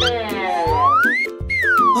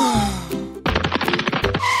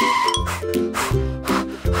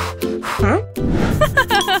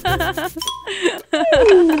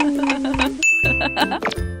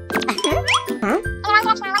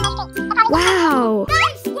 Wow.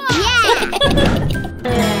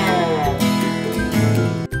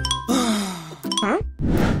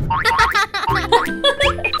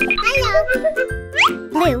 Hello.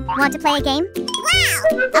 Blue, want to play a game? Wow.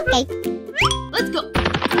 Okay. Let's go.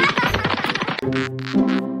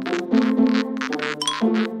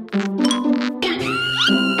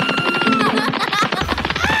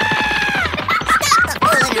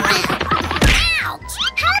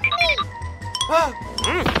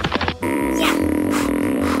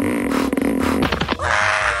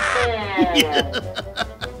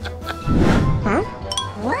 Huh?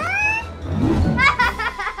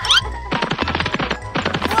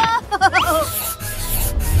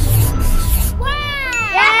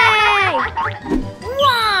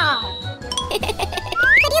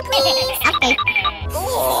 Could you please? Okay.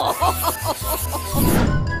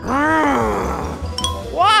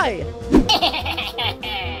 Why?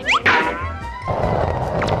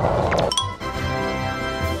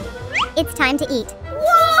 It's time to eat.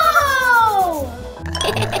 Whoa!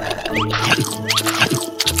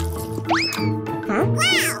 Huh?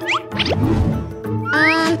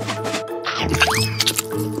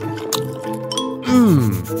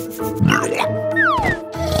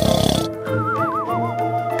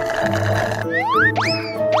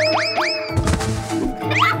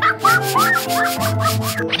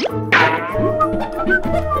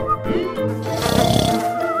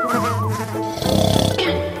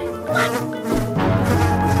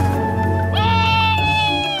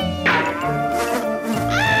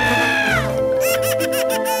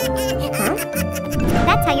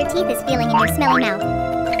 That's how your teeth is feeling in your smelly mouth.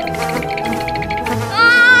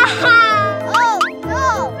 Oh no!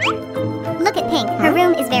 Look at Pink. Her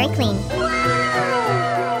room is very clean.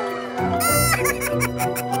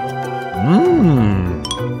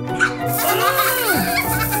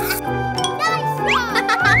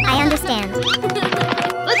 I understand.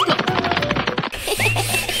 Let's go.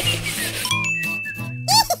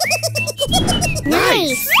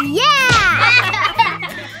 Nice! Yeah!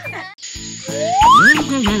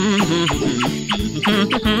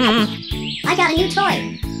 I got a new toy.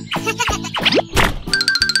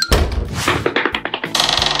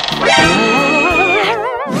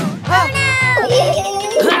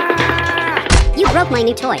 You broke my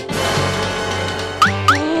new toy.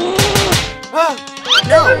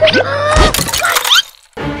 No!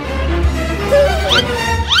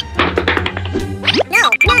 No,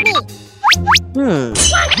 not me.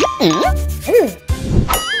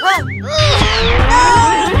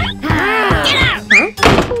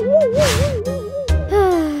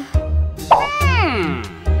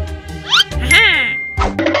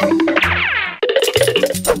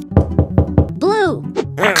 Blue.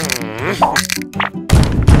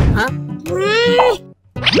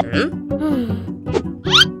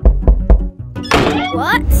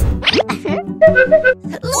 What?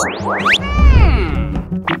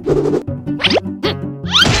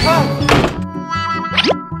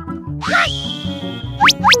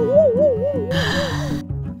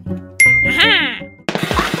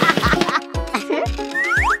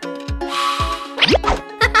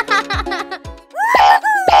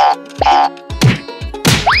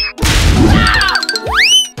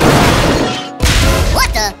 What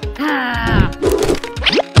the?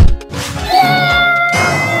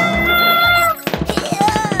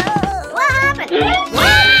 What happened?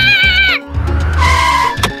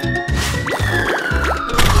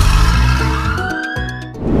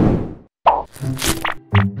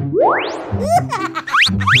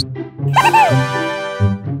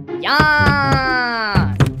 Yeah!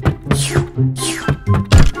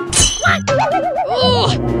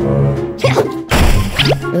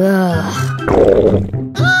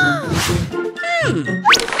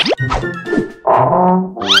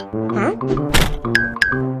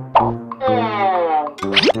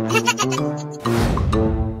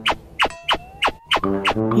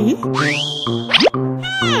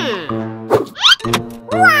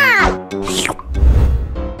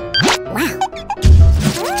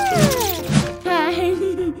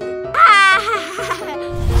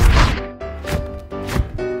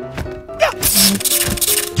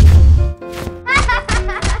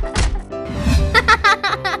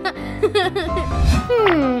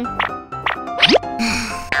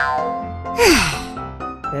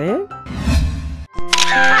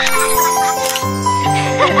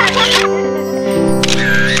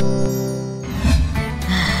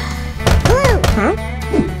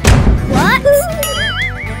 What?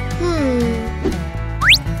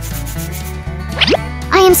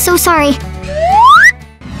 I am so sorry.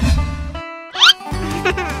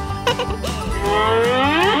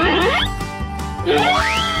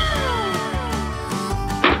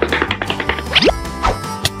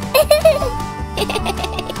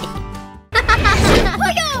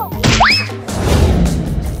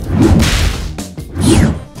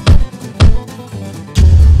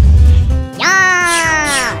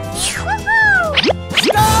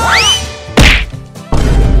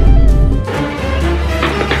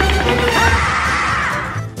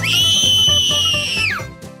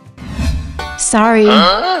 Sorry.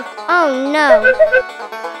 Oh no.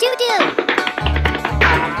 Doo-doo.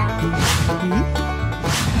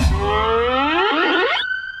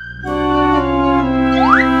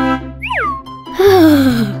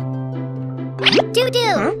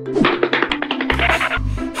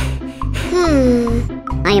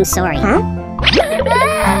 am sorry. Huh?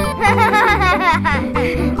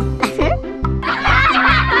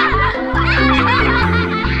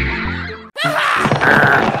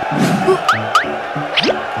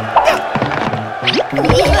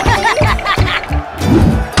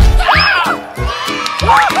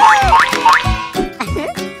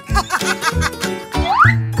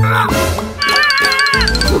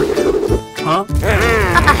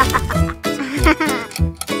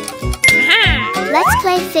 Let's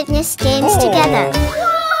play fitness games together.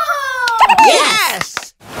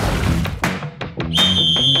 Yes!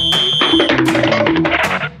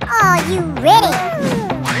 Are you ready?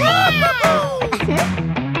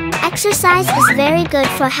 Exercise is very good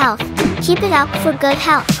for health. Keep it up for good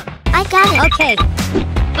health. I got it. Okay.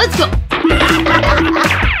 Let's go.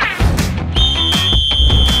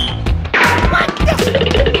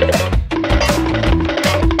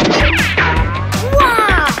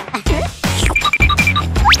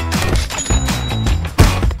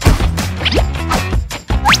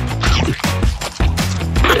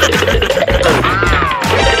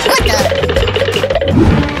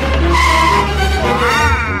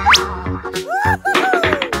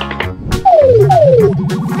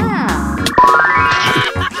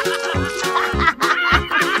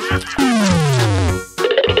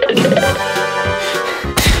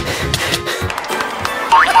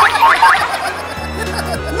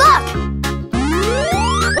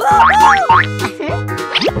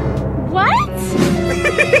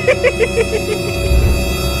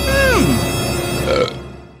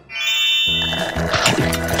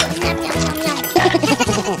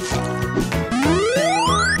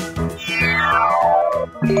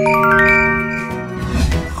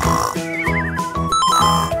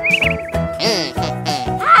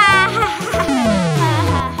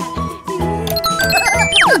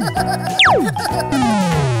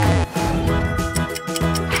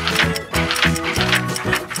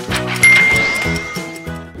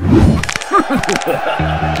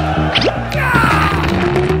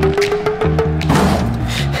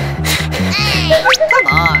 Come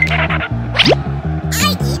on.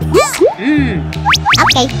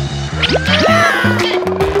 Okay.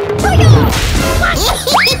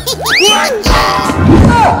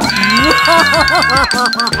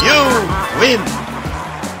 You win.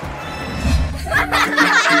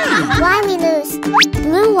 Why we lose?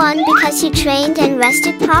 Blue won because he trained and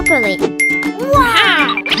rested properly.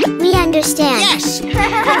 Wow! We understand. Yes!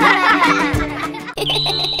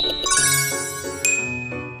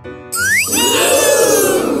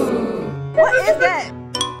 What is that?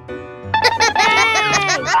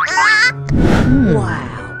 Wow.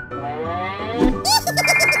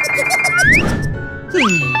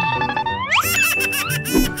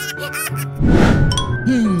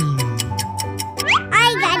 I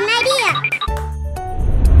got an idea.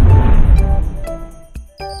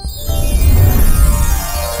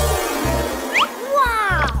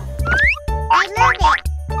 Wow! I love it.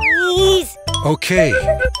 Please. Okay.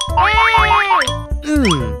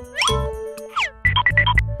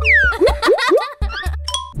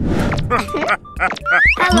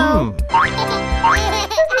 Hello.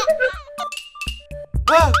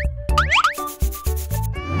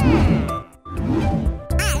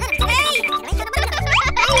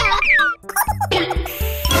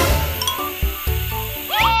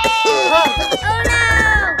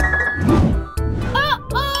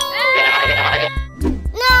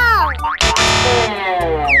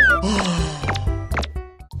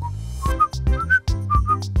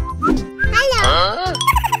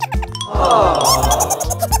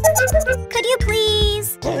 Could you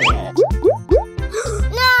please?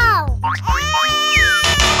 No!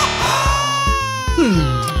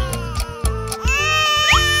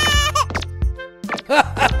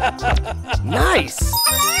 Nice!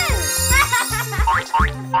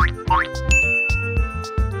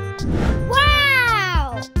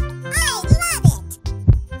 Wow! I love it!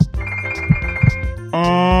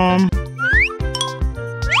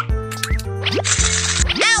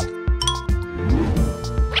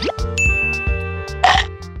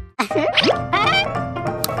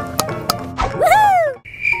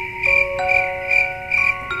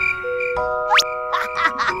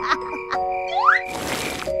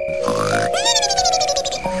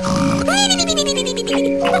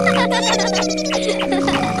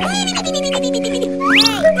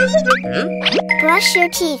 Brush your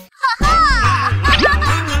teeth.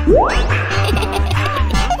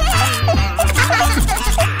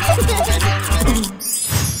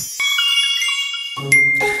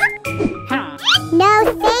 No,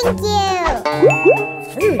 thank you.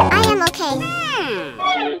 I am okay.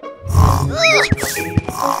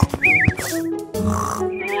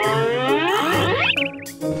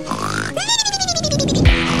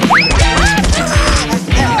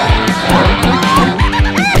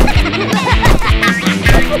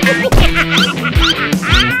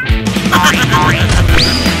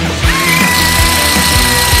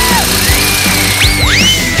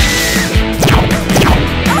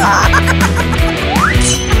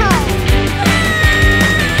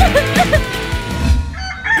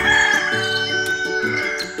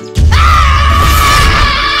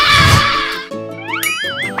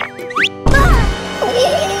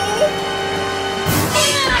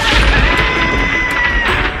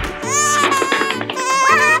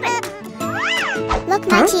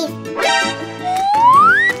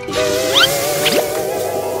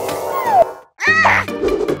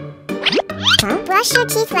 brush your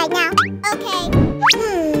teeth right now. Okay.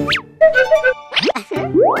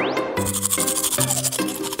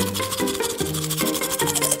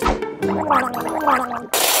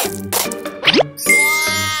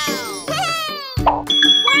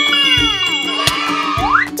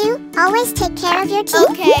 Do always take care of your teeth.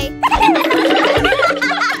 Okay.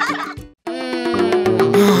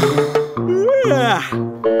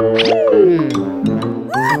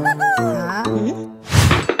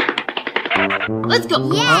 Let's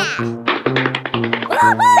go. Yeah.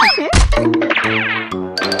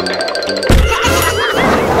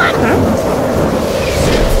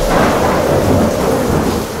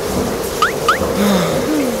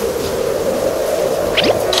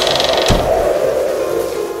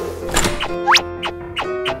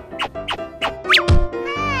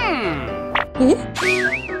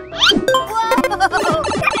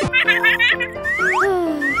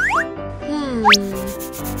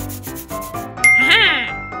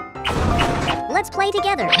 Let's play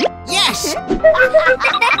together. Yes.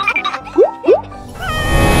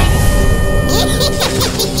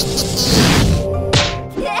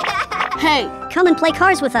 Hey, come and play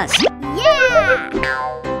cars with us. Yeah!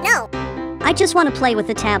 No. I just want to play with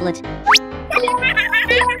the tablet.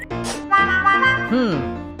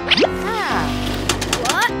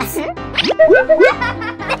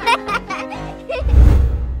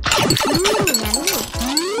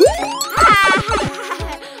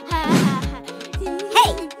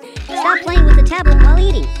 Hey! Stop playing with the tablet while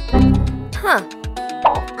eating. Huh.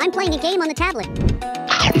 I'm playing a game on the tablet.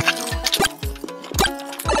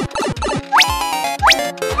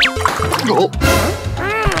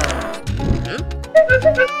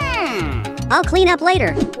 I'll clean up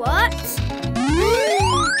later. What?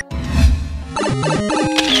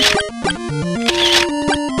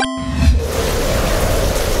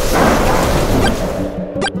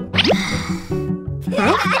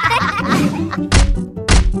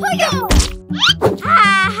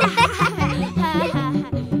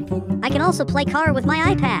 I can also play car with my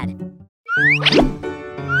iPad.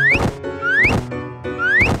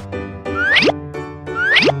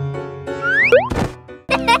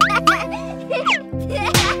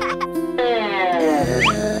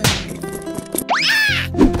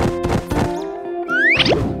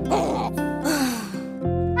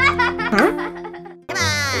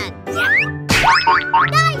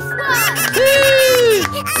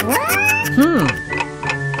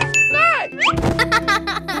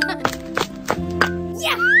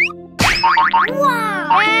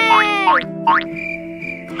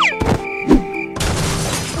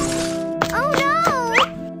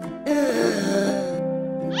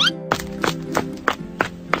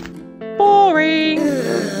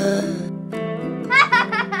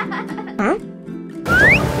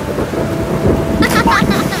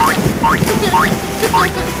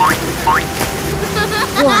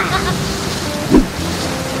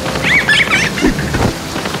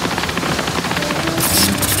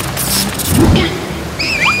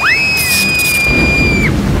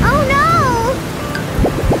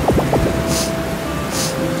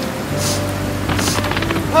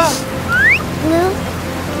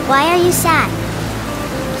 Why are you sad?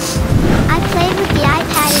 I played with the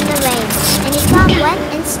iPad in the rain, and it got wet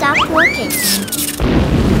and stopped working.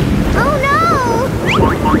 Oh no!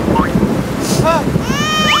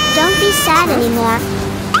 Don't be sad anymore.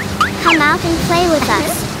 Come out and play with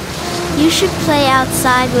us. You should play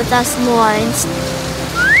outside with us more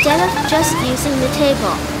instead of just using the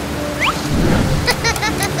table.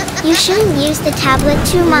 You shouldn't use the tablet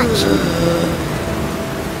too much.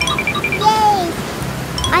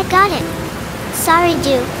 I got it. Sorry,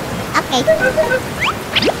 Dew. Okay.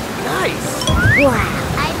 Nice. Wow.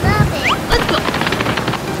 I love it. Let's go.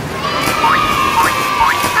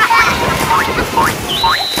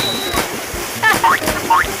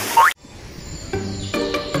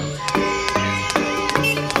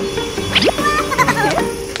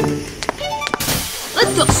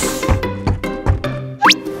 Let's go.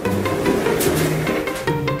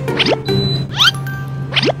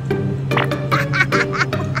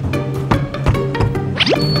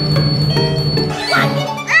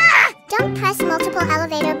 Don't press multiple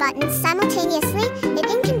elevator buttons simultaneously. It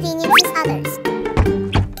inconveniences others.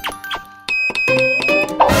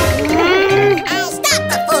 Stop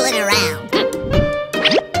the fooling around.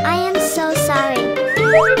 I am so sorry.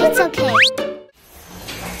 It's okay.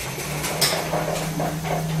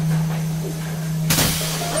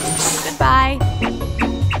 Goodbye.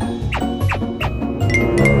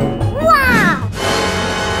 Wow!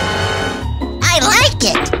 I like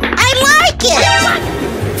it. I like it.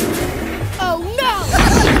 Oh no!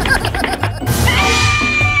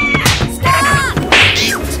 Stop!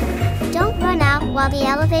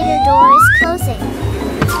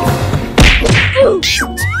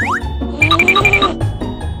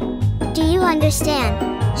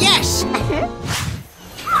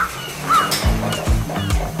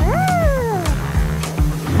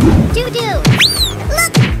 Doo-doo!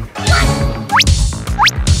 Look!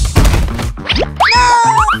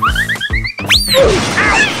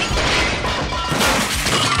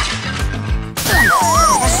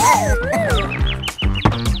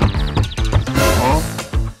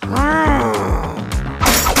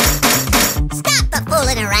 Stop the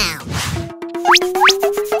fooling around.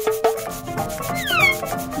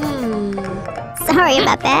 Sorry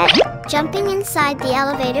about that. Jumping inside the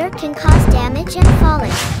elevator can cause damage and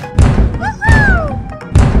falling.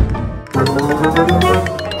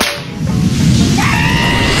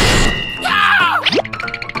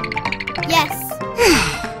 Yes.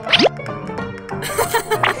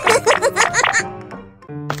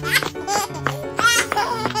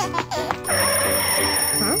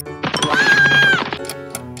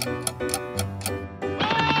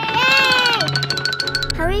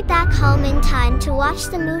 Hurry back home in time to watch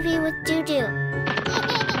the movie with Doo-Doo.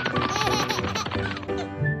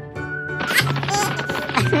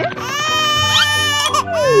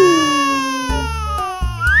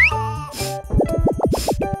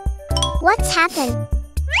 What's happened?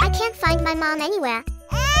 I can't find my mom anywhere.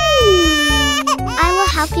 I will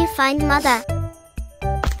help you find Mother.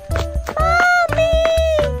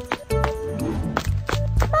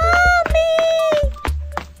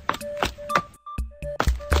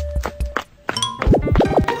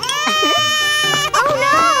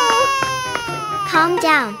 Calm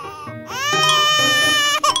down.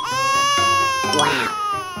 Wow.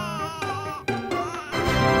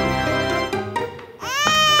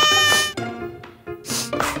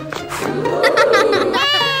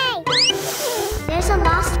 There's a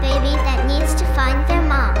lost baby that needs to find their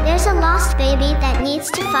mom. There's a lost baby that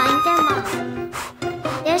needs to find their mom.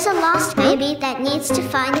 There's a lost baby that needs to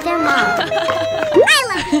find their mom. I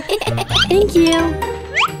love it. Thank you.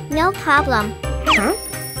 No problem. Huh?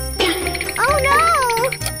 Oh no!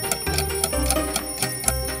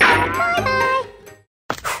 Bye-bye!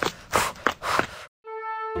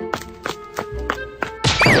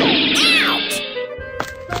 Ouch!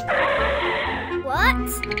 What?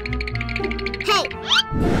 Hey!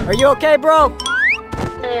 Are you okay, bro?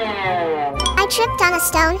 I tripped on a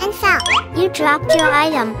stone and fell. You dropped your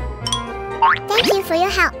item. Thank you for your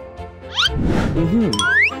help.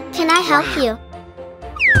 Can I help you?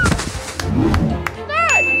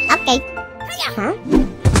 Okay. Huh?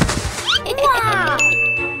 Wow.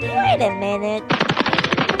 Wait a minute.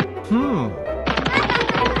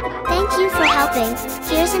 Thank you for helping.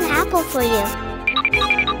 Here's an apple for you.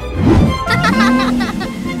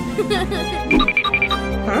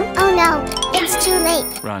 Oh no, it's too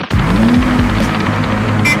late. Run.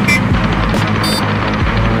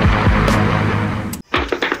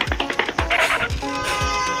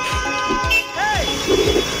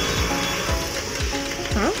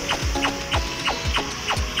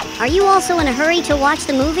 Are you also in a hurry to watch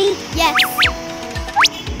the movie? Yes.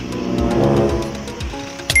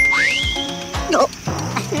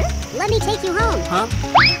 Let me take you home. Huh?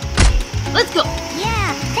 Let's go.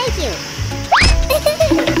 Yeah, thank you.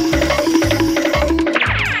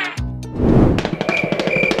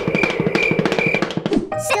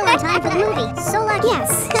 Still in time for the movie. So lucky.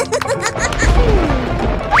 Yes.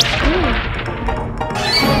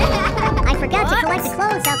 I forgot to collect the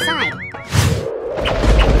clothes outside.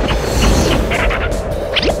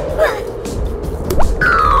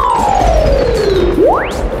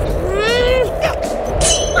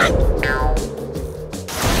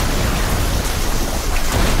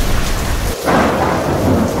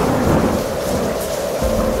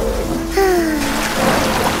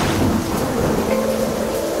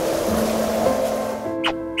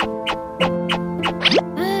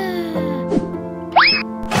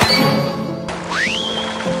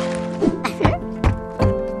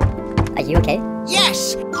 Are you okay?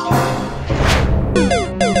 Yes.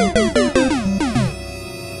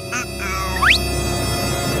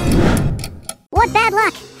 What bad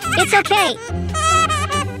luck? It's okay.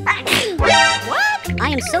 What? I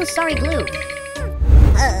am so sorry, Blue.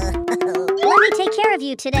 Let me take care of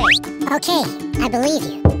you today. Okay, I believe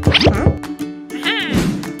you.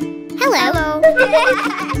 Hello.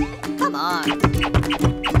 Come on.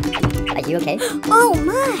 Are you okay? Oh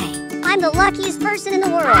my! I'm the luckiest person in the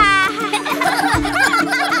world.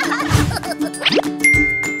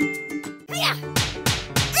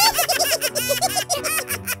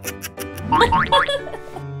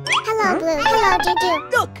 Hello, Blue. Hello, Doo-Doo.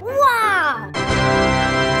 Look. Wow.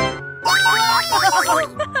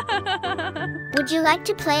 Would you like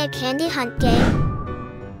to play a candy hunt game?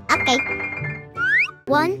 Okay.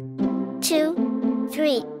 1, 2,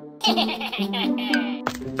 3.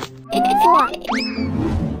 4.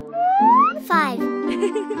 5.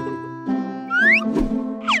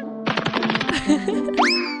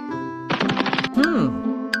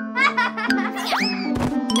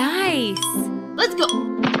 Nice. Let's go.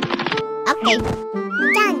 Okay.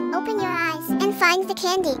 Done. Open your eyes and find the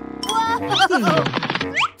candy. I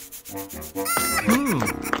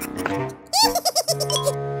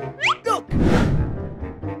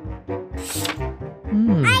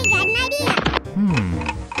got an idea.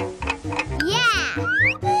 Yeah.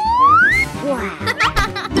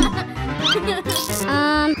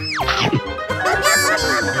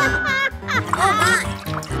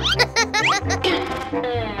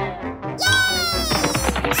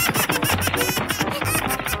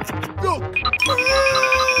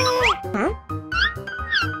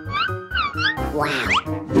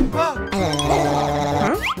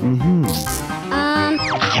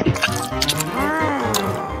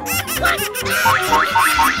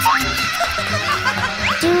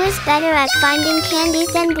 Blue is better at finding candy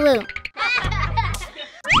than Blue.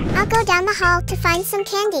 I'll go down the hall to find some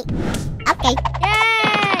candy. Okay.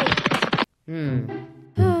 Yay!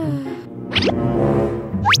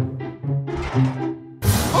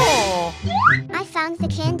 I found the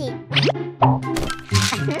candy.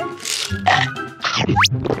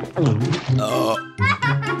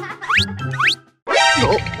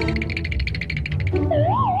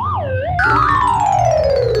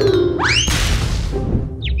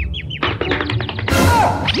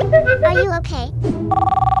 Are you okay?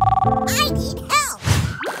 I need help!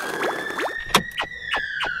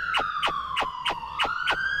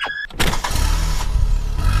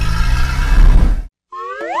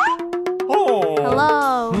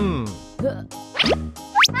 Hello.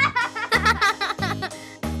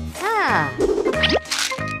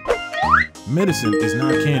 Medicine is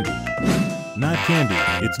not candy. Not candy,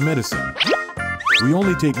 it's medicine. We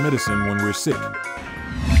only take medicine when we're sick.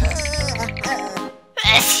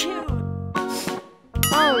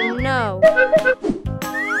 Oh no.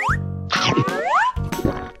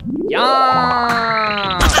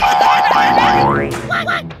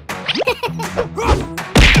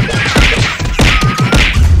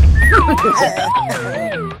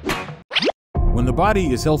 When the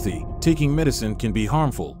body is healthy, taking medicine can be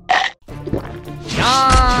harmful.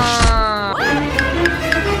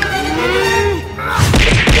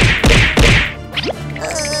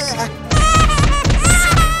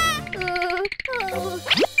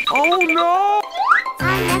 Oh no!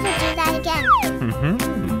 I'll never do that again.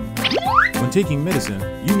 When taking medicine,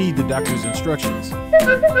 you need the doctor's instructions.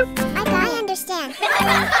 I understand.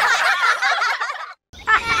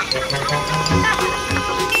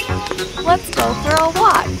 Let's go for a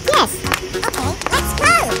walk. Yes. Okay, let's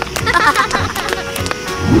go.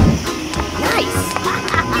 Nice.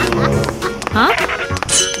 Huh?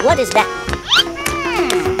 What is that?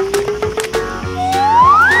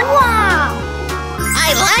 Wow!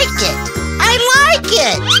 I like it! I like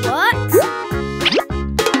it! What?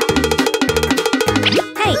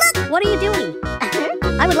 Hey, what are you doing?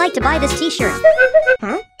 I would like to buy this t-shirt.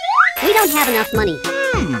 Huh? We don't have enough money.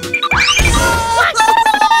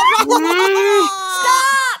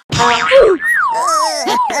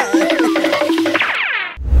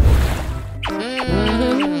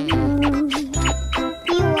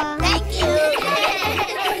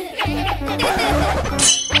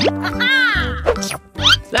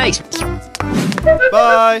 Nice.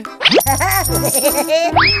 Bye.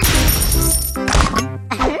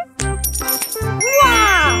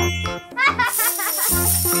 Wow!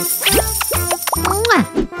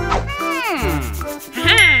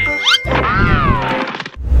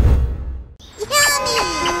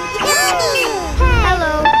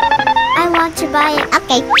 Hello. I want to buy it.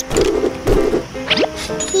 Okay.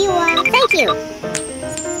 Here you are. Thank you.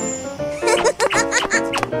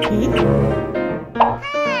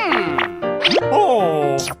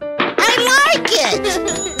 Oh. I like it!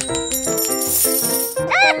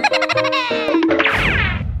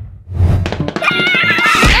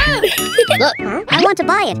 Look, I want to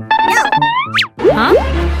buy it. No. Huh?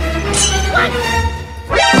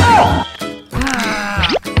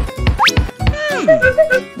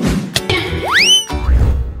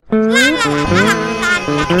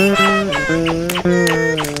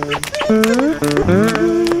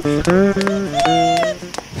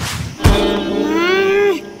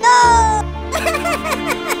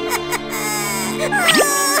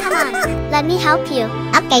 Come on, let me help you.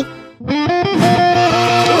 Okay.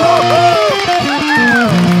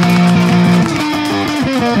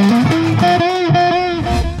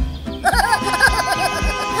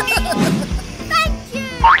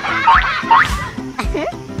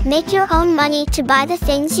 Make your own money to buy the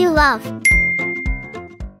things you love.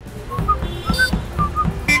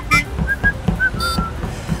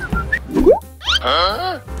 Do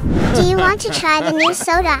you want to try the new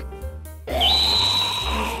soda?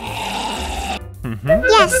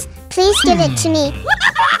 Yes, please give it to me.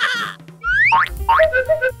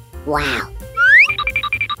 Wow.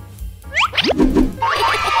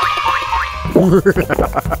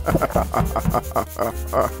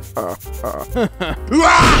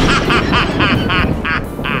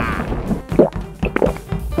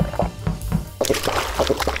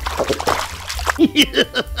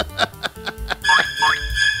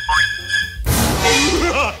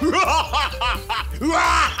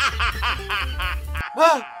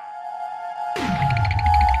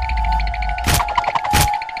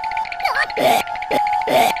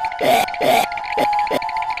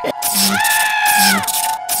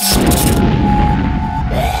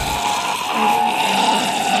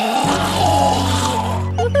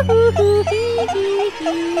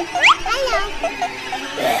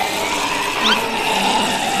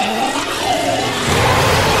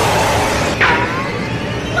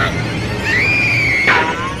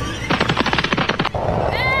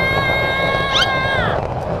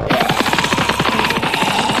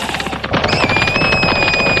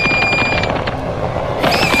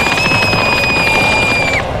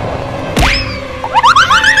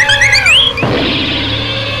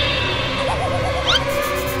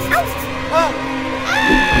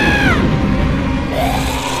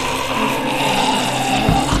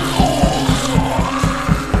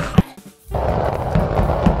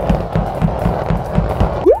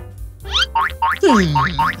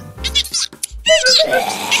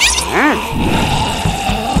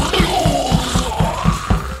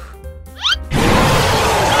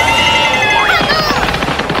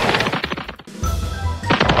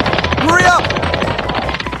 Hurry up!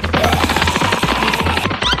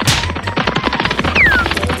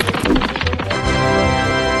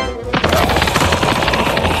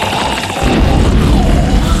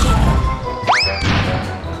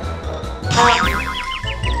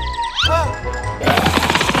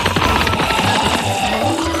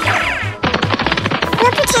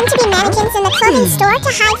 We'll pretend to be mannequins in the clothing store to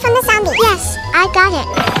hide from the zombie. Yes, I got it.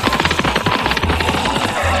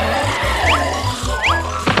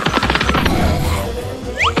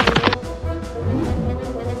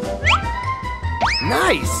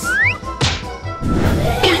 Nice!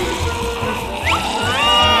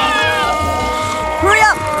 Hurry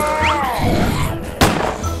up!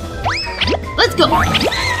 Let's go.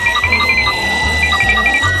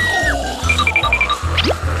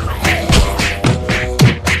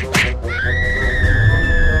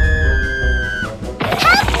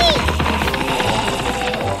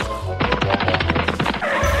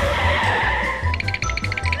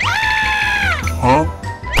 Huh?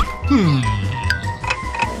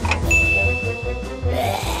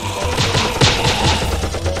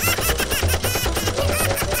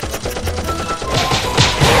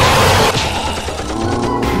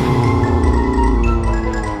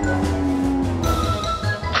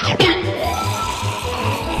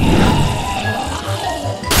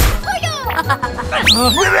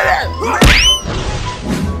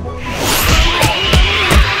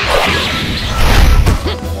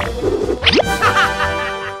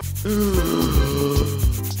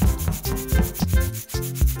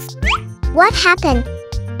 What happened?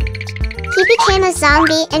 He became a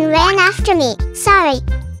zombie and ran after me. Sorry.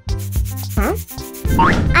 Huh?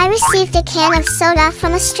 I received a can of soda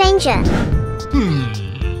from a stranger.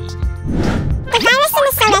 The virus in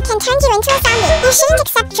the soda can turn you into a zombie. You shouldn't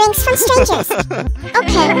accept drinks from strangers.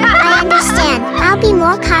 Okay, I understand. I'll be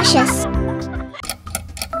more cautious.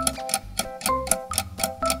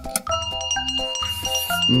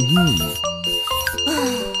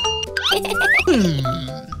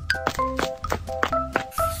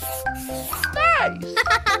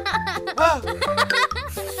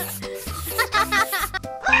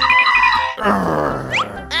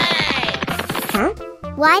 Huh?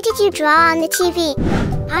 Why did you draw on the TV?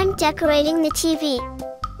 I'm decorating the TV.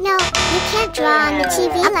 No, you can't draw on the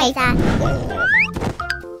TV like that.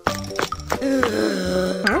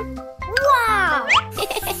 Huh? Wow!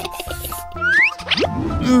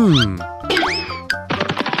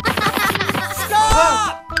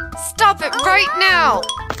 Stop it right now!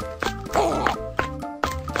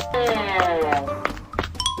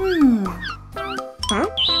 Huh?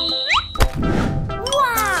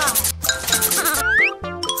 Wow!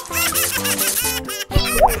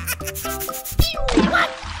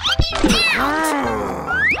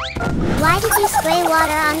 Why did you spray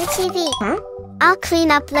water on the TV? Huh? I'll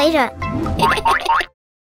clean up later.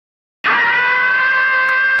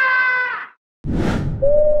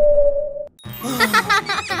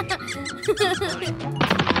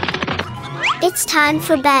 It's time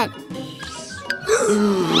for bed.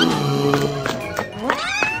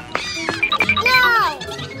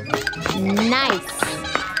 Nice.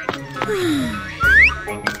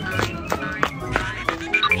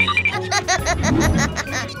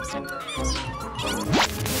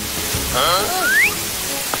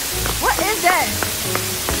 What is that?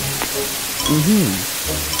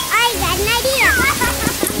 I got an idea.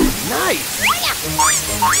 Nice.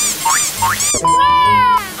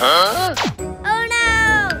 Huh? Oh no!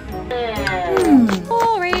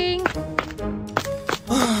 Boring.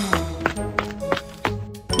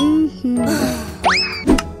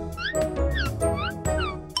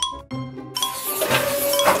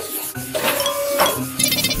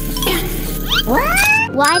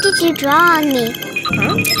 Why did you draw on me?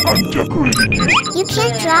 I'm decorating you. You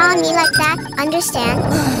can't draw on me like that, understand?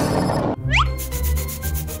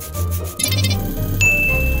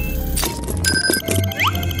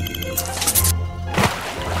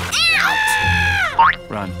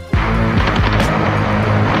 Run.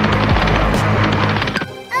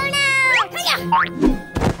 Oh no!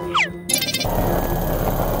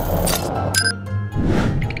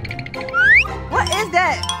 What is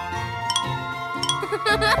that?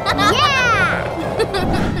 Oh no!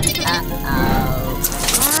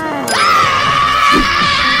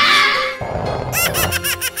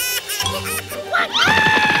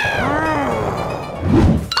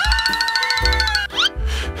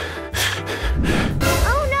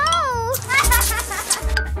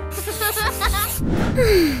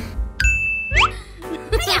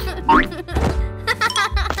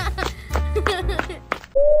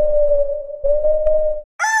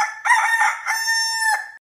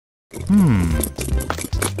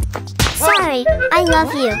 Sorry, I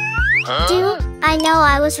love you. I know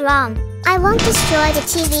I was wrong. I won't destroy the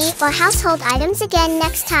TV or household items again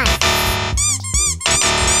next time.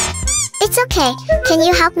 It's okay. Can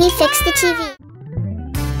you help me fix the TV?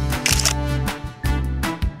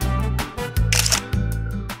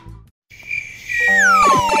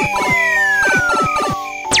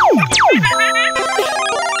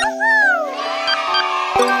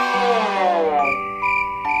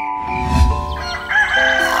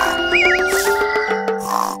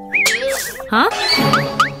 Huh?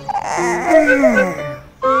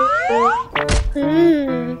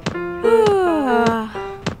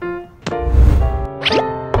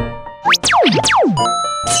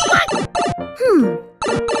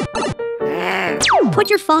 Put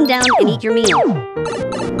your phone down and eat your meal.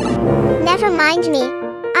 Never mind me.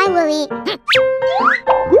 I will eat.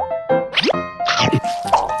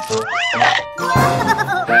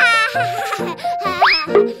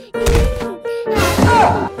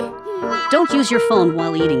 Don't use your phone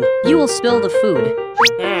while eating. You will spill the food.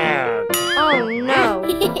 Oh no.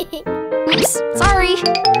 Oops, sorry.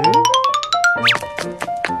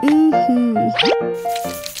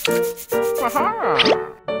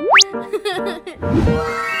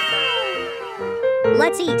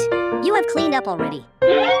 Let's eat. You have cleaned up already.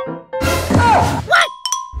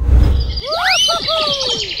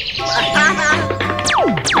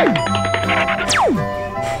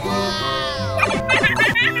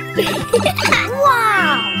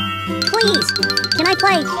 Wow! Please, can I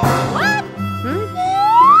play? What?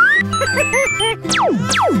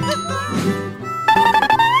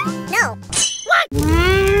 No. What?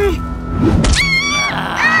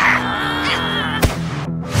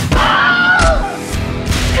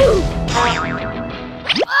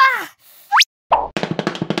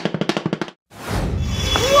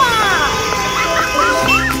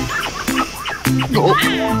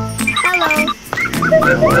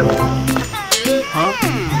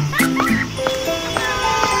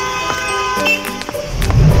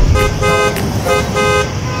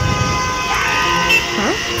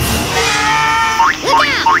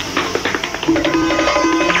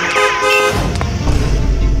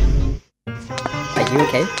 Are you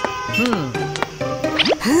okay?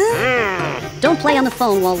 Don't play on the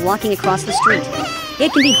phone while walking across the street.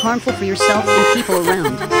 It can be harmful for yourself and people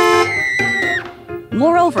around.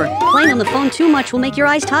 Moreover, playing on the phone too much will make your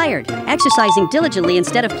eyes tired. Exercising diligently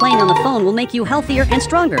instead of playing on the phone will make you healthier and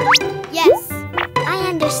stronger.